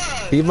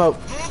fuck? Leave him up.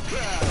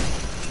 Bullcrap.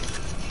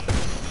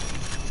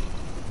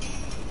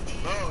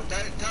 Bro,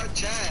 tell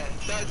Chad.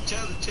 Tell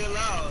Chad to chill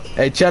out.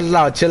 Hey, chill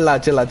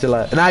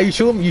out. Nah, you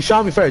shoot him. You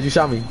shot me first. You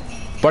shot me.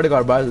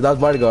 Bodyguard, bro. That was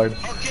bodyguard.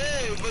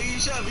 Okay, but you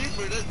shot me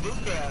for this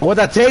bullcrap. With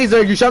a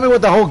taser. You shot me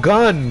with the whole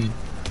gun.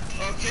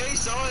 Okay,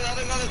 so I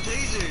don't got a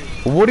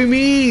taser. What do you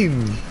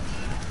mean?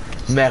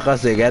 Mejor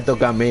sigue tu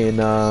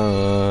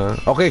camino.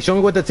 Okay, show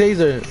me with the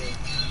taser. I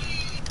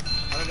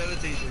don't got a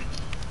taser.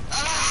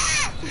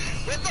 Ah!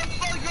 What the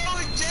fuck wrong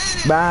with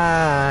Jaden?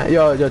 Bye.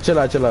 Yo, chill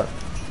out.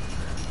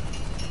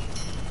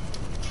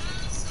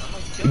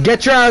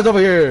 Get your ass over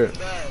here.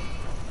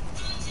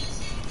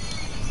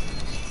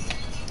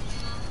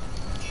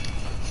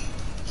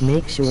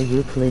 Make sure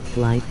you click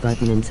like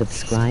button and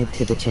subscribe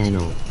to the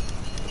channel.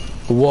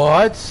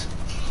 What?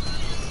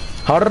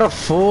 How the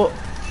fuck?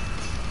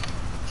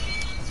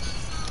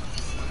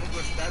 I'm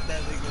gonna stab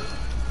that nigga.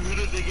 Who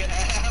the nigga?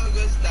 I'm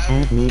gonna stab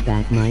him. Add me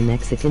back, my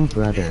Mexican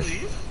brother.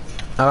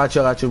 I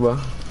got you, bro.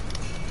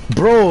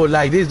 Bro,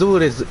 like this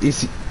dude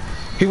is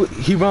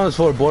he runs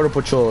for border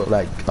patrol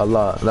like a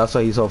lot. That's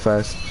why he's so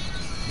fast.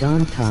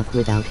 Don't talk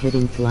without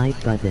hitting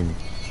like button.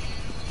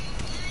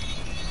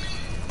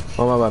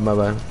 Oh my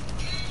bad.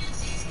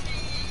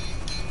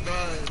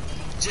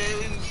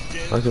 Jaden.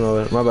 Okay,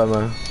 my bad,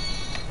 man.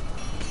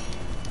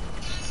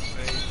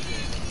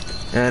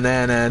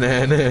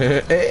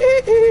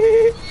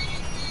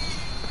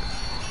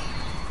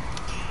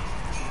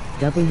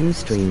 W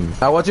stream.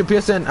 I watch your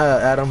PSN,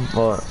 Adam.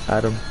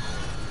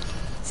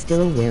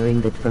 Still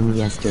wearing that from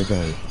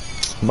yesterday.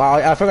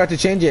 I forgot to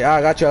change it.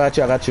 I got you.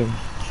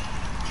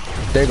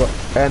 There you go.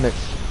 And it.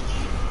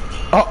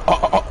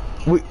 Oh.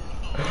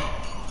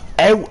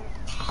 Hey.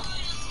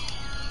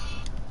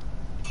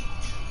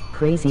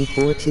 Crazy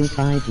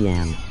 425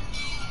 yam.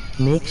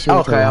 Make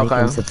sure to like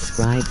and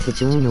subscribe to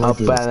join or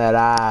do. Open that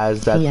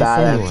eyes, that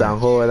talents and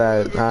who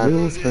that.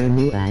 Rules for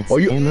new ads.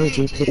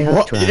 Emoji pickup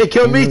What? truck. It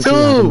killed me emoji too.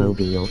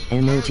 Automobile.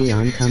 Emoji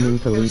oncoming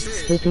police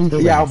skipping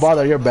the Yeah, I'm rest.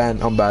 bothered. You're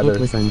banned. I'm It bothered.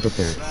 was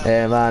undeterred.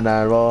 Van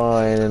al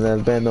boy en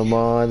el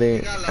pendemoni. Me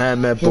Hit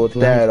like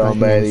putero button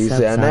me and dice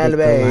subs en are el for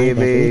live every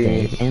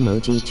day. baby.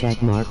 Emoji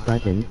check mark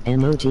button.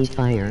 Emoji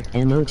fire.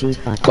 Emoji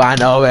fire.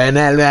 Cuando ven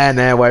el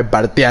bene voy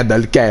partiendo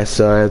el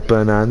queso. Es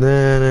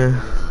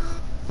banana.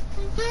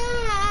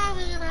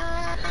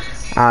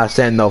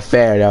 Haciendo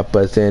feria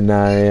pues en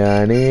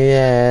la ni.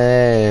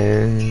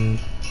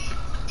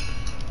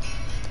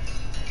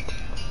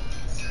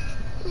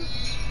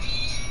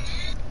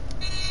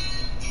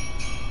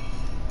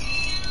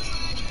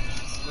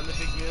 Wanna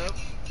pick me up?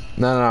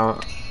 No.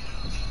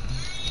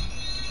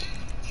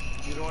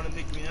 You don't wanna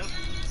pick me up?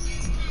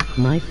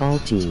 My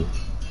fault, G.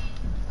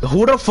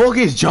 Who the fuck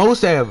is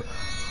Joseph?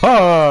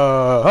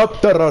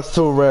 Up the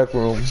resurrect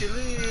room. Where'd you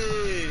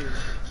leave?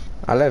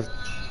 I left.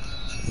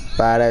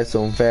 Parece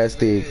un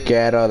festi,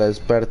 quiero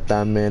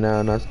despertarme, no.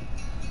 Are you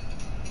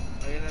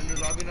in a new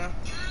lobby now?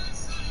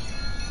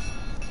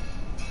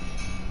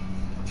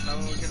 How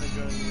are we gonna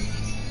join you?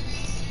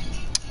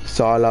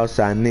 Solos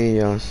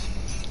anillos.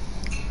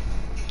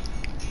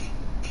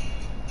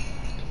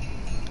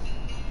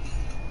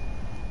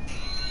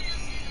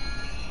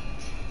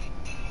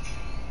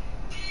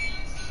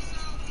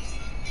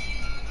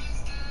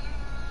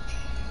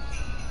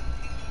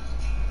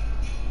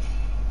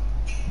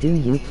 Do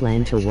you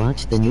plan to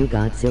watch the new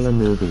Godzilla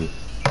movie?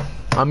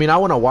 I mean, I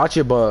want to watch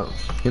it, but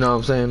you know what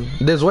I'm saying.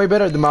 This way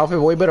better. My outfit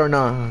way better.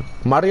 Nah,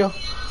 Mario.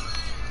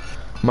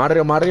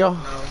 Mario. No.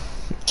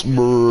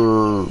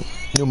 Brr.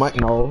 You might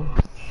know.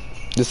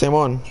 The same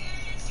one.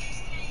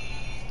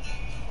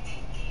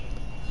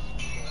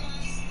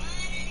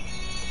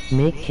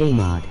 Make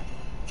K-mod.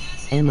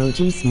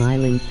 Emoji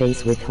smiling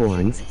face with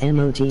horns.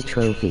 Emoji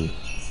trophy.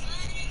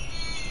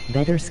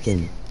 Better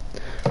skin.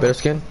 Better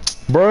skin.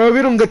 Bro,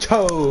 we don't get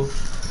yo.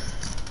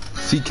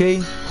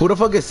 CK? Who the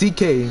fuck is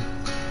CK?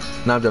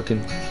 Nah, I'm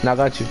joking. Nah, I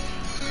got you.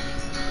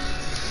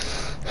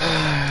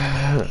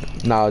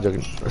 Nah, I'm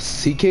joking.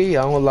 CK,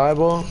 I don't lie,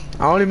 bro.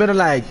 I only met him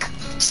like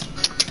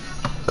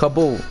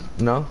couple,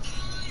 you know?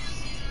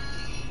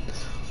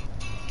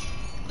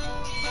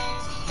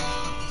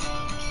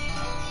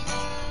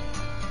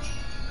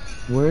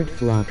 Word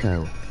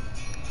Flacco.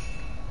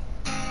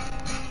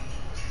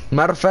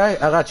 Matter of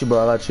fact, I got you, bro.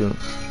 I got you.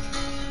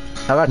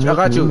 I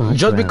got you.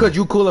 Just because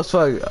you cool as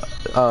fuck,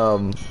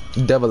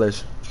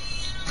 devilish.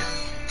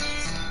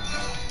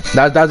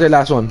 That's the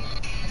last one.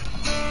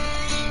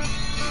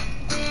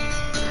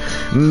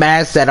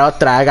 Mesero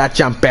traiga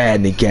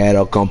champán y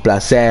quiero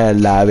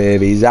complacerla,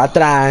 baby's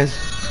atrás.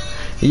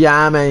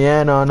 Ya me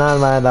lleno no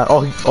verdad.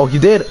 Oh, he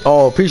did.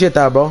 Oh, appreciate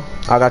that, bro.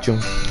 I got you.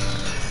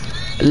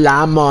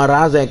 La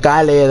morra de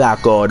calidad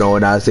con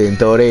una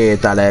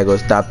cinturita le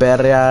gusta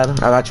perrear.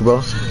 I got you,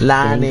 bro.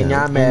 La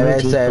niña me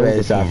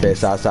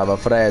besa, sabe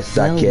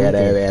fresa,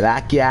 quiere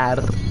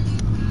veraquear.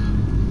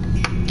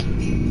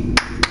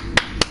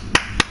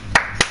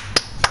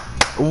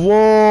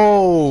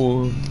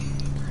 Wow.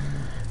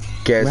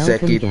 Que se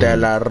quite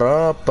la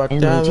ropa,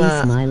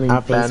 chava.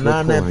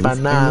 Apenas de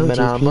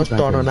Panamá,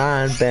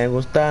 motoronal. Te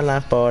gustan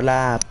las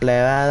polas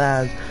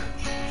plebadas.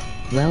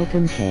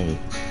 Welcome K.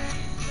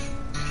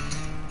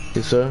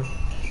 Yes, sir.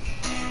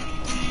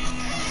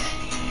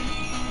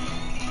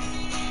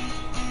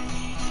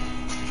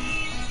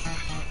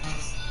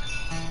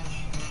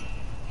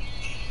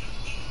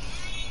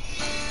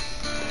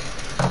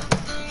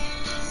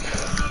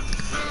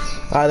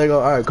 Alright, there you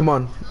go. Alright, come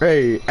on.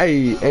 Hey.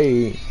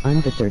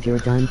 Unbuttered, you're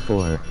done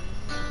for.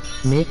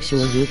 Make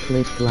sure you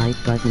click the like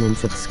button and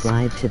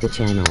subscribe to the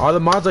channel. All the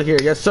mods are here.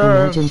 Yes,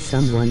 sir. Imagine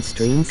someone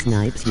stream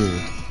snipes you.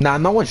 Nah,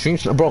 no one stream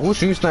snipe. Bro, who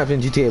stream snipe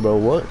in GTA, bro?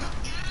 What?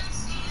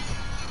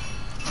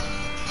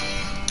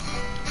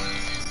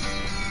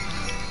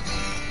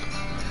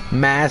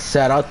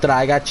 Mesero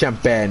traiga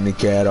champán y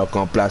quiero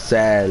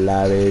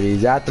complacerla, baby,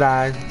 ya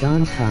atrás.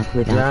 Don't talk Ya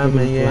without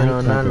me hitting lleno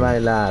like al button.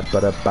 bailar,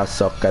 pero el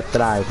paso que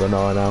traigo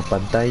no van a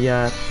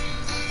pantallar.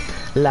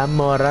 Las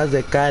morras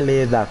de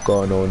calidad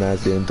con una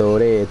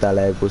cinturita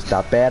le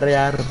gusta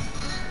perrear.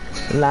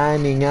 La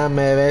niña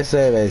me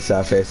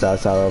besa, fresa,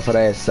 sabe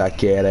fresa,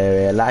 quiere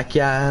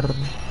velaquear.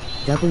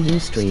 W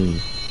stream.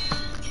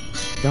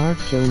 Dark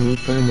kill me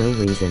for no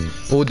reason.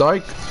 Who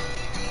dark?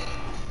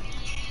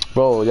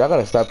 Bro, y'all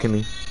gotta stop killing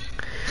me.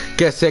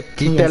 Que se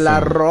quite la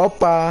PSN.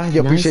 ropa.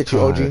 Yo appreciate you,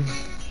 car. OG.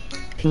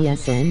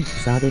 PSN,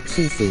 Zodic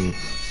CC.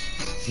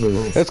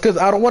 Rules. It's cause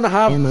I don't want to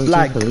have MOG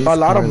like police a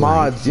lot car of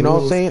mods, light. you know what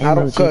I'm Rules. saying? I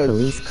don't MOG cause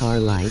police car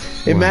light.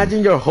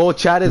 imagine your whole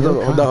chat is No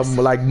the cops.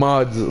 like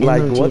mods.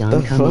 Like MOG what the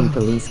oncoming fuck?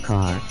 police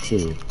car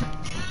 2.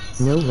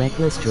 No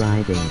reckless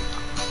driving.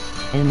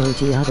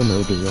 MOG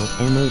automobile.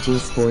 MOG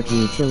sport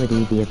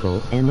utility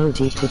vehicle. MOG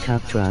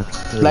pickup truck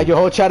 3. Like your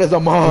whole chat is a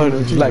mod.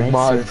 MOG Like red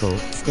mods. circle.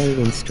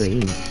 Stay in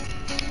stream.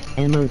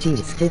 MOG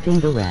skipping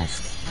the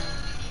rest.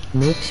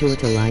 Make sure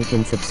to like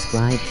and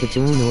subscribe to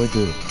join or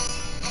do.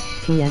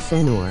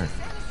 PSN or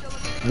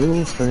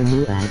rules for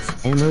new ads.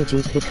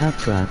 MOG pickup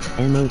truck.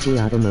 MOG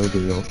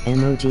automobile.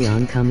 MOG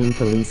oncoming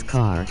police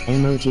car.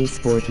 MOG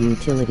sport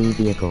utility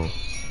vehicle.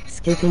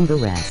 Skipping the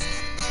rest.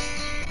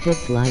 Hit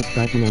like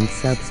button and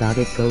sub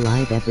Zodic go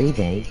live every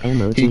day.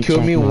 MOG He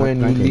killed me checkmark when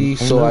you button. leave,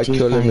 so I MOG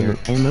kill him.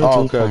 fire. MOG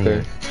Oh, okay, fire.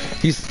 okay.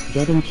 He's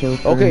Getting killed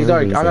for okay, no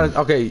Dark. I reason. gotta.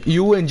 Okay,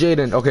 you and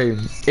Jaden. Okay,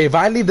 if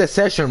I leave the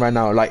session right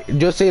now, like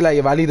just say like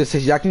if I leave the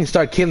session, y'all can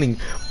start killing.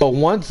 But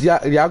once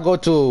y'all go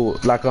to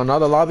like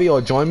another lobby or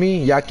join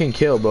me, y'all can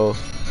kill, bro.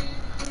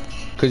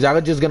 Cause y'all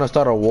are just gonna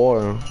start a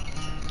war,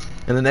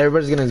 and then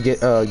everybody's gonna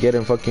get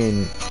in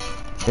fucking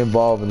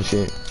involved and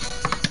shit.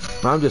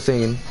 I'm just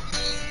saying.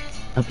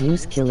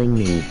 Abuse killing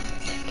me.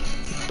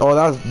 Oh,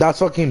 that's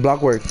fucking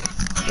Blockwork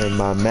in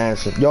my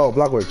mansion. Yo,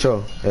 Blockwork,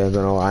 chill. And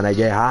you know, and I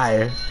get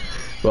higher.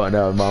 But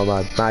no, my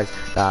nice.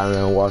 I'm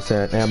in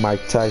Watson and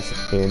Mike Tyson,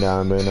 and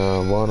I'm in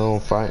a one-on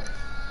fight.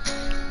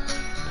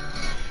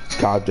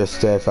 God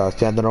just said if I was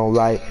standing on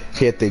light,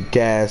 hit the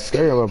gas.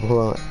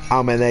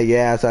 I'm in that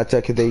gas. I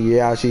took it to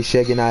yeah. She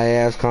shaking her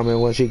ass, coming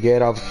when she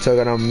get off. Took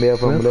it on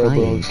milk from We're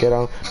Liverpool. fine. Get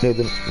on.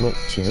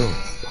 Chill.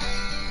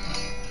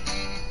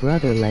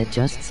 Brother, let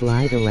just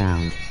slide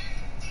around.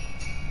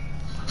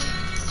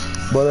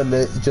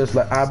 Brother, just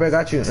like I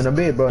got you in a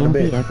bit, bro. In a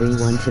Invite bit.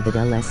 everyone to the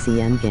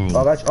LSCM gang.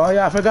 Oh, oh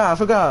yeah, I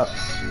forgot.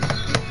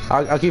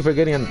 I keep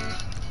forgetting.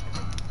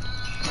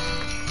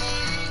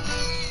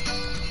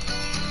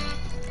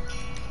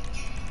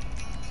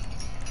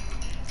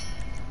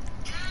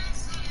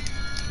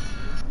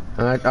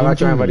 I got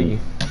you, everybody.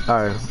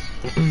 Alright.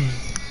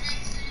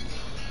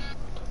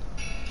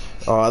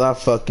 Oh, that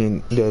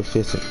fucking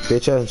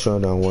bitch hasn't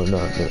shown down one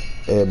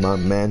at my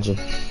mansion.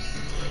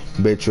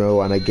 Bitch, you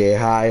wanna get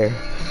higher?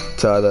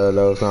 Tell the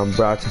lows I'm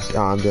brought.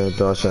 I'm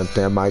doing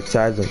something Mike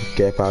Tyson.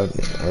 Get out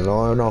and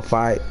no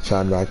fight.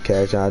 Trying to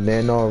catch out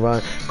there, no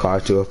run.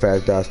 Car too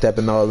fast,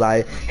 stepping no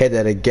light. Hit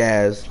at the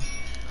gas.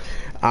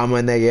 I'm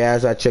in the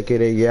gas. I check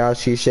it, yeah.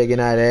 She shaking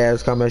that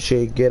ass. Come and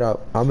shit, get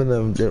up. I'm in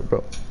the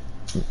bro.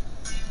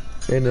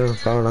 In the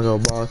phone like a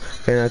boss.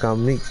 Feeling like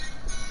I'm neat.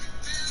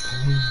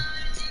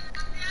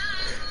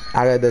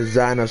 I got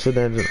designer so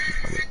then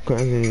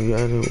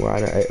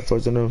why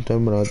first of all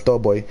I'm a toy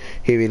boy.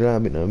 He be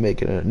loving me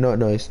making a no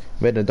noise.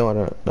 Made the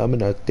door. I'm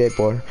in a dead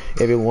boy.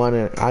 If you want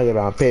it, I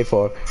gotta pay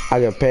for. I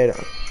get paid.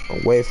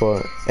 Wait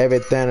for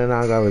everything and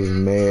I got was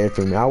made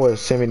for me. I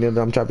was 70.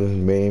 I'm trying to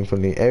made for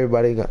me.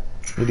 Everybody got.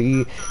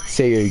 Really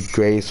say your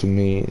grace for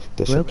me.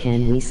 Bro,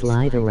 can we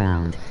slide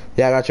around?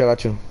 Yeah, I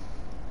got you.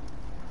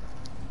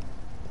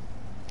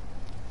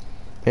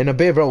 In a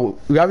bit, bro.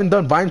 We haven't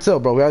done bind sale,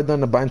 bro. We haven't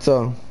done the bind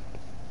sale.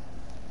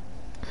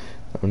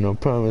 No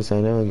promise, I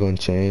never gonna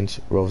change.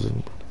 Roses.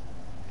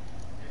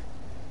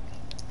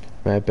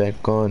 Right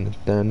back on.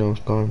 Then those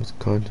guns,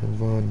 content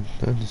on.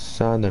 Then the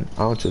sound and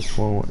I just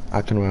want.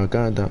 I can rock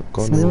out down.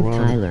 Going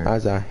around.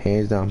 As I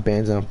hands down,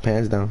 bands down,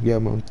 pants down. Yeah,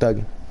 I'm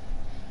thugging.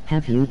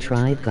 Have you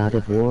tried God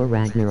of War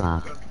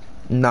Ragnarok?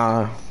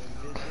 Nah.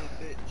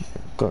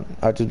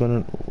 I just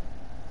been.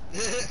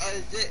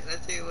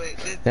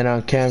 Then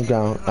on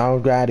campground, I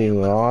was riding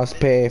with all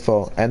paid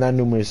for, and I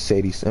knew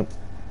Mercedes.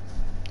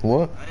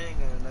 What?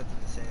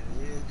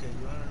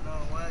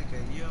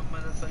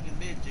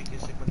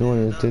 You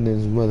wanna take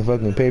this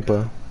motherfucking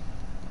paper?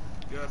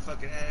 You're a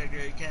fucking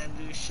editor, you can't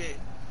do shit.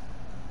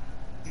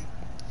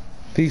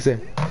 Peace.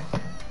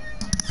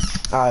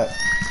 Alright.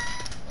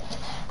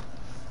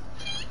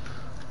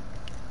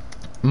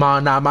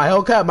 My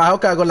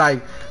Hellcat go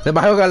like,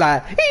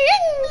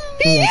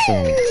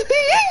 PSN.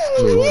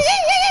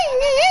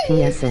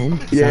 PSN.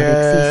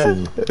 Yeah.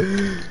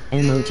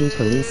 Emoji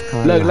police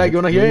car. Look, you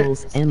wanna hear it?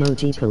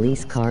 Emoji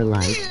police car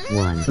light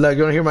 1. Look,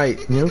 you wanna hear my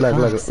no look.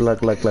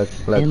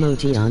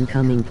 Emoji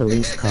oncoming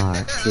police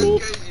car 2.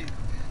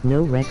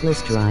 No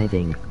reckless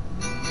driving.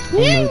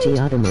 Emoji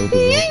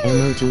automobile.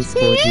 Emoji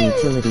sport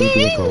utility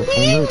vehicle.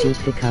 Emoji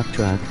pickup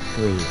truck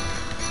 3.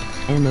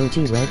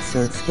 Emoji red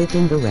cert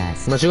skipping the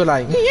rest. But she go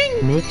like,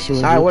 make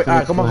sure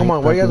alright, come on,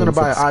 what are you guys gonna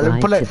buy? Alright, let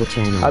me pull it.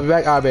 I'll be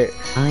back, alright,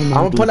 I'm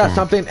gonna pull out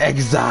something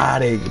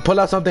exotic. Pull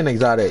out something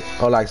exotic.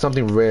 Or like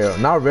something rare.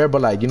 Not rare,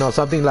 but like, you know,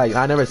 something like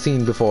I never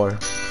seen before.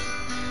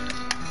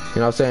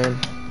 You know what I'm saying?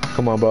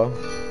 Come on, bro.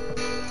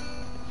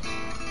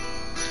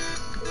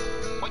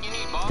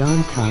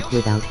 Don't talk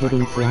without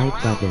hitting flight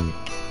button.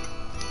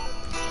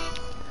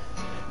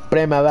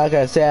 Prima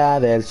que sea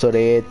del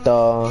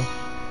surito.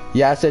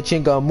 Ya se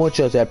chingó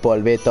muchos el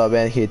polvito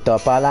bendito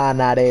para la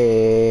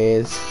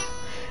nariz.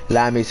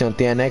 La misión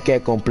tiene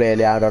que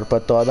cumplirle ahora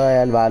por todo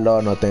el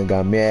valor. No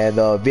tengan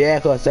miedo,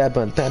 viejo, se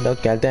poniendo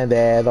que al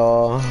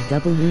dedo.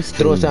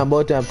 Truzan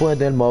mucho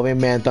del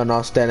movimiento,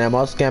 nos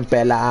tenemos que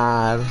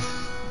empelar.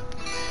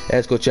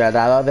 Escuché el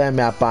lado de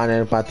mi apán,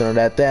 el patrón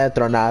de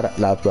tronar.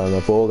 La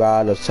prueba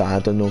fuga, los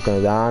santos nunca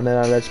dan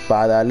en la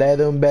espada. Le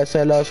doy un beso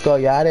en los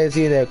collares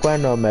y de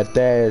cuerno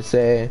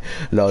meterse.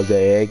 Los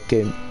de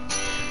que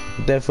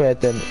de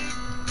fuerte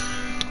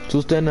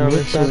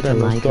sustenamente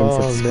los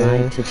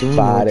comes.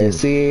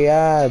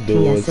 Parecía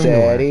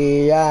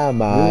dulcería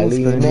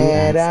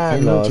marinera,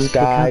 nos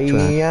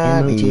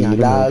caían y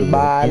las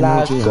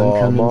balas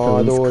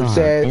como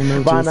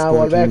dulces van a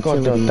volver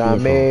con tanta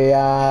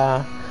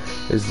mía.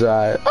 It's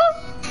like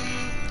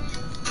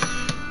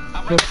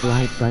Push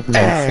like button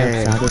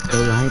exotic go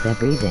live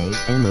every day.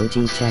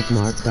 Emoji check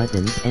mark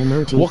buttons.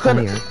 Emoji what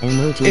kind fire. of,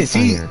 Emoji is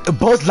he fire.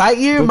 Buzz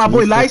Lightyear? My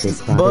boy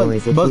likes Buzz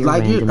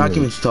Lightyear. I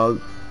randomly? can talk.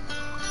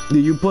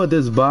 Did you put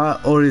this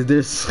bot or is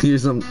this here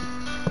some?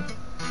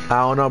 I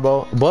don't know,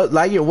 bro. Buzz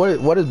Lightyear.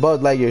 What is Buzz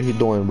Lightyear he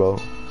doing, bro?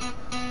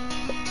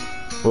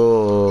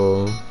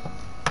 Oh.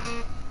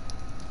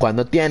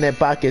 Cuando tiene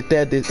pa' que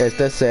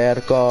esté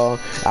cerca,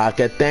 a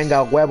que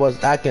tenga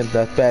huevos, a quien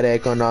te espere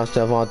con no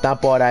se montan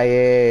por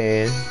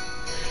ahí.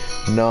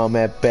 No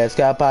me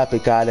pesca pa'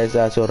 picarles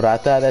a su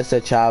rata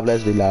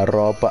desechables y la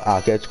ropa,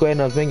 a que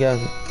nos vengan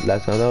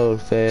las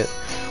dulces.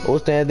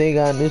 Ustedes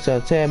digan, y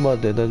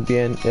hacemos de dos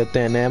bien,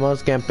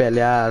 tenemos que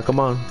pelear,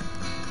 come on.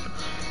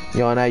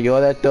 Yo no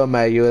ayudo, tú me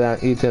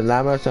ayudas y te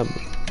damos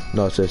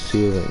no se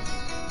sirve.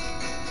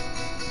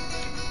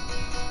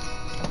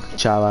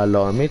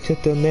 Chavalón, mi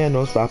chiste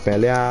menos pa'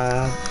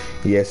 pelear.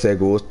 Y ese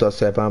gusto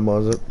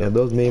sepamos de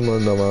los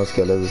mismos, no más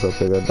que les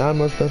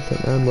damos,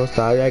 tenemos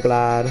que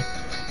arreglar.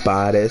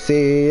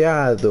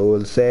 Parecía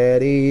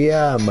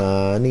dulcería,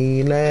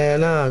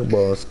 manilena,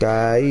 vos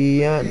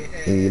caían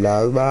y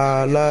las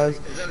balas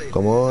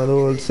como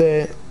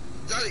dulce.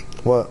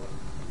 What?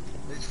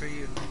 It's for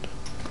you.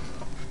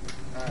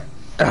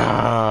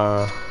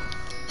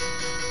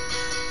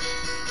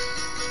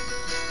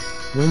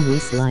 When we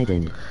slide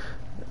in.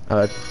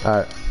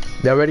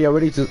 They're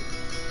ready to...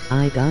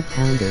 I got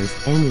pounders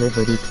and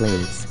Liberty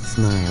Place.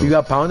 Smile. You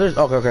got pounders?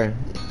 Okay, okay.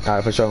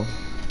 Alright, for sure.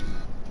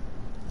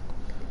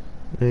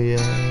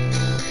 Yeah.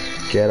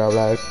 Quiero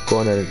hablar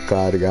con el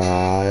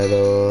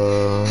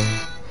cargado.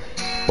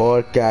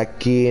 Porque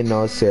aquí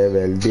no se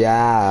ve el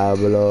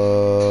diablo.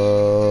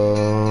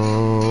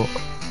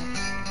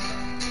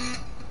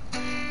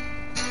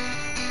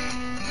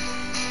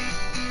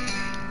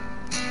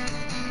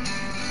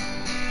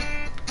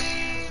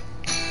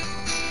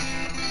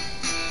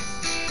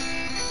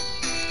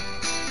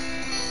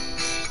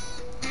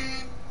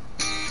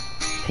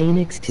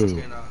 Phoenix 2.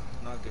 Okay, no,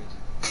 not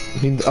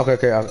good. Okay,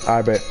 okay,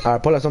 I bet.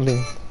 Alright, pull out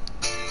something.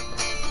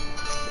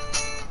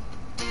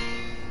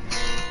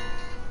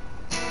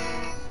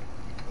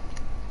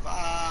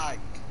 Fuck.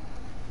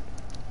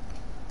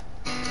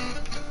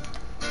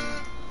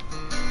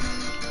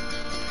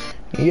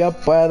 Yo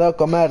puedo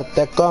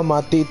comerte como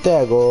a ti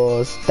te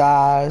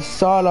gusta,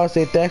 solo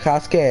si te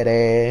dejas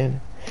querer.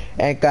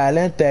 En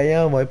caliente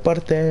yo voy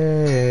por ti.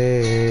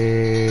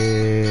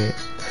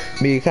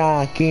 Mija,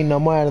 aquí no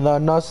muerdo,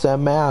 no se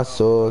me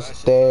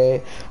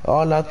asuste.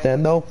 O la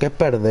tengo que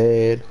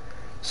perder.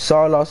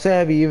 Solo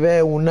se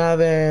vive una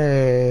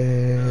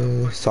vez.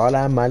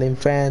 Sola mala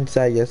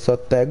infancia y eso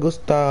te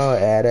gustó.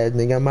 Eres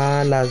niña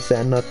mala,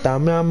 se nota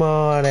mi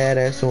amor.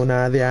 Eres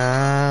una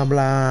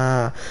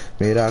diabla.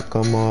 Mira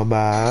cómo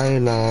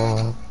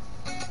baila.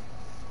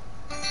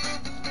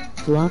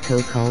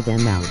 Flacco called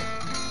them out.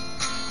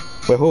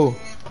 Wait, who?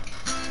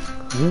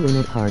 You in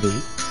a party?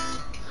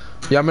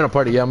 Yeah, I'm in a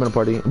party. Yeah, I'm in a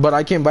party. But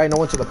I can't invite no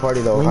one to the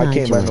party though. When I I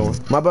can't invite no join. one.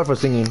 My bad for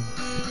singing.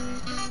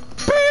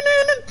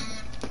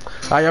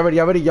 Alright,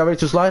 y'all ready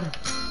to slide?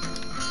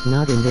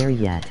 Not in there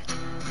yet.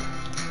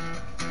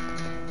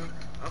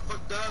 I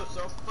fucked up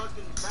so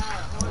fucking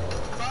bad. Holy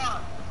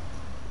fuck.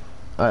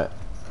 Alright.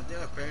 I think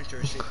my parents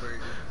are sick burger.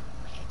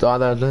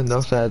 Todas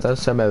no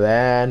se me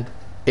ven.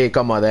 Y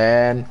como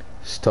den,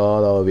 es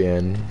todo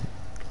bien.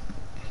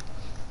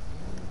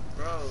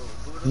 Bro,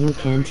 who the You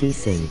fuck can't are you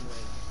sing. anyway?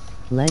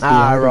 Let the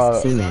Ah, artist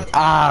bro. sing it.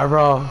 Ah,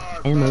 bro.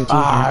 Emoji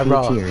Ah, happy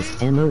bro. tears.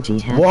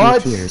 Emoji happy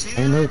What? tears.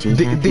 Emoji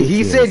Did happy he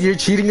tears. said you're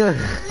cheating us?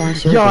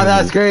 Flash Yo, over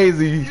that's me.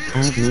 crazy.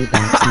 Add me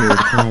back smooth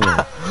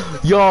Tyler.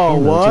 Yo,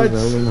 Emoji what?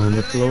 rolling on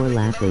the floor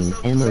laughing.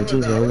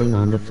 Emoji rolling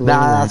on the floor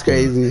Nah, that's laughing.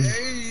 crazy.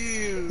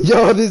 Hey, you.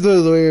 Yo, this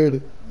was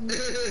weird. Nigga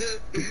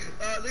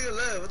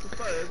left. What the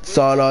fuck?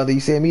 Solo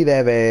dice mi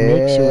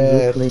Make sure you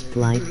deber. click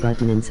like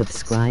button and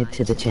subscribe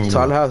to the Solo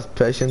channel. has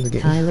patience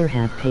again. Tyler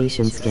have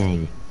patience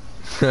gang.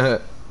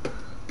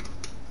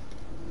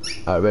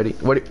 Alright, ready?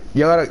 What?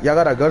 Y'all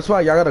got a good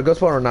spot? Y'all got a good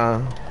spot or nah?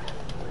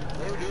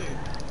 What are we doing?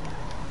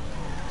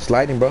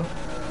 Sliding, bro.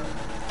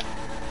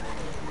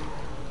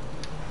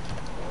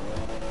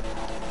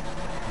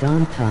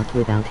 Don't talk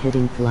without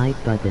hitting like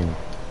button.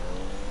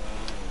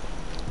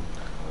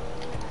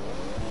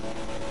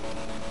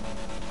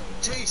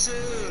 Jason!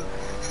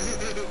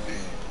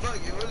 Fuck,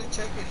 you're really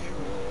checking here.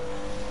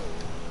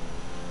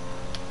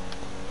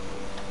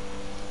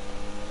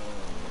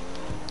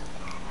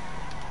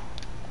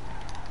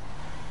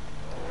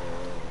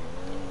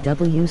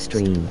 W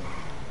stream.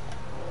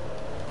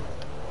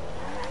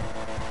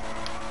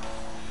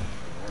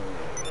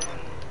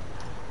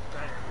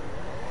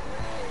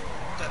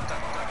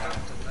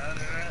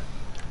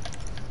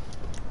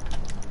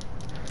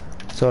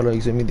 Solo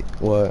dice mi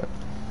what?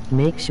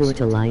 Make sure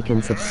to like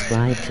and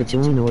subscribe to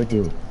join or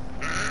do.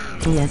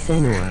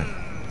 PSN or.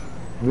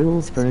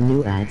 Rules for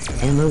new ads.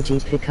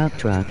 Emoji pickup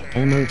truck.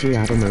 Emoji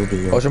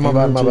automobile. Oh, shit, my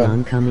bad, my Emoji bad.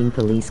 oncoming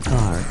police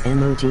car.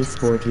 Emoji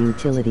sport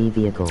utility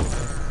vehicle.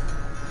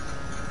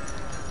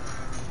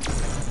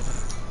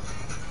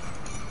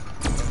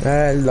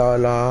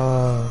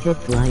 La.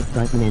 Hit like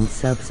button and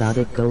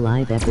subsodic go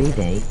live every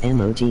day.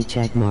 Emoji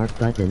check mark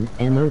button.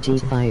 Emoji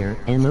fire.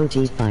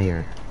 Emoji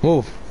fire.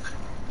 Move.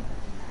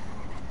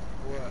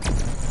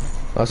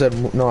 I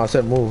said no. I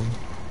said move.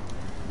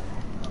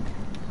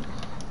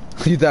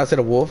 You thought I said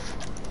a wolf?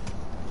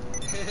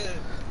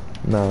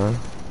 Nah.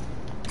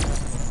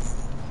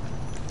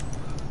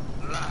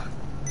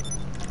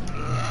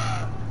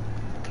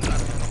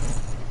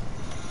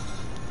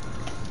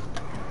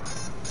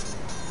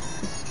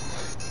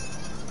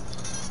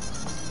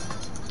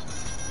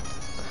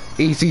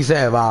 Y si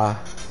se va,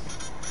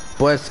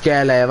 pues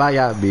que le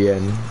vaya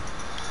bien.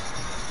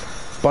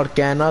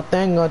 Porque no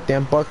tengo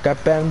tiempo que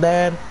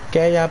perder,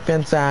 que ella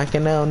piensa que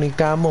es la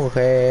única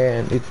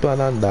mujer y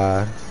puedo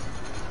andar.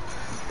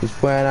 Y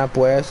fuera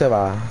pues se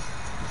va.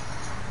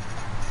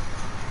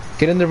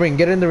 Get in the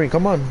ring,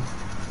 come on.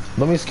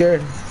 Don't be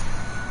scared.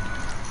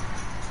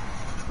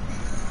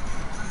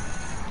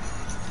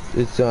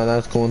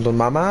 Andas con tus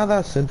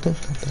mamadas,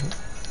 entonces.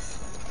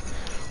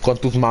 Con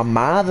tus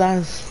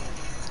mamadas.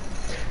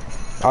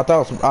 I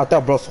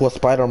thought bro was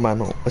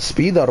Spider-Man.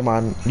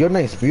 Spider-Man. Your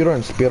name's Peter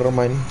and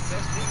Spider-Man.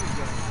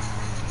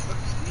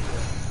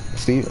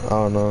 Steve?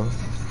 Oh no.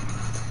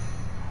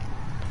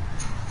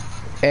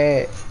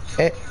 Eh.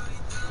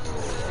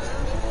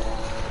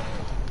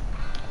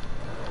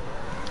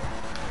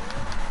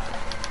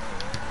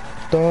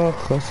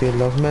 Ojos y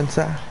los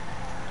mensajes.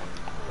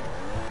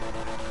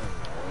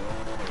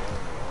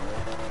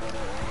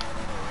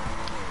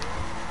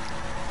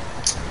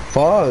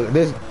 Fuck,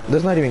 this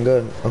not even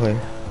good. Okay.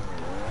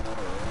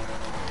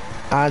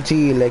 Al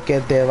Chile que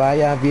te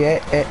vaya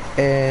bien.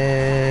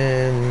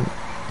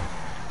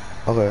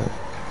 Okay.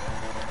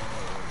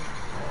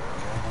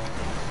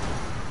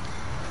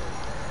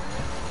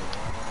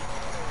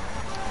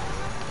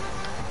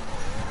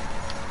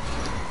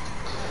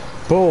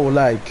 Bro,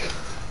 like.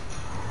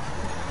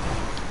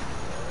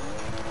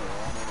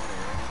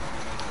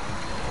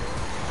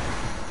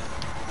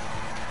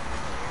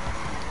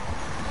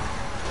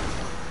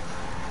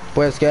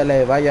 Pues que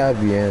le vaya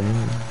bien.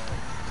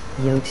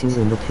 Yo two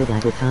in the pit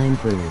at a time,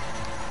 brew.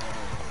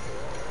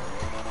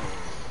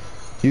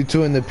 You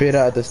two in the pit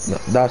at the.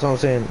 That's what I'm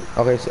saying.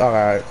 Okay, so,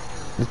 alright.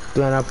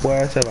 Tú en la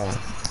puerta se va.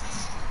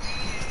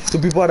 Two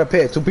people at the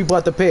pit. Two people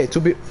at the pit.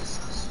 Two people.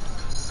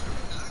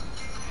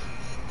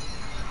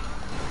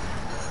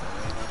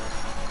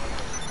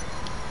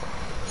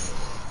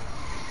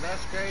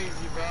 That's crazy,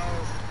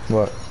 bro.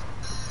 What?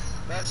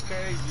 That's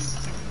crazy.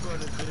 Two people in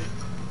the pit.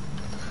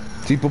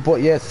 Two people.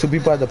 Yes, two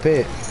people at the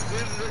pit.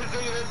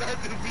 There's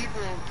not two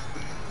people.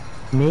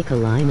 Make a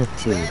line of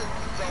two. That's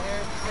the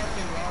whole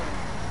fucking line.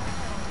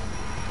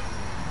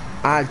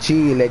 Al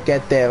Chile que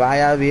te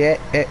vaya bien.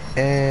 Get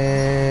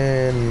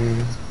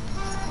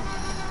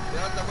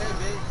out the way,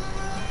 bitch.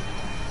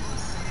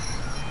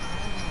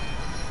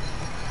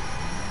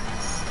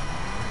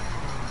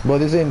 Bro,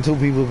 this ain't two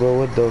people, bro.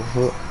 What the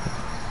fuck?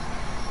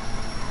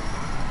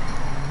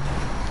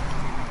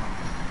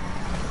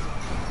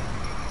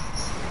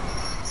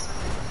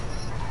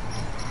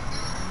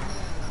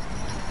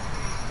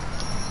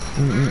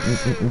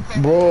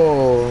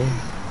 Bro.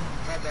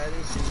 My bad,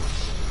 it's you.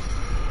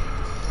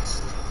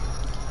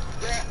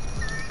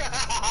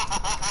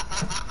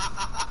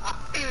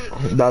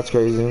 That's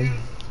crazy.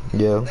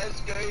 Yeah.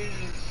 That's crazy.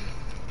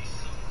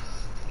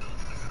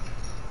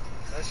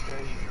 That's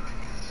crazy.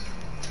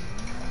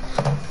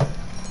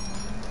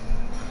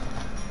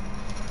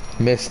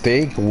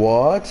 Mistake?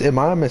 What? Am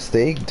I a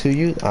mistake to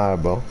you?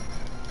 Alright, bro.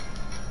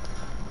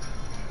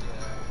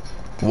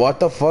 What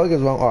the fuck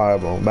is wrong? Alright,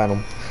 bro. Ban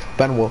him.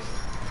 Ban Wolf.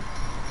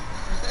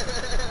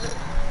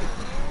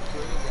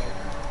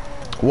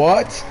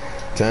 What?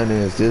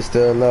 Tennis, just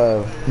still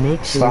love.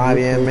 Make sure 5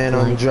 you AM click man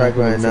on like drag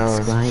button right and now.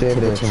 subscribe to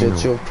the Shit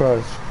channel. your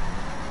crush.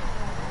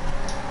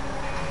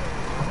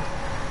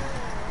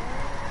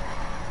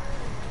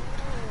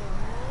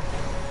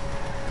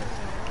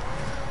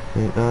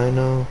 And I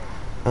know.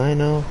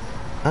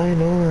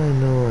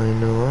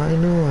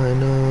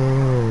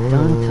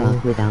 Don't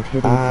talk without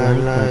hitting I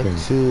like like button.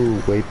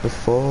 to wait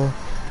before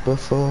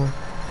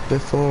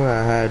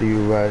I had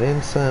you right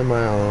inside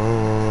my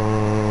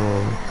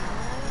arm.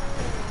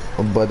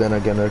 But then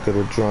again, I could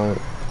have drunk.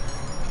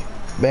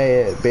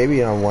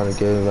 Baby, I want to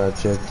get that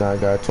chick. I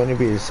got 20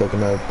 beers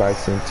sucking up by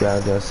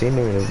Cynthia. I seen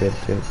her in a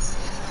video.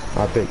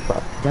 I picked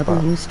pop.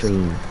 W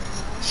stream.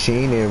 She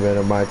ain't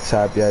even my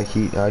top. Yeah,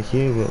 I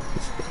hear it.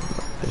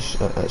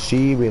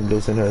 She been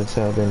losing her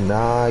time, and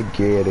I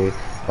get it.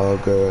 Oh,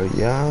 girl,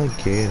 yeah, I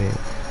get it.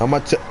 I'm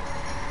a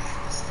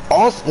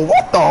also,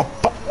 what the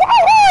fuck?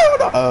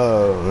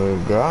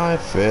 Oh, girl, I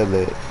feel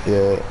it.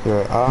 Yeah,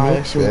 girl, I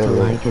Make sure to feel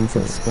like it. and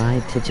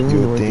subscribe to join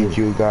You or think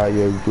do. you got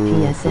your groove,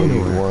 but PSN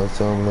you or want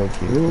some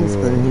lucky. Rules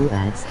for new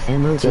ads.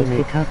 Emoji Tell me-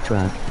 pickup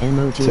truck.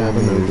 Emoji tell me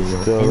automobile.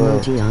 it's still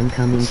Emoji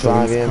oncoming police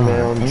 5 car. AM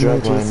man on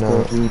drug Emoji right now.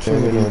 sport Tell me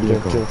utility no drip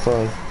vehicle. till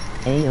 5.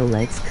 Ayo,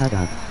 let's cut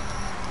up.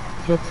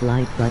 Hit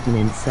like button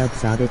and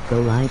subs audit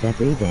go live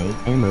every day.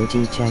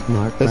 Emoji check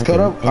mark Let's button. cut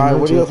up. Alright,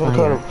 what do you Emoji guys want to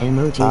cut fire. up?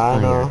 Emoji I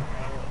fire. know.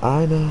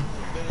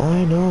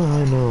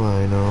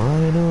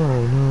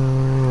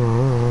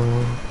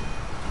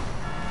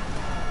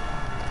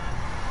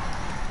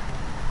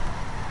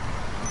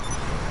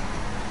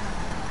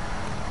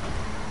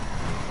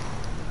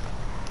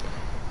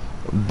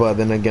 But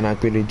then again, I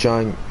could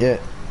join. Yeah,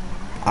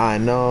 I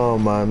know,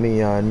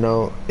 mommy. I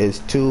know it's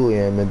 2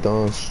 AM and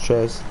don't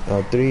stress.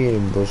 3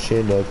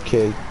 bullshit.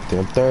 Okay,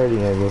 I'm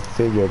 30 and you'll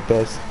feel your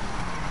best.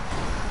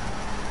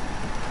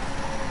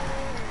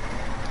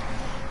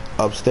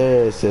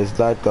 Upstairs is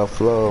like a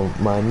flow.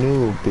 My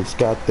new bitch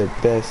got the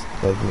best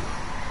of me.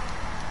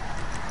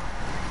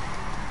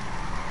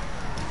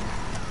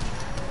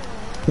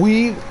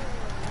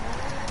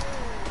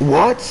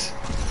 What?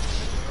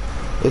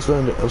 It's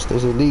when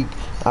upstairs a leak.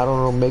 I don't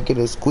know, make it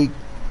a squeak.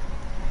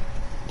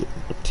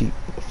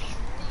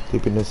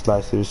 Keeping the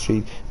slice to the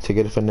street, to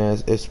get a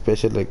finance,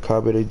 especially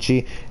carpet a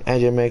G,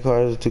 and you make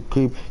harder to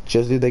creep.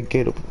 Just leave the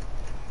gate open.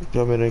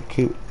 Jump in and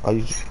keep. Are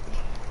you?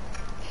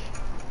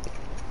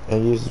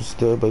 And you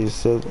still by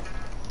yourself.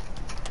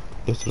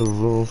 It's the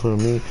room for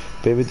me,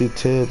 baby.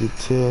 Detail.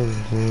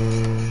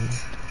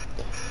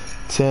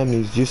 Tell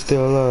me, you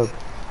still up?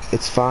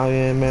 It's 5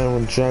 AM man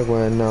on drag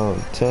right now.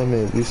 Tell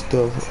me, we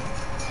still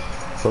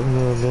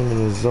fucking up in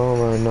the zone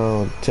right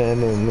now. Tell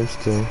me, I'm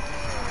still.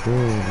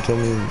 Tell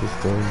me, you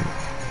still.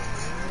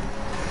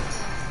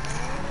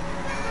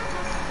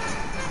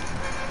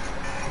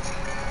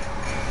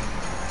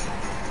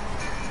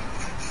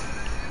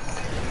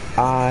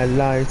 I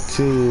like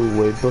to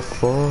wait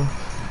before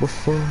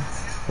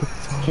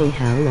Hey,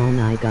 how long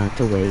I got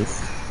to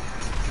waste?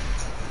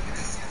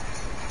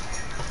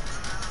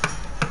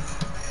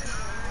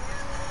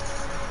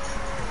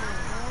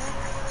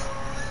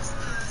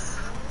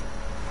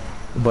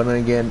 But then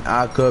again,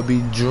 I could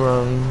be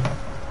drunk.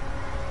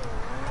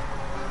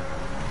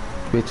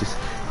 Bitches.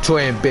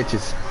 Twin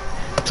bitches.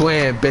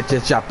 Twin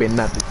bitches chopping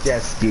out the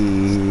jet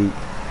ski.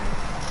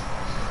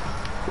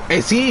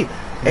 Is he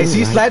like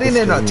sliding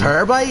the in a stream.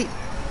 turbine?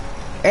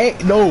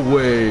 Ain't no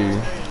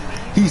way.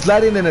 He's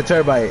sliding in a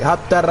turbine.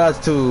 Hop that ass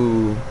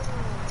to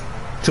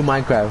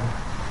Minecraft.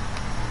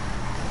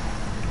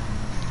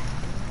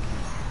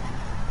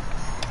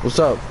 What's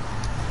up?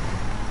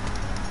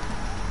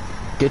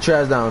 Get your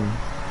ass down.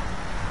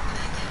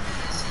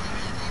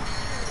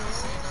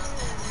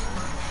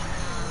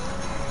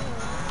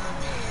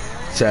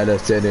 Try to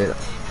send it.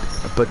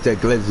 Put that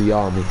glizzy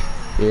on me.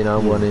 And I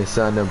want it,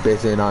 son, I'm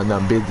busy and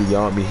I'm busy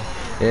on me.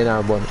 And I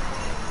want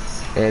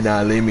and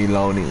I leave me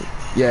lonely.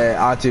 Yeah,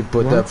 I just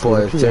put that What's boy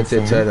your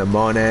attention to PSN? the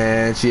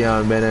morning. She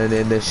on minute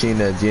in the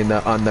Sheena,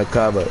 Gina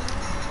undercover.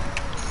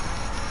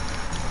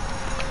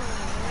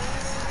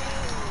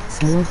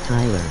 Smooth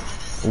Tyler.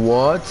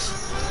 What?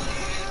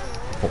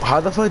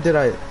 How the fuck did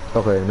I?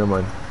 Okay, never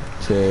mind.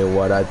 Say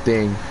what I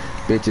think.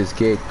 Bitches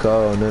get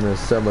cold in the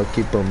summer,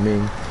 keep them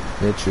mean.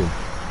 It's true.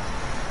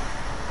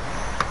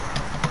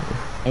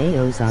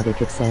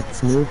 Aozotic accept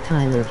Smooth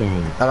Tyler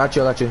gang. I got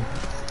you, I got you.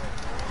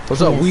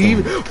 What's up? PSN.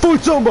 Weave. Full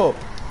combo.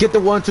 Get the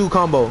 1-2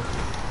 combo.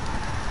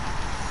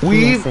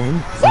 Weave. PSN,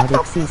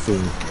 Zotic CC.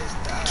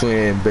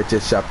 Twin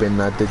bitches shopping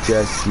at the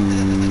jet ski.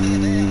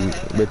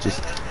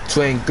 Bitches.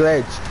 Twin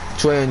glitch.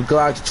 Twin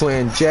glocks.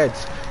 Twin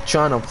jets.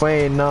 Tryna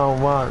find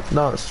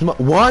no smoke.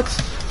 What?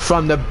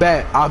 From the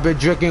back. I've been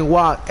drinking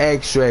wild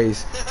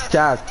X-rays.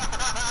 Just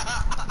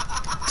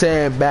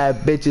 10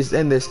 bad bitches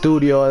in the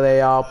studio.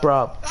 They all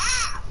prop.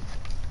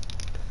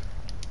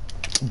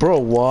 Bro,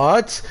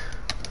 what?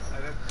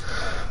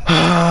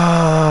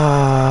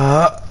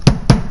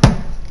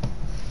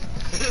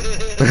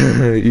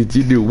 You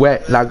do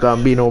wet like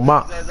I'm being on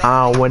my.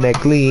 I don't want that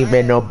clean,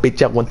 man. No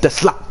bitch, I want the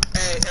slop.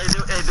 Hey,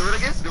 do it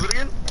again. Do it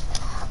again.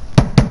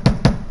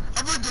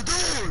 I'm at the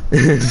door.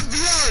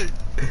 FBI.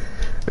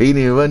 We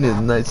need to run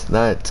this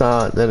night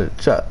time in the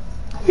truck.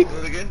 Do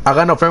it again. I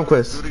got no friend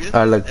quest. Do it again.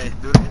 Alright, look. Hey,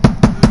 do it again.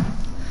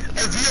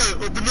 FBI,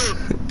 open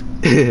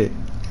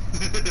up.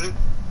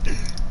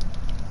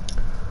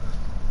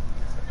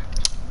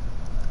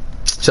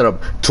 Shut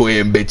up.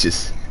 Twin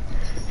bitches.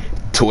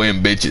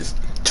 Twin bitches.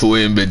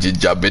 Twin bitches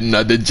jumping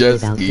on the jet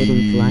Without hitting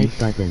ski. flight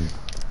button.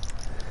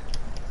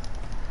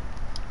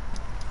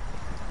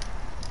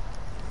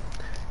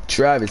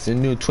 Travis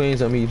and new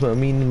twins. I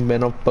mean,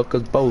 man, I'm fuck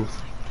us both.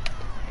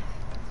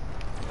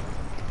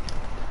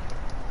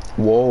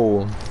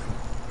 Whoa.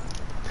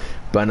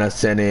 But I'm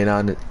sending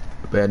on it.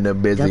 But they're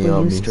busy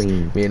on me.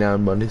 Stream. Me and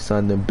I'm on this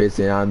on the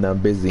busy. I'm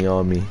not busy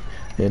on me.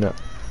 You know.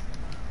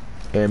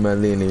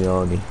 Emily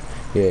on me.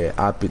 Yeah,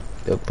 I put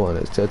up on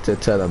it.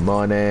 Tell the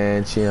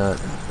morning. She on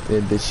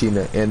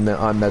in the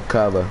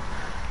undercover.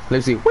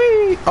 Let's see.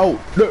 Whee! Oh,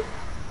 look.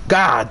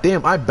 God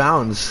damn, I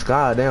bounced.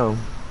 God damn.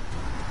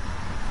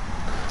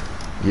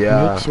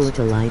 Yeah. Make sure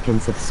to like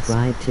and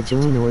subscribe to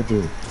join or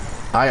do.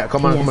 Alright,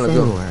 come on, let's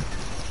go.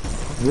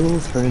 PSN or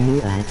rules for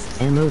new ads,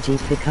 emoji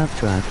pickup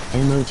truck,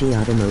 emoji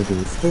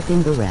automobiles,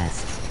 skipping the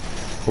rest.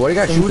 What you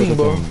got Send shooting, it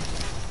bro? again.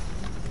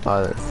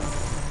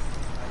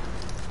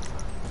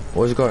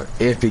 What's it called?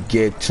 If it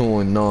get 2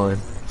 and 9,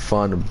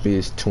 find a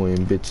bitch,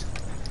 twin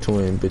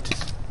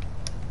bitches.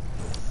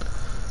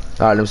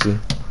 Alright, let me see.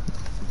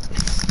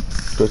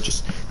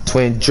 Bitches.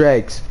 Twin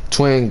Drakes,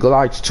 twin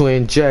Glocks,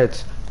 twin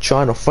Jets.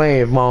 Trying to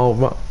flame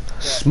my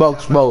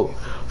smoke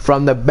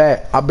from the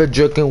back. I've been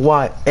drinking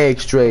white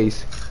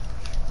X-rays.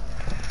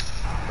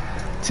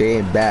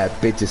 10 bad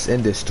bitches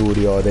in the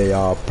studio. They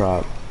all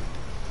prop.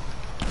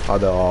 Are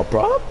they all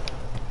prop?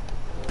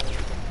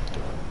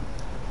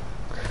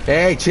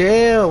 Hey,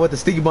 chill with the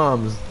sticky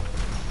bombs.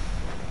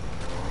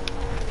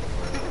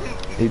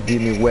 He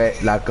did me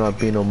wet like I'm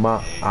being on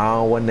my. I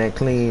don't want that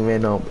clean,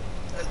 man. No.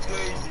 That's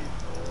crazy.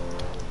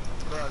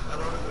 Look, I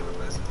don't want to go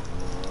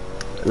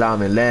to bed. Allow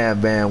me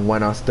land band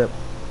when I step.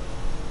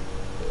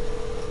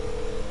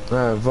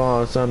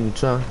 Fall something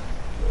try.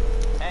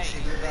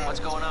 Hey, what's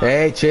going on?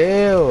 Hey,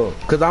 chill.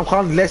 Cause I'm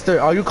calling Lester.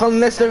 Are you calling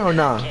Lester or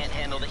not? Can't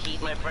handle the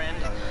heat, my friend.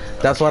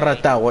 That's what I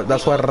thought.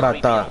 That's what I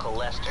Creepy thought. Uncle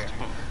Lester.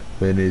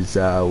 When it's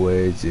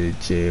always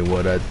chill,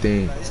 what I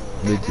think.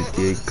 Bitches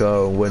get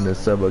cold when the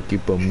summer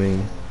keep 'em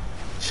mean.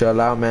 Chill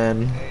out,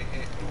 man. Hey,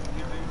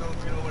 you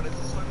know what this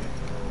is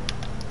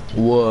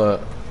funny?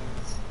 What?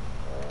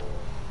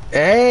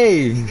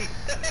 Hey!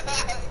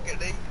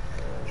 Okay,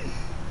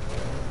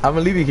 I'm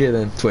gonna leave you here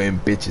then. Twin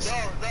bitches.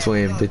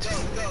 Twin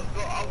bitches.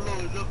 Go,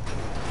 upload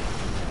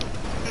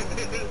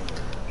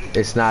it.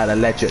 It's not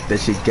electric. That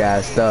shit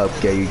gassed up.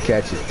 Can you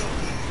catch it?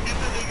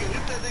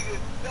 Hit that nigga.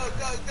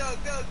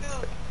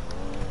 Go.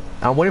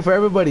 I'm waiting for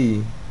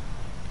everybody.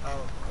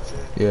 Oh,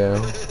 shit. Yeah.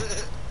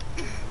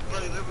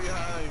 Buddy, they're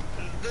behind.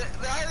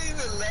 They haven't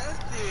even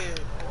left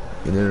yet.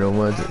 You didn't know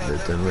what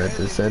to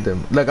represent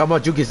him. Look, I'm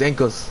on Juki's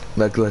ankles.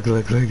 Look. Fuck!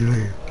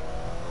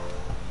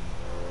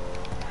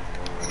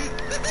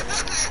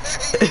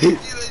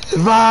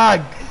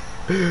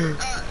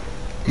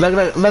 Look.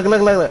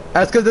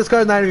 That's cause this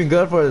car's not even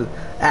good for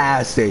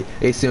I say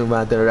it's in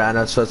my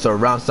the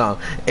surround sound.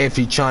 If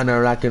you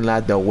tryna rockin'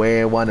 like the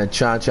way I wanna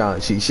cha.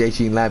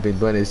 She laughing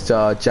when it's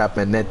all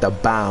chopping at the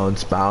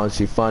bounce.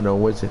 She funnel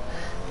with it.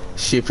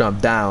 She from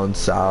down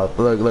south.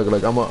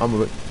 Look. I'm a.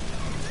 What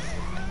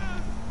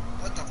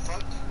the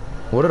fuck?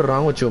 What is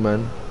wrong with you,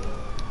 man?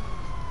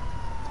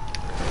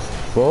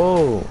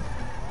 Whoa.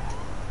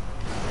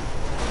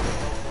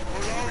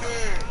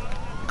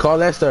 Call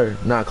Lester.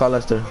 Nah, call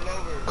Lester.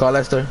 Call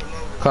Lester.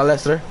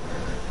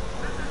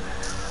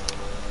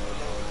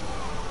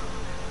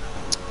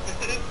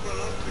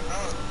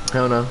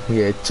 Hell no.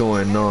 Yeah,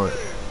 touring on.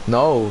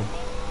 No.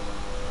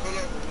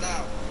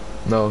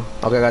 No.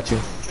 Okay, I got you.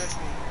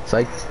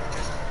 Psych.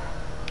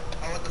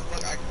 What the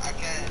fuck? I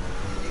can't.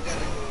 You gotta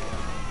do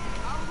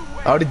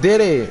it. I already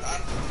did it.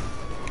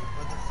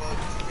 What the fuck?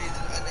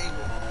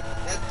 Unable.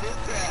 That's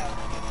bullcrap.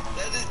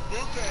 That is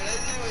bullcrap.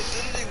 That is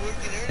literally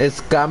working.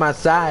 It's come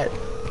outside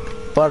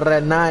for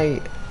the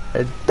night.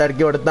 That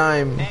give it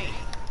time. Hey,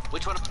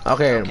 which one?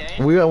 Okay,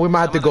 we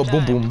might have to go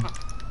boom boom.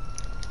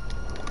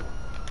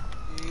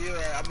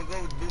 Yeah, I'm gonna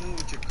go boom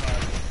with your car.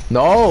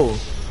 No.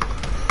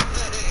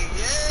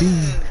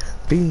 Yeah.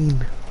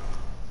 Bean.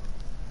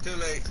 Too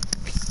late.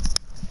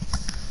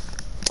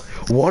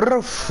 What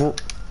the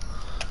fuck?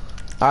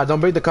 Ah,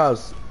 don't bring the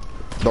cops.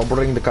 Don't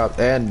bring the cops.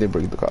 And they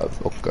bring the cops.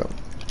 Okay.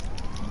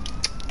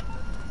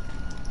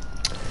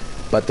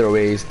 But the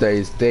way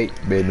stay,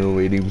 been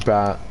waiting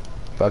proud.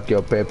 Fuck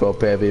your paper,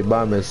 heavy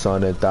bombing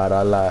son and thought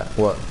I lied.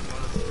 What?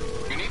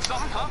 You need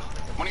something, huh?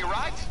 One of your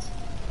rides?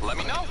 Let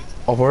me know.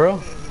 Oh, for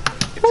real?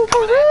 It's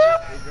coming at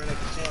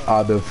you.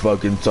 I've been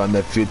fucking on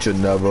the future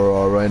never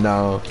all right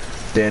now.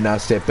 Then I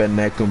step in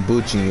that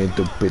kombucha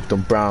into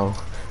Piton Brown.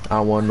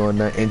 I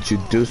wanna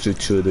introduce it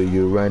to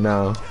you right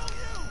now.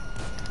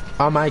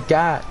 Oh my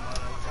god.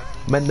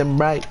 Man, them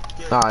right.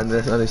 Ah,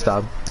 let me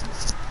stop.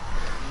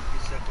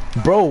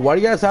 Bro, why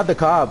do you guys have the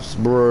cops,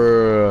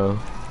 bro?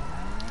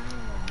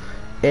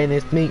 And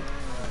it's me.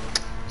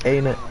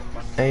 Ain't it?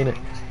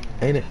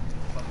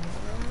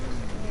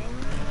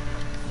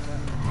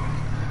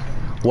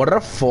 What the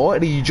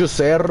fuck did you just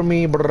say to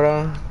me,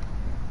 bruh?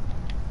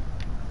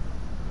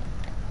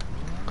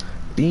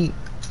 Bean.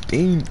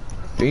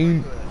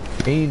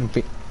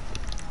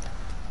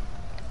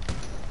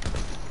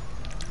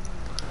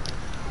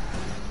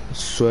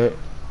 Sweat.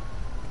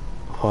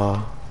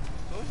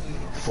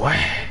 What?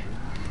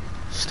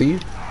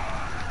 Steve?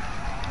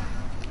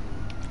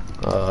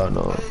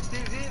 No.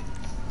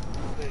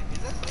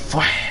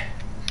 What?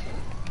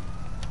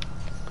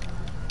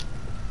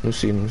 Let me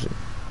see.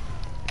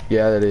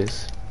 Yeah, that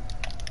is.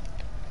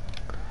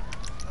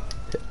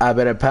 I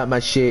better pack my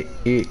shit,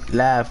 eat,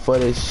 laugh for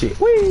this shit.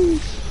 Whee!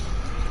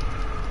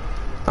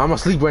 I'm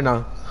asleep right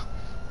now.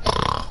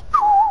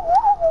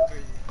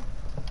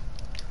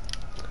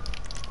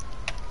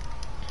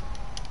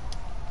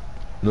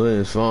 No,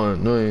 it's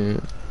fine. No, it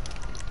ain't.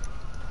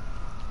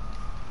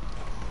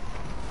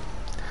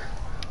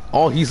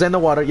 Oh, he's in the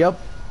water. Yep.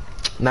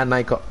 Not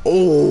Nike.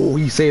 Oh,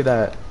 he saved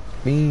that.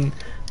 Bean.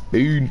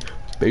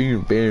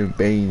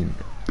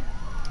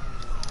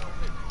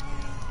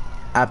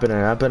 Up in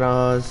a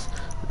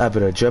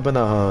jump in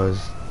the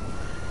house.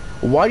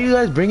 Why are you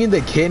guys bringing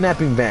the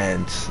kidnapping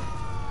vans?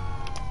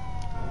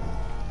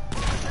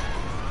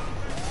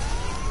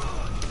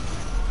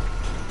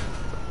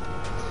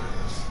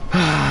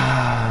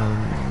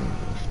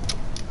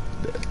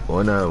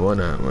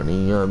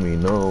 Yummy,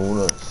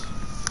 no.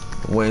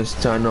 When's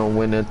turn on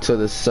winter to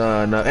the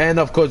sun, and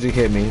of course you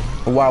hit me.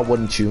 Why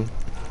wouldn't you?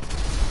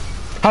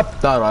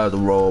 Hop that out of the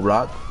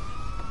roadblock.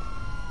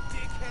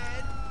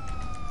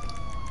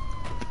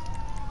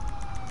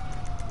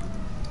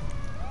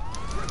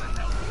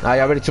 Are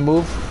y'all ready to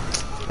move?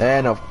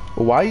 And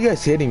why are you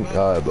guys hitting,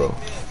 bro?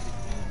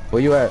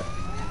 Where you at?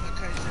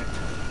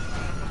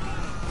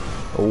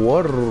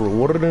 What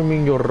do you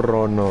mean you're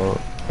on?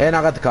 And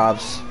I got the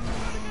cops.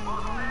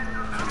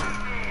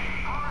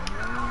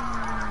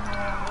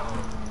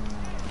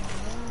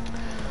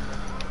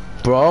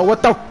 Bro,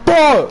 what the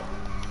fuck?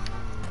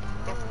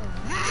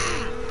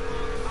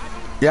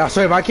 Yeah,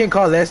 sorry, if I can't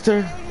call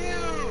Lester.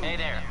 Hey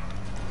there.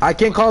 I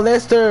can't call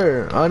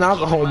Lester. Oh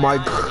my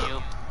god.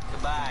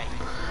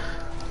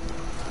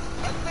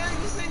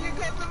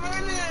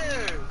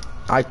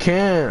 I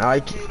can't.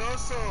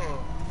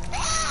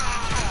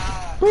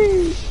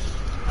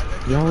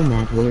 Y'all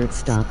mad word,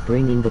 stop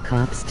bringing the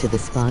cops to the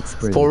spots,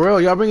 bro. For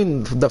real, y'all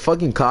bringing the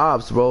fucking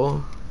cops,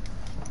 bro.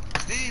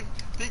 Steve,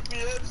 pick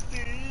me up,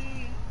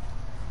 Steve.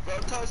 Bro,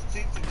 tell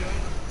Steve to join the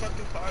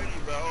fucking party,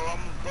 bro. I'm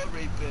butt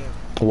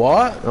raping.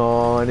 What?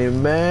 On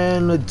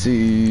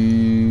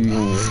humanity.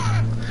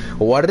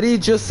 What did he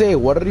just say?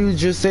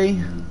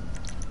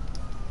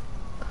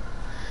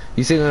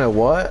 You saying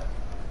what?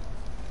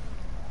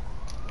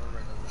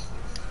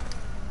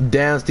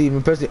 Damn,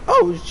 Steven Percy.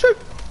 Oh shit.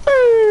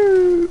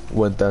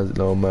 1,000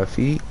 on my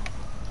feet,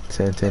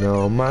 10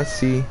 on my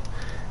seat,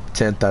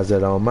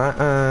 10,000 on my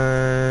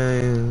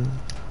eyes.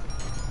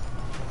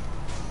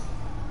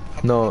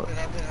 No,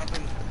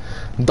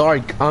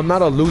 Dark, I'm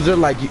not a loser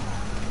like you.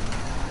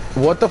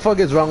 What the fuck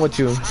is wrong with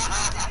you?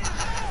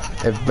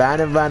 If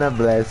Venom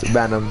bless,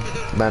 Venom.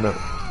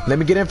 Let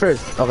me get in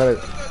first. Okay,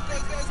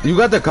 you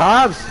got the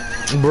cops,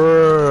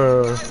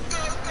 bruh.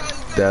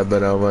 That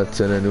but I want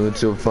to the new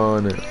to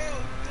phone.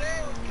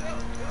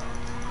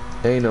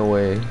 Ain't no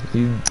way.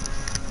 You.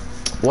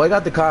 Well, I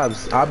got the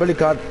cops. I barely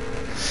caught.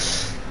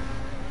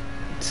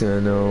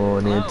 Turn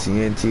on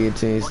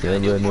TNT,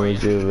 stand by no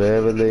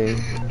Beverly.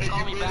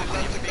 Call me back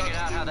when you figured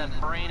out how that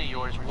brain of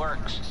yours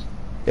works.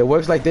 It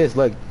works like this.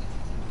 Look.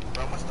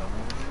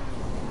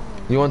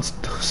 You want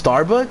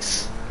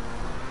Starbucks?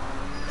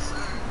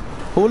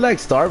 Who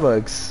likes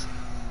Starbucks?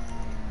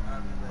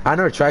 I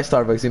never tried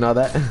Starbucks. You know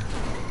that?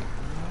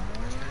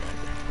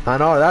 I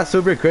know that's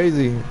super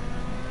crazy.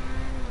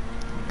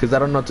 Cause I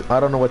don't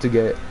know what to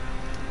get.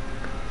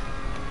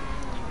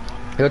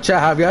 Yo,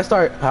 chat.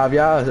 Have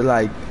y'all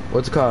like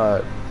what's it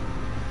called?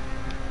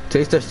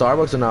 Tasted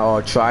Starbucks or not?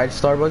 Or tried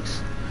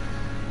Starbucks?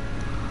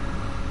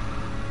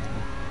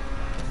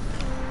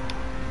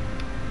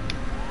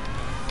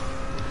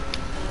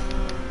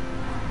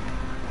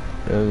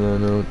 I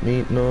don't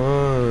need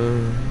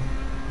no.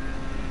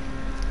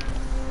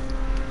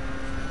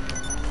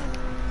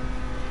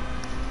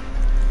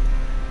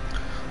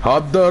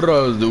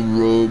 Habdaras the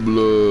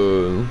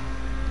Roblox.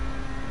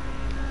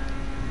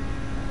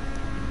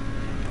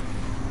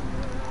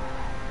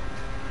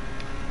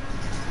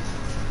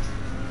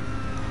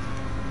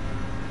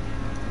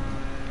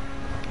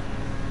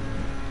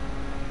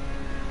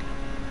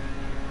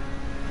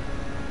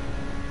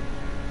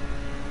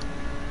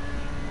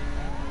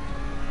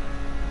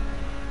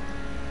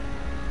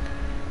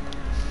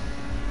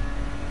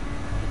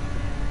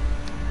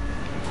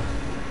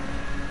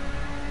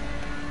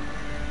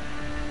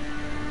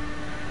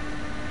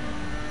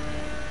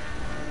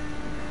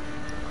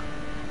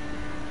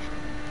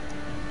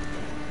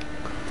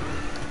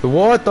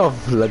 What the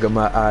f— look at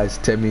my eyes,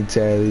 Timmy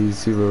Telly,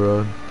 super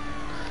road.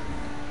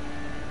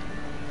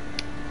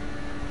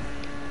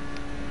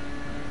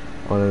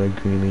 All of the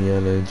green and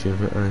yellow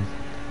different eyes.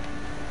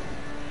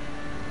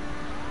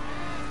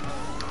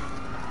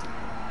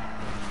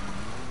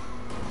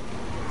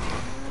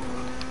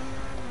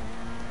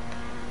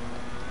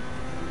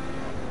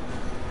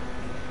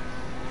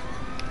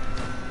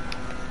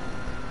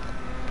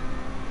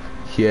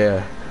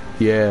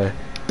 Yeah,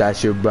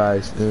 that's your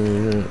price.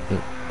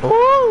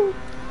 Oh!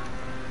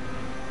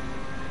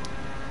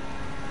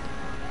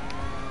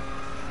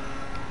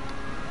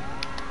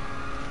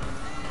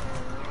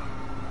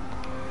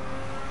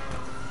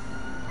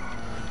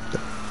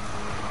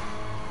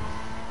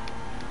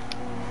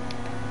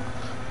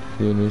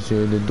 You know,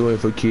 they're doing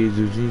for kids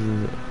or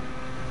Jesus.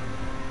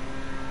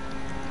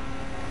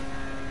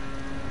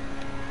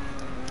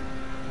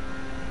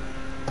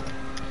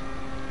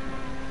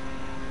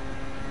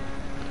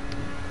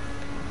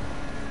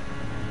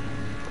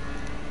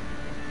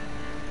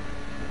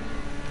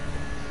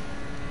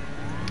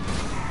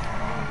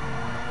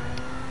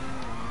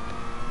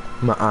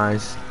 My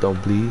eyes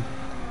don't bleed.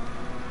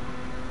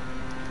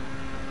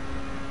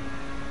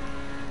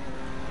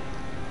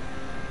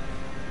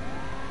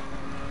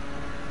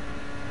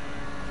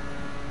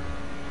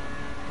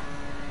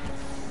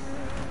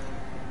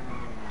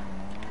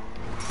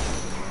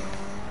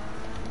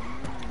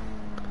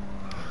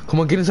 Come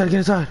on, get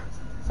inside.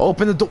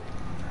 Open the door.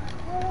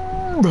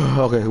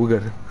 Okay, we're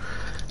good.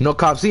 No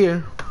cops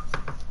here.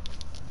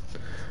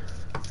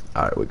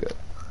 Alright, we're good.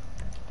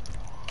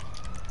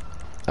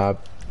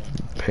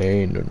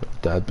 Pain,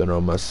 that's been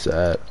on my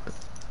set.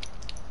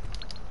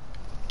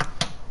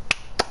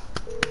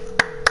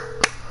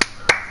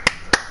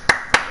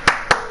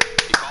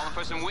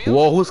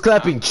 Whoa, who's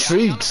clapping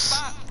cheeks?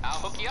 I'll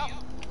hook you up.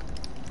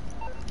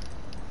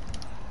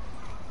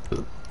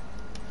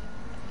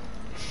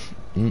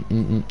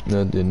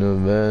 Nothing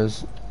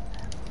nervous.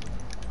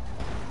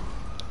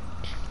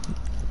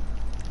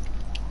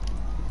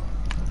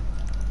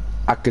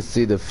 I can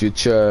see the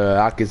future.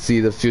 I can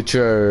see the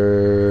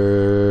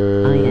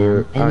future. I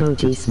am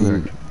emoji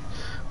smirk.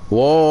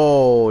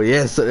 Whoa,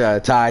 yes,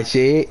 Thai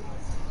shit.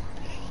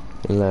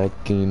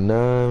 Lucky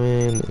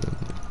man.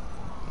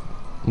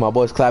 My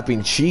boy's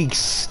clapping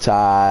cheeks,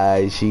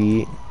 Thai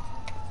shit.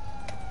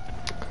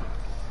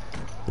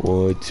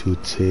 What to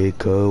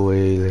take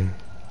away?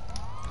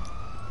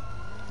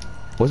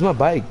 Where's my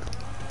bike?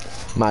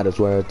 Might as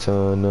well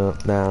turn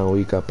up now.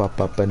 We can pop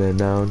up and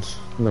announce.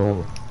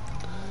 No.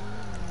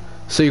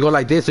 So you go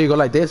like this,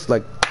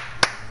 like.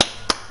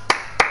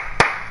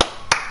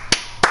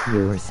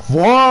 Yours.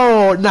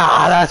 Whoa,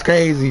 nah, that's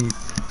crazy.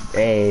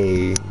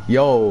 Hey,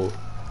 yo.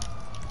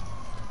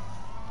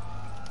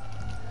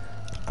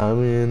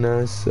 I'm in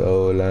a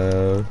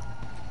solo.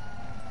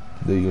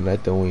 Do you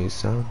like the way it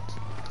sounds?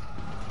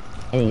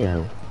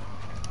 Ayo.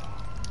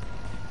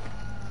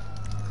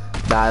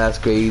 Nah, that's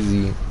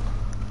crazy.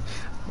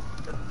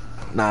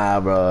 Nah,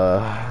 bro.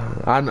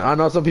 I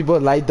know some people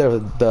like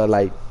the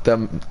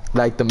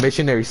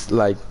missionaries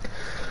like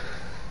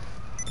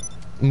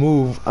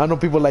move. I know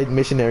people like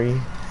missionary,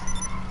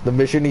 the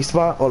missionary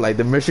spot or like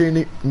the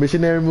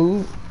missionary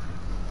move.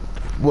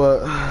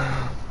 What?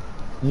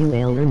 You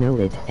elder know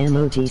it.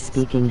 Emoji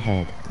speaking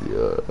head.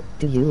 Yeah.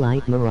 Do you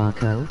like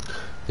Morocco?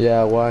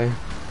 Yeah. Why?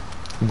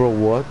 Bro,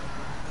 what?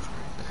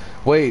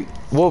 Wait,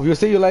 Wolf. You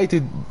say you like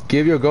to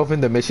give your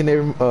girlfriend the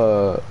missionary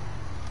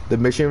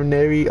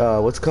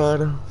what's it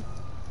called?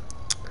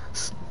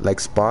 Like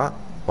spot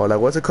or like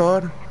what's it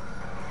called?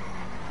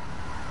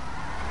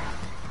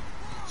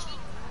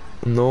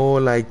 No,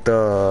 like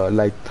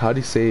how do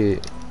you say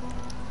it?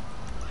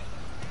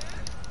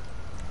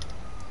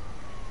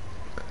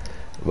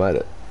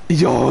 But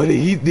yo,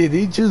 did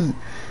he just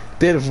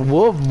did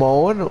Wolf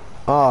moan?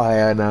 Oh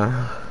yeah,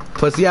 nah.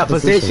 Position.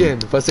 Thank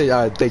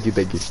you.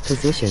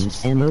 Position.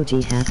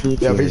 Emoji happy Yeah,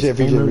 tears. appreciate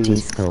Emoji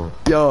skull.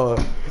 Yo,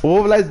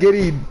 Wolf likes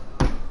getting.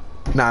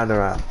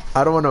 Nah.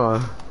 I don't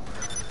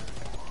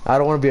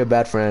wanna be a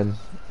bad friend.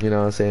 You know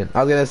what I'm saying?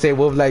 I was gonna say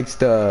Wolf likes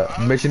the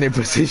missionary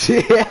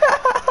position.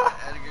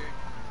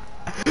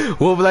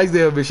 Wolf likes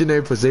the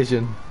missionary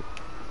position.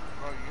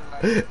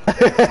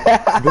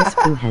 This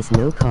fool has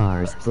no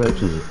cars,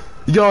 brokey.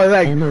 Yo,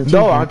 like, Emoji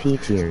no, happy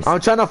tears. I'm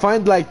trying to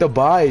find like the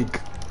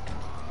bike.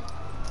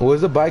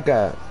 Where's the bike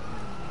at?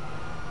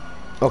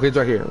 Okay, it's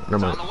right here. Never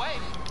mind.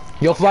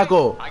 Yo,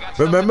 Flaco,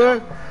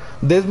 remember?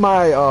 This is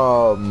my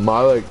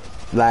my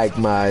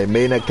my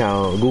main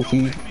account,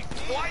 Goofy.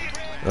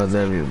 Oh,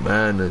 damn you,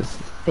 man.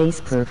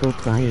 Face purple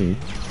crying.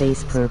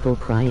 Face purple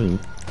crying.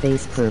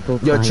 Face purple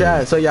crying. Yo,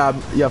 chat. So yeah,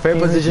 your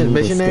favorite position,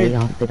 missionary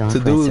to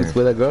do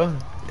with a girl,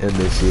 and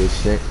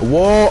this shit.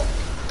 Whoa.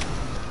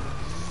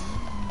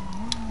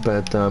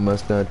 But I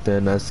must not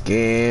then a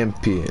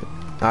skimpy.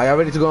 Are y'all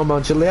ready to go on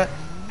Mount Chile yet?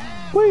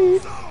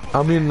 Wait.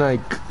 I mean,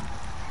 like,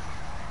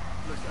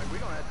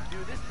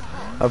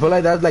 I feel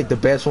like that's like the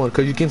best one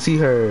because you can see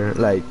her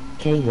like.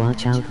 K,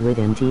 watch out with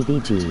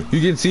MTVG.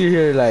 You can see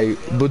her like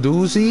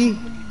Budusi,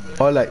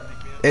 or like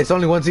it's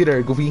only one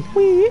seater, Goofy.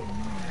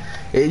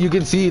 You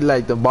can see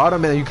like the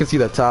bottom and you can see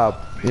the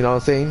top. You know what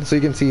I'm saying? So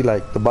you can see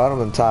like the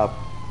bottom and top.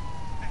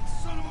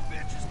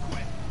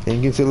 And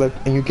you can see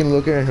you can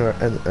look at her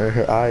and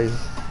her eyes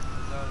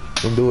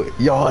and do it.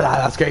 Yo,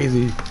 that's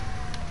crazy.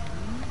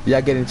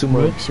 Y'all getting too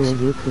much. Make sure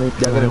you click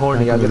Y'all getting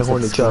horny. Y'all getting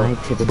horny, child.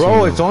 Bro,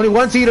 channel. it's only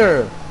one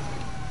seater.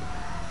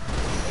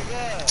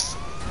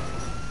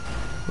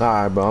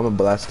 Alright, bro, I'm gonna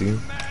blast you.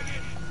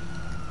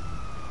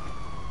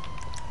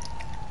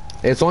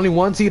 It's only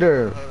one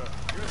seater.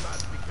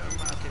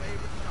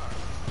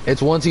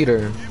 It's one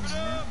seater.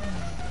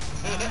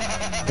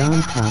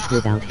 Don't talk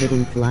without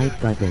hitting flight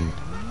button.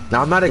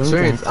 Now I'm not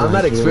experienced. I'm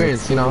not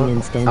experienced, you know.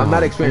 I'm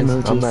not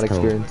experienced. I'm not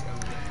experienced.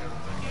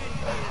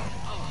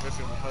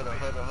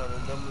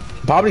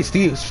 Probably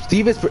Steve.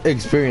 Steve is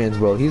experienced,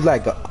 bro. He's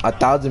like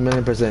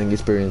 1,000,000,000%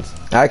 experienced.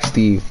 Ask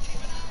Steve.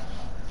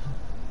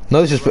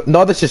 No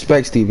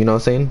disrespect, Steve. You know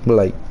what I'm saying? But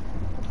like.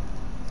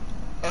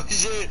 Oh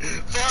shit!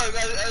 Fuck!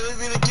 I didn't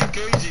mean to keep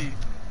crazy.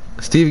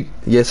 Steve,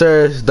 yes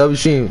sir. W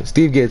stream.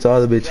 Steve gets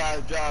all the bitch.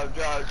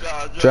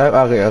 Drive.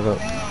 Okay.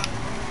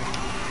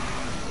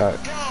 Alright.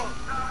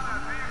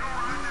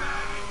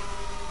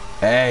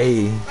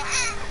 Hey,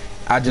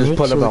 I just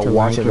put up and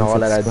watching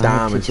all of that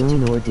diamonds.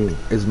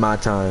 It's my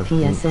time.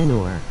 PSN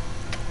or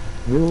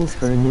rules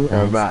for new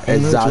ads.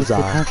 It's Emoji Zaza.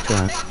 pickup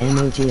truck.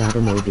 Emoji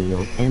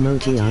automobile.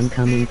 Emoji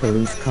oncoming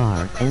police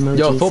car. Emoji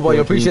Yo, football,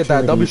 you appreciate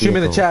that. W stream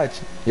in the vehicle.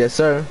 chat. Yes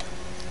sir.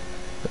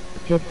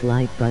 Hit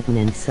like button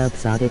and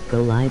subsonic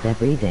go live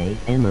every day.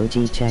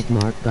 Emoji check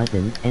mark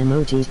button.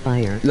 Emoji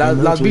fire. Las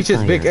emoji Beaches,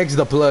 fire. Big X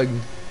the plug.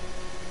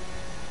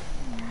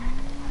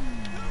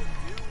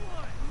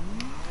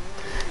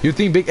 You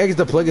think Big X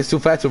the plug is too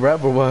fast to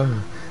rap or what?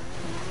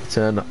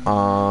 Turn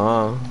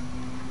huh.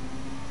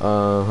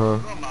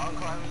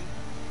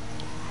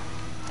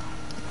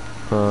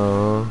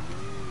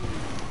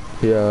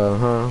 Yeah,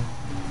 huh.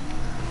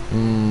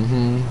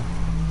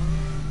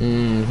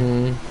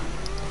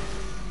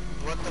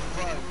 What the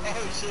fuck?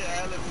 Oh shit!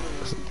 I look.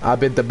 I've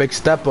been the big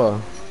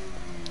stepper.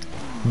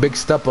 Big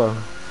stepper. Hey,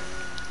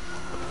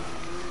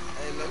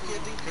 Loki, I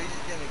think Crazy's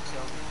gonna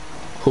kill me.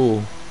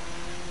 Who?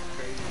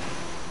 Crazy.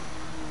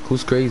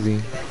 Who's crazy?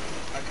 Like, I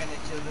kinda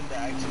killed him by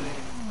accident.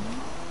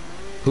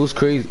 Who's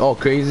crazy? Oh,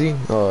 crazy?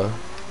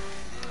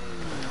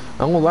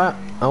 I won't lie.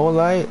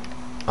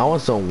 I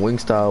want some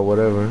Wingstyle,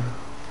 whatever.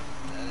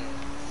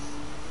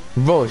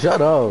 Bro,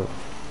 shut up.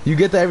 You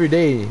get that every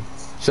day.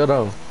 Shut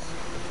up. Bro,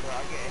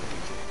 I get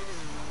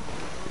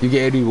angry. You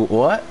get any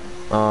what?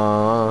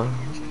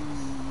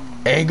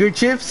 Anger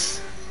chips?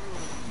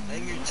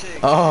 Angry chick.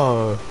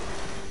 Oh.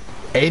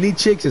 Any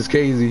chicks is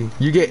crazy.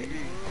 You get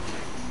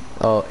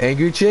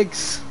angry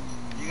chicks?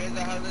 You guys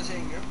know how to say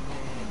anger?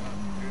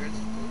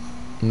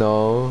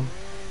 No.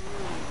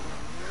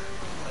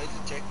 It's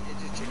a chick.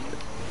 It's a chicken.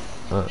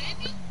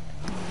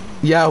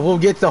 Yeah,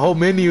 Wolf gets the whole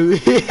menu.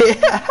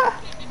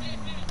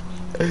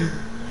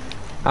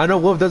 I know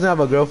Wolf doesn't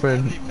have a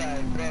girlfriend. Family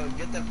pack, bro.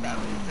 Get the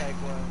family pack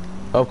one.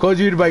 Of course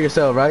you eat it by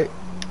yourself, right?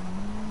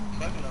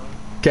 Fuck no.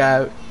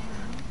 Cap.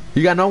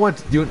 You got no one.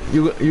 You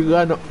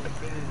got no.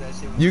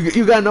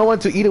 You got no one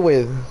to eat it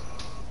with.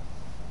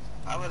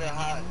 I would eat me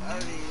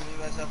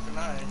myself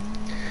tonight.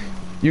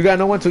 You got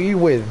no one to eat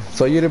with,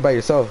 so you eat it by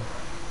yourself.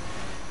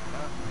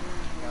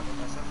 Got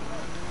myself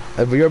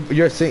tonight. But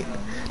you're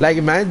like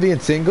imagine being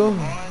single. All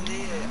I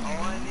need is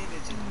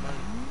just money.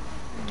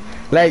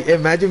 Like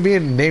imagine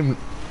being named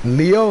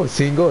Leo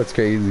single. It's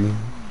crazy.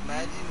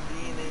 Imagine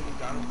being named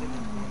Jonathan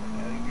and being a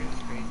category.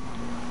 It's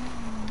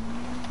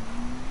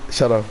crazy.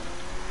 Shut up.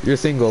 You're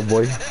single,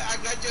 boy. I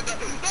got you.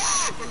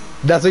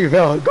 That's what you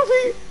felt,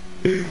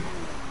 Goofy.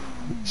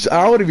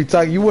 I wouldn't be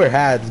talking. You wear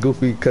hats,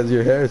 Goofy, because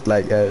your hair is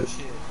like Shit.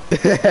 Bro,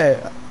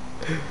 no.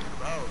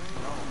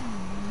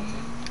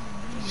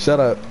 Shut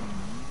up. I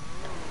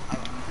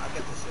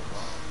get this shit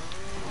wrong.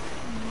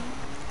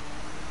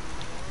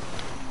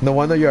 No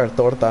wonder you're a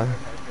torta.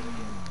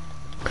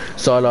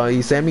 Solo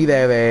hice mi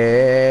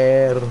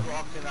deber. Okay, I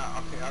already did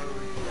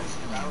that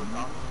shit. I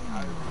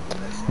already did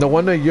that shit. No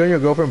wonder you and your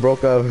girlfriend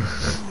broke up. No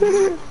wonder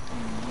you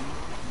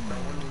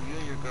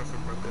and your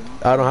girlfriend broke up.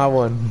 I don't have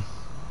one.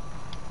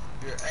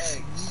 Your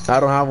eggs. I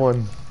don't have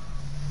one.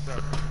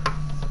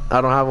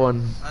 I don't have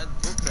one. I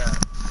broke that.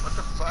 What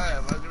the fuck?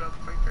 I'm gonna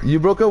break her. You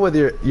broke up with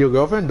your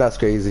girlfriend? That's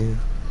crazy.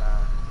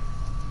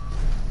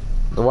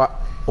 Nah.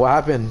 What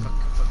happened? Fuck.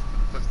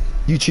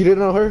 You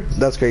cheated on her?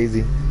 That's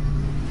crazy.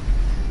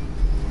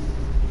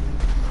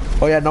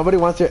 Oh yeah, nobody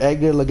wants your egg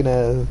there looking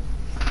at.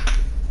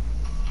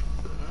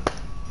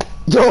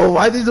 Yo,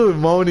 why is he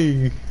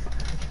moaning?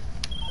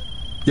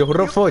 Yo, who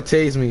the fuck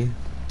chased me?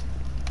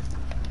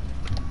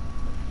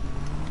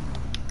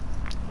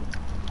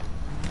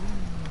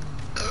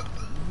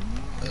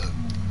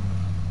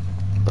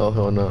 Oh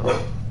hell no.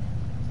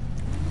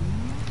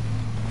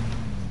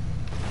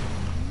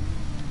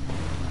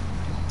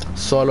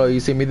 Solo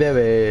hice mi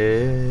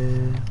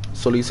deber.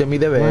 Solo hice mi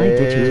deber. Why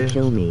did you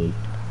kill me?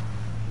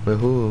 Wait,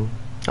 who?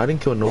 I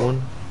didn't kill no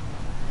one.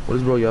 What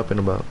is bro yapping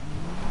about?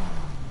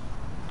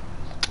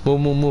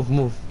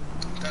 Move.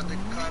 Got to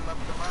climb up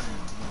the mountain.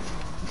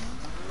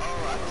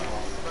 Oh, I think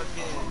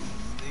fucking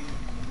Steve.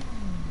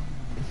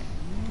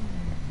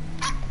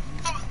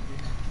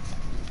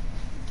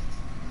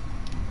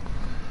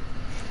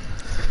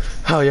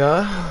 Hell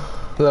yeah.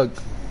 Look.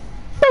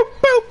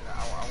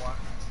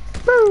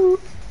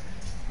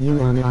 You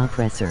are an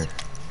oppressor.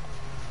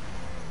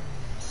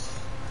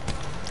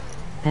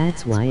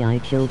 That's why I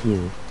killed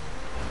you.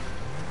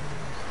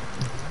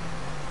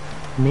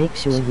 Make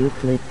sure you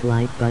click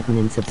like button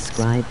and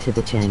subscribe to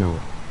the channel.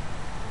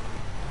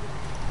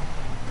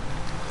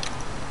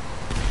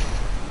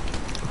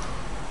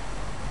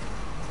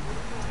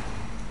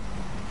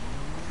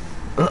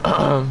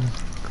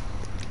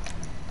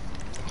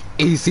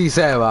 Y si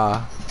se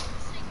va,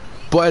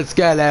 pues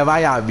que le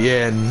vaya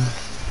bien.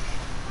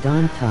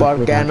 Don't talk Porque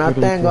without no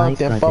hitting tengo like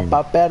tiempo button.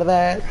 para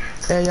perder.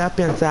 Ella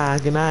piensa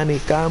que nada ni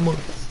camo.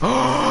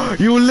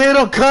 You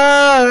little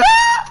cunt!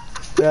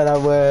 Era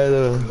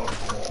bueno.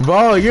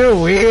 Bro, you're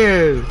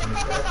weird.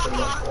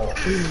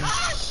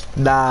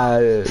 Nah,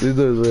 this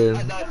is weird.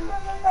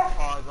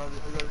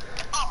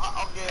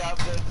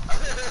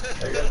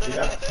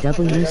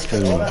 W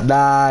stream.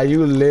 Nah,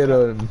 you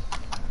little.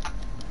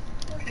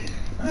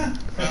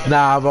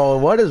 Nah, bro,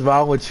 what is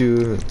wrong with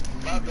you?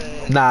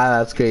 Nah,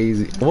 that's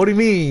crazy. What do you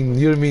mean?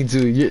 You don't mean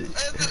to?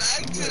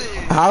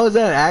 How is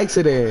that an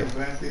accident?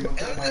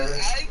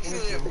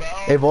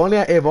 If only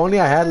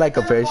I had like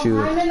a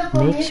parachute.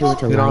 Make sure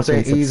to You know like what I'm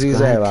and saying? Easy as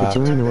subscribe that, to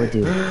va. join or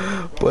do.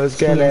 Pues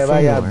que le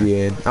vaya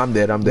bien. I'm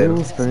dead.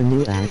 Rules for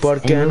new ads,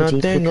 Porque no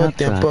emoji tengo pickup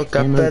tiempo truck, que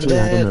emoji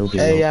perder.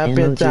 automobile, Ella emoji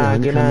piensa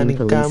que nada oncoming ni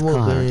police camo.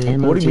 car, What do you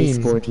emoji mean?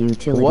 sport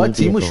utility What?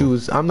 Timu vehicle.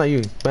 shoes? I'm not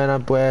you.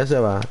 Man, pues se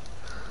va.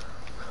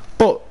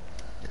 Po.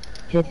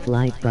 Hit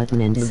like button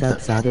and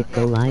subsonic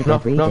go live No,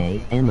 every no.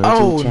 day. Emoji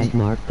Oh, check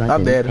mark I'm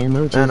button. dead.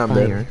 Emoji And I'm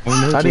fire. dead. I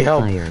need Emoji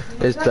help. fire.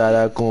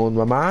 Estará con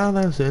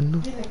mamada.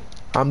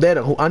 I'm dead.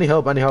 I need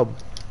help.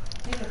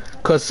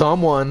 Cause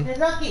someone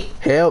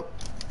help.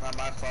 Not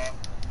my fault.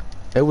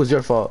 It was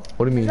your fault.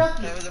 What do you mean? It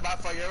was my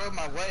fault. You're in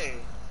my way.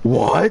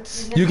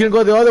 What? You can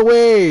go the other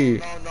way.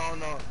 No.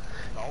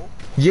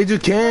 Yes, you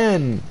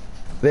can.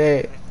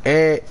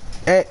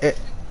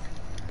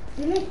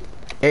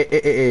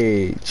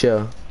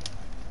 Chill.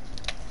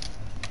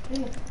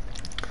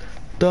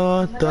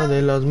 Todos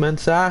de los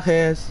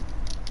mensajes.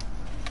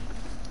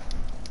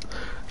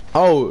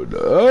 Oh,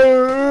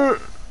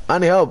 I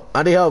need help.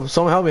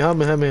 Someone help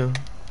me.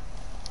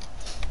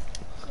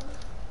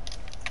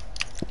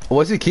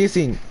 What's he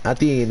kissing? A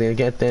ti no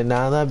te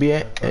nada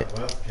bien.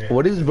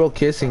 What is bro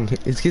kissing?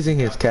 He's kissing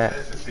his cat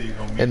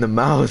in the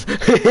mouth.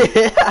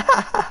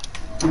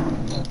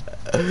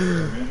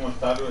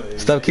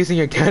 Stop kissing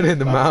your cat in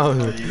the mouth.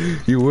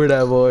 You weird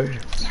that boy.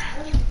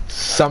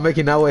 Stop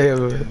making out with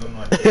him.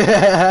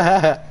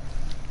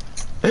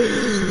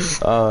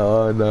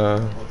 Oh no.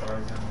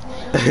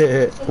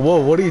 Whoa,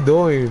 what are you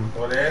doing?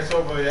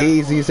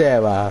 Easy se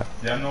va.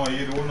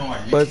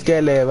 Pues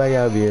que le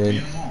vaya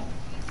bien.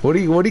 What are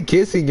you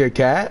kissing your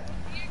cat?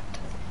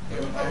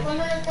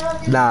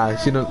 Nah,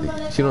 she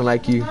don't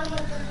like you.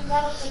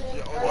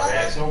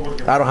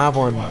 I don't have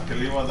one.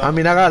 I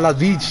mean, I got Las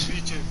Beach.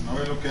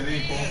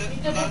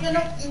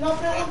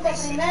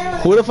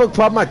 Who the fuck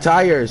popped my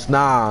tires?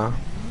 Nah.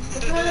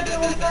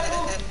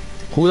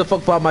 Who the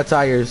fuck popped my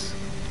tires?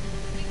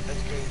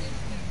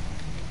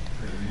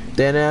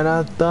 Tienen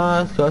a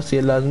todos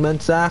y los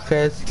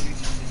mensajes.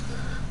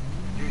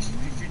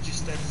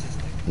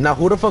 Now,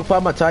 who the fuck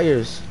popped my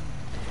tires?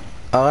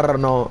 Agarra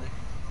no.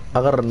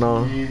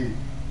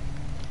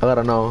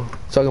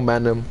 Talking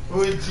about them.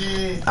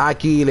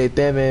 Aquí le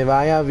teme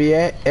vaya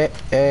bien.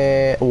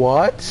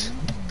 What?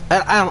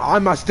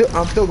 I'm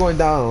still going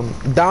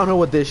downhill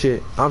with this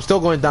shit. I'm still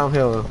going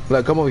downhill.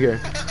 Look, come over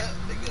here.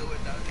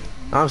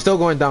 I'm still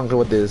going downhill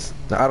with this.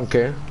 I don't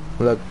care.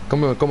 Look,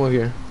 come over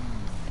here.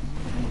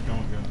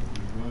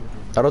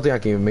 I don't think I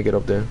can even make it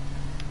up there.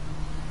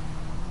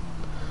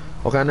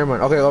 Okay, never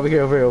mind. Okay, over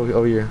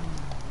here.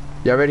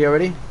 Y'all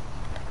ready?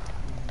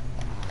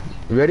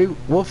 You ready,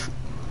 Wolf?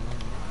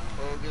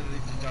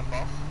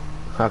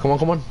 Come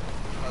on.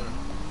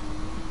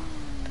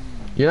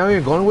 You're not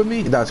even going with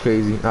me? That's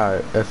crazy.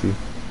 Alright, F you.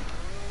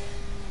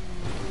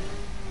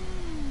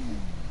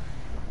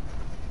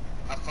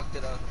 I fucked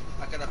it up.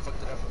 I kinda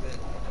fucked it up a bit.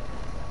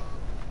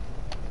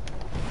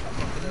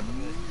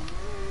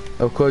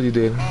 Of course you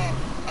did.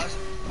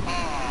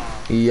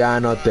 Y ya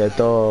no te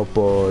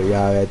topo,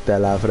 ya vete a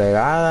la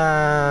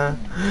fregada.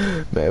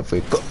 Me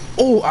fui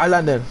I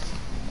landed.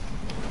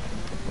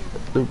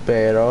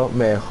 Pero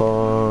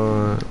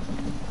mejor.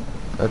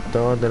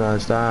 Donde no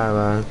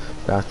estaba,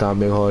 hasta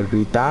mejor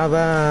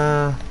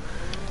gritaba.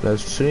 La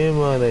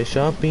streamer de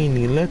shopping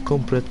y le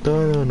compré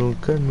todo,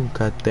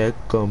 nunca te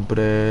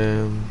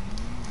compré.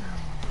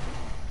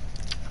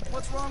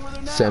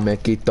 Se me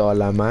quitó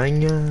la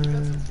maña.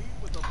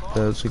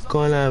 Soy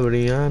con la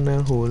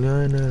Briana,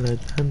 Juliana, la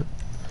Chana.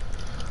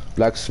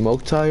 Black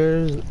smoke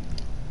tires.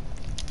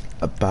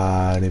 A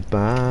party.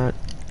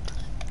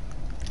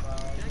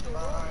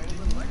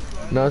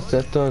 No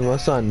sé todo, no.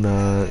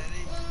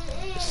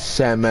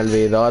 Se me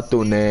olvidó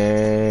tu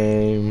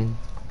name.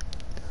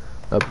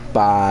 A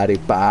party.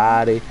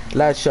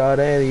 La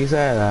shorty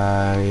dice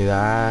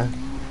da.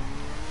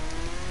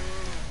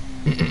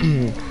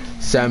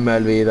 Se me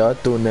olvidó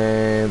tu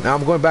name.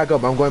 I'm going back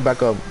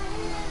up.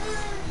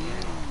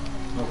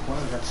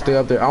 Stay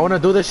up there. I wanna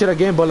do this shit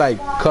again, but like,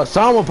 cause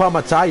someone popped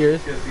my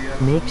tires.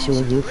 Make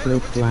sure you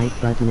click the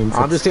like button and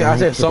subscribe I'm just saying, I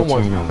said to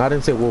someone. the channel. I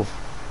didn't say Wolf.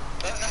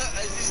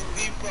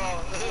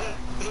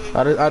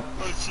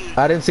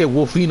 I didn't say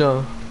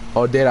Wolfina,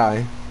 or did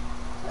I?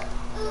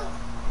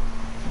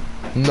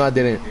 No, I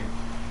didn't.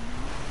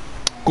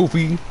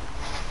 Goofy.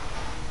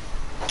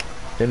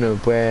 Yo no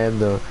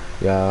puedo.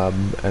 Ya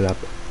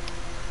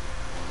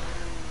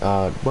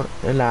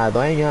en la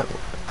dueña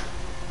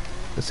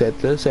se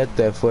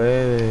te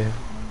fue.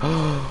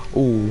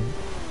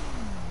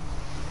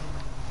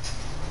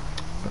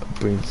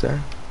 Princess.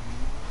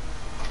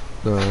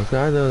 Los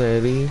gatos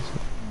de Liz.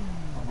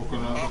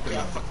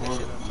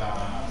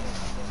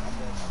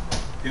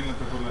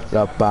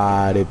 La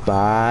party,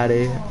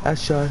 I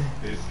shot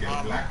it.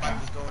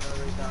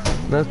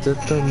 No te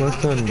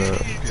tomas no.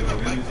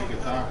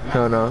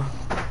 Hell no.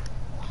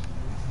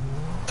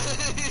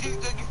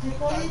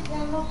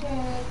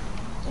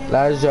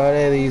 La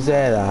shorty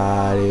dice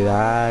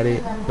daddy.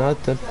 No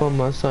te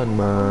pongas on,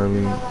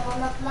 mami.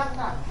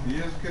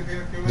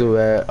 Do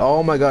it.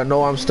 Oh my god,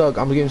 no, I'm stuck.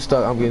 I'm getting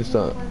stuck.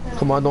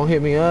 Come on, don't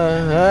hit me.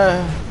 Ay,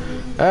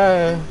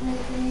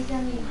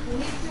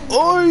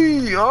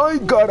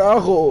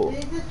 carajo.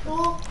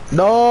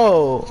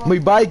 No, my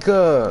bike.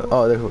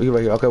 Oh, he's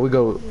right here. Okay, we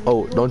go.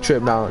 Oh, don't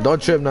trip now.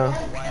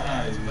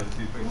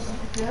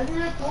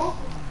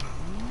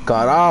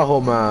 Carajo,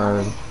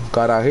 man.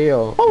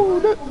 Carajillo.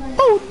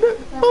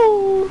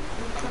 Oh.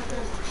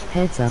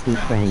 Heads up, he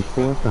crank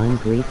for fun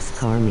Greeks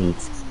Carmeet.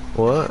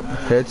 What?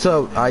 Heads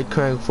up, I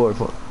crank for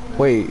fun.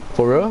 Wait,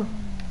 for real?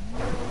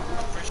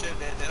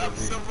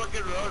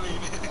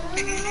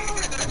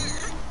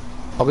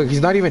 Okay, he's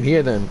not even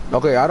here then.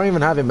 Okay, I don't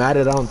even have him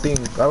added. I don't think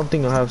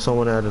I have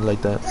someone added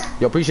like that.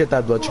 Yo, appreciate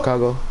that, bro,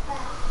 Chicago.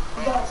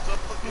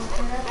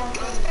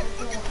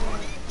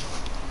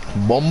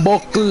 Bombo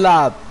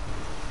clap.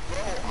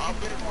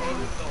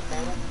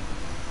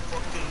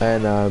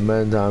 En la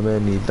mesa me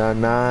necesita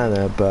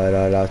nada,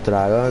 pero los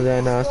tragos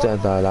de no se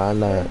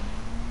toleran.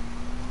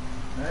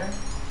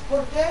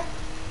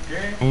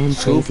 And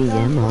Crazy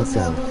Yam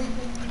also.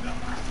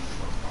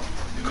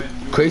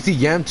 Crazy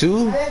Yam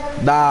too?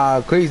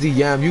 Nah, Crazy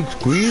Yam, you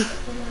grieve?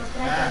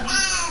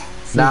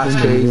 That's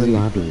crazy.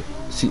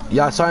 See,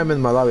 yeah, I saw him in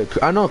my lobby.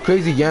 I know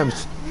Crazy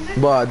Yams,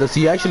 but does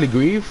he actually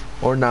grieve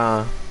or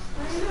nah?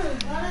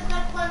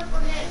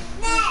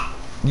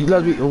 You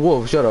let me.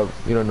 Whoa, shut up.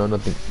 You don't know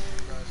nothing.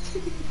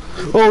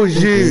 Oh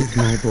shit!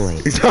 My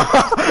boy.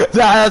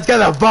 Nah, that's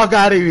kind of fuck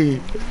out of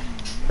me.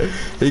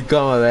 He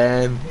coming,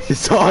 man.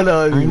 It's all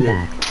on me.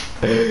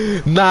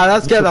 Nah,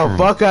 that's kind of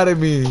fuck out of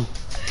me.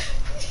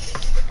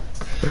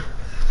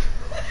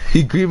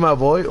 He grieved my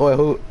boy or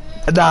who?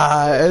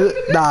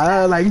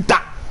 Nah, like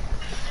that.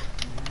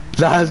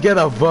 Nah, get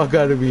the fuck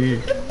out of me.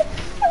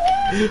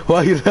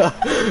 Why you not?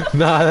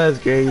 Nah, that's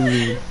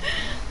crazy.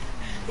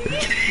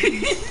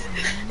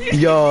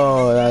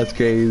 Yo, that's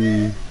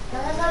crazy.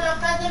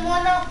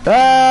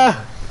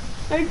 Ah!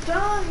 Ahí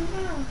está,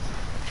 mira.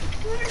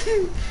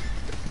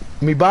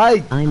 Mi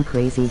bike. I'm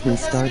crazy he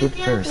started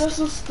Me first.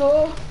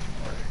 asustó.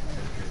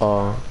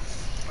 Oh.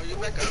 Are you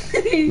back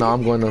up? No,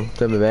 I'm going to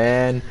se me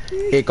ven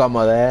y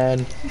como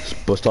ven,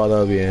 pues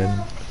todo bien.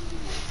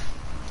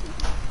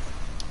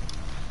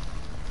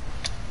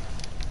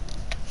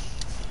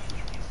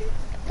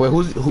 Wait,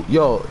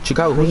 yo,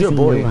 Chicago, who's your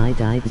Crazy boy? no I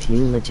died but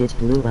you legit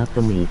blew up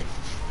the meat.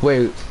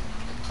 Wait,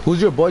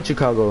 who's your boy,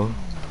 Chicago?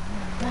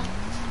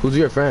 Who's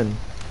your friend?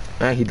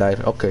 And he died,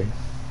 okay.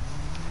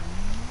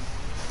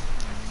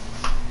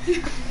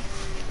 You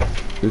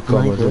My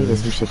come boy with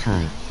is me.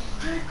 Ushikai.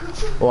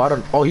 Oh, I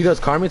don't, oh, he does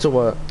Carmeet or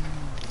what?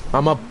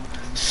 I'm up,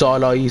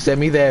 solo hice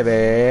mi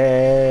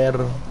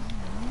deber.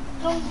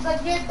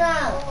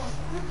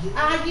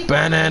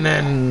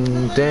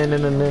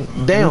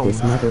 Damn.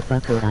 This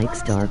motherfucker Ike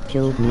Star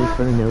killed me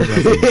for no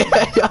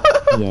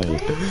reason. Yay.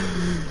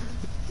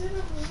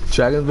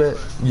 Dragon's bit.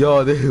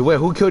 Yo, wait,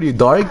 who killed you?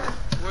 Dark?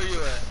 Where you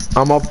at?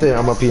 I'm up there.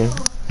 I'm up here.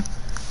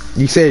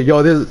 You said,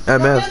 yo, this is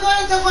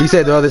MS. He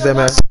said, yo, this is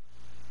MS.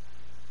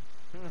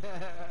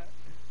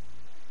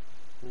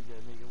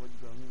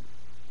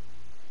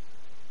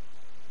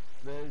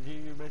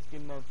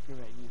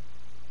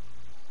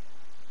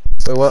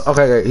 Wait, what?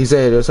 Okay, he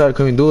said, yo, sorry,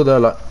 can we do that?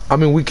 Like, I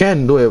mean, we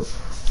can do it.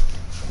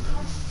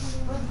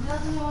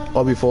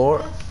 Or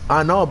before?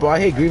 I know, bro. I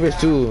hate Grievous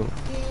too.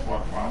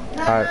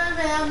 Alright.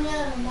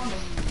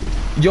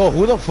 Yo,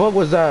 who the fuck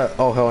was that?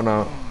 Oh, hell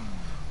no.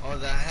 Oh,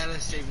 that Hannah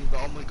saved me,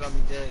 but oh my god,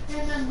 me dead.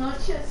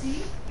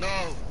 No.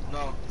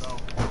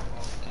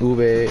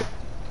 V.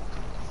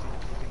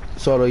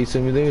 Solo hice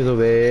mi debido.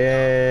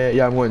 V.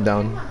 Yeah, I'm going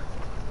down.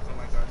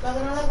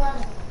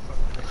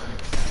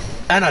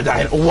 And I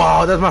died.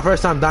 Wow, that's my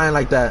first time dying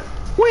like that.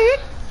 Wait.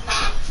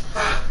 Oh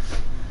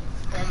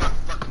my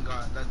fucking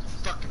god, that's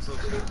fucking so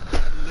cool. I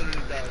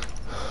literally died.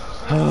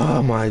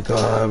 Oh my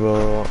god,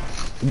 bro.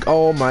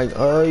 Oh my.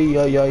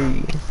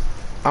 Ay.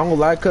 I don't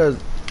like cause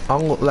I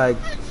don't like.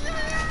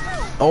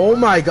 Oh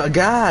my god,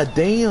 god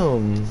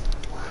damn.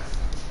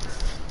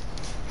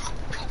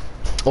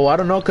 Oh, I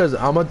don't know, cause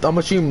I'm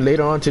a stream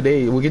later on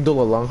today. We can do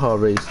a long haul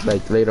race,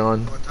 like later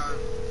on. What time?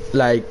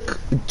 Like,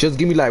 just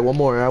give me like 1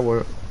 more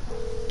hour.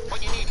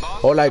 What you need,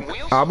 boss? Or like, Some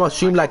wheels? I'm gonna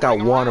stream like at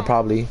 1 or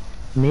probably.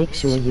 Make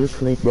sure you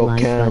click Bro,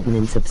 like Cam. button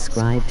and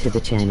subscribe to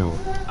the channel.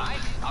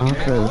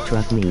 Off-road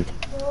truck meet.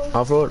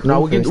 Off-road?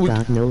 No, we can.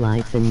 Got no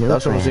life and no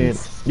That's what I'm saying.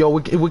 friends. Yo,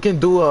 we can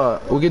do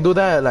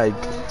that like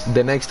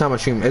the next time I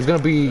stream. It's gonna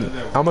be.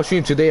 I'm gonna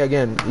stream today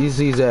again.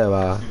 Easy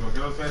Zeva.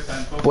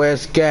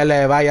 Pues que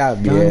le vaya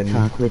Don't bien.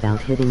 talk without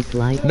hitting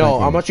like No,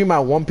 button. I'm gonna stream at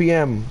 1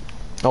 p.m.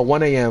 or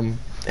 1 a.m.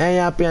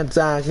 Ella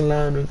piensa que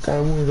la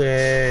única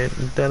mujer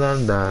te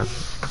anda.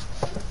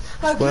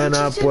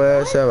 Buena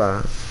pues se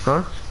va.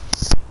 Huh?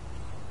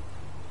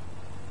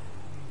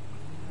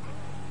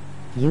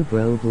 You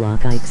bro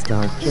block Ike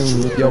Star kill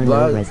me Yo, for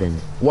block. no reason.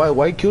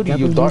 Why killed you?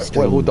 You W dark?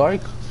 Wait, who stream.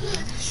 dark? No,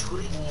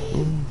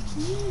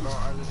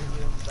 I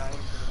literally am dying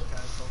for the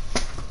cancel.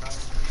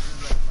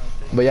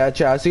 But yeah,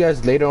 chat. I'll see you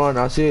guys later on.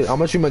 I'm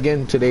gonna stream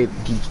again today.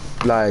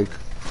 Like,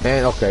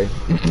 and okay.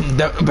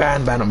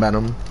 ban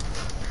him.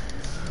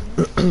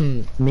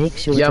 Make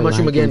sure Yeah, I'm to gonna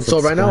stream like again. and So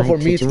right now for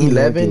subscribe me to it's join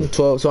 11, Orgy.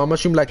 12. So I'm gonna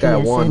stream like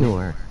at 1. PSN I'm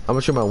or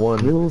gonna stream at 1.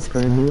 rules for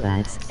new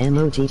ads,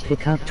 emoji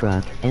pickup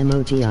truck,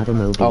 emoji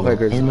automobile, Okay,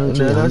 Chris. emoji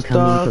Nena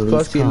oncoming police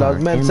plus you car, love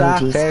emoji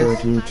mensajes.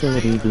 sport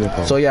utility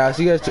vehicle. So yeah, I'll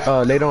see you guys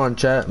later on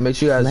chat. Make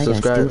sure you guys Let us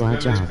subscribe. do our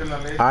job.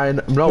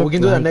 Alright, no, we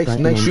can do that next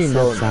stream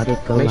though.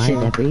 Next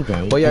stream.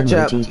 But yeah,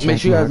 chat. Make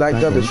sure you guys like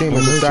up the stream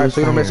and subscribe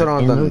so you don't miss out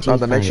on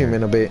the next stream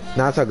in a bit.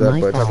 Nah, it's all good,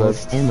 but it's all good.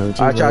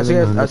 Alright, chat.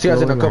 I'll see you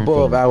guys in a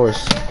couple of hours.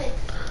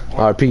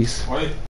 Alright, peace.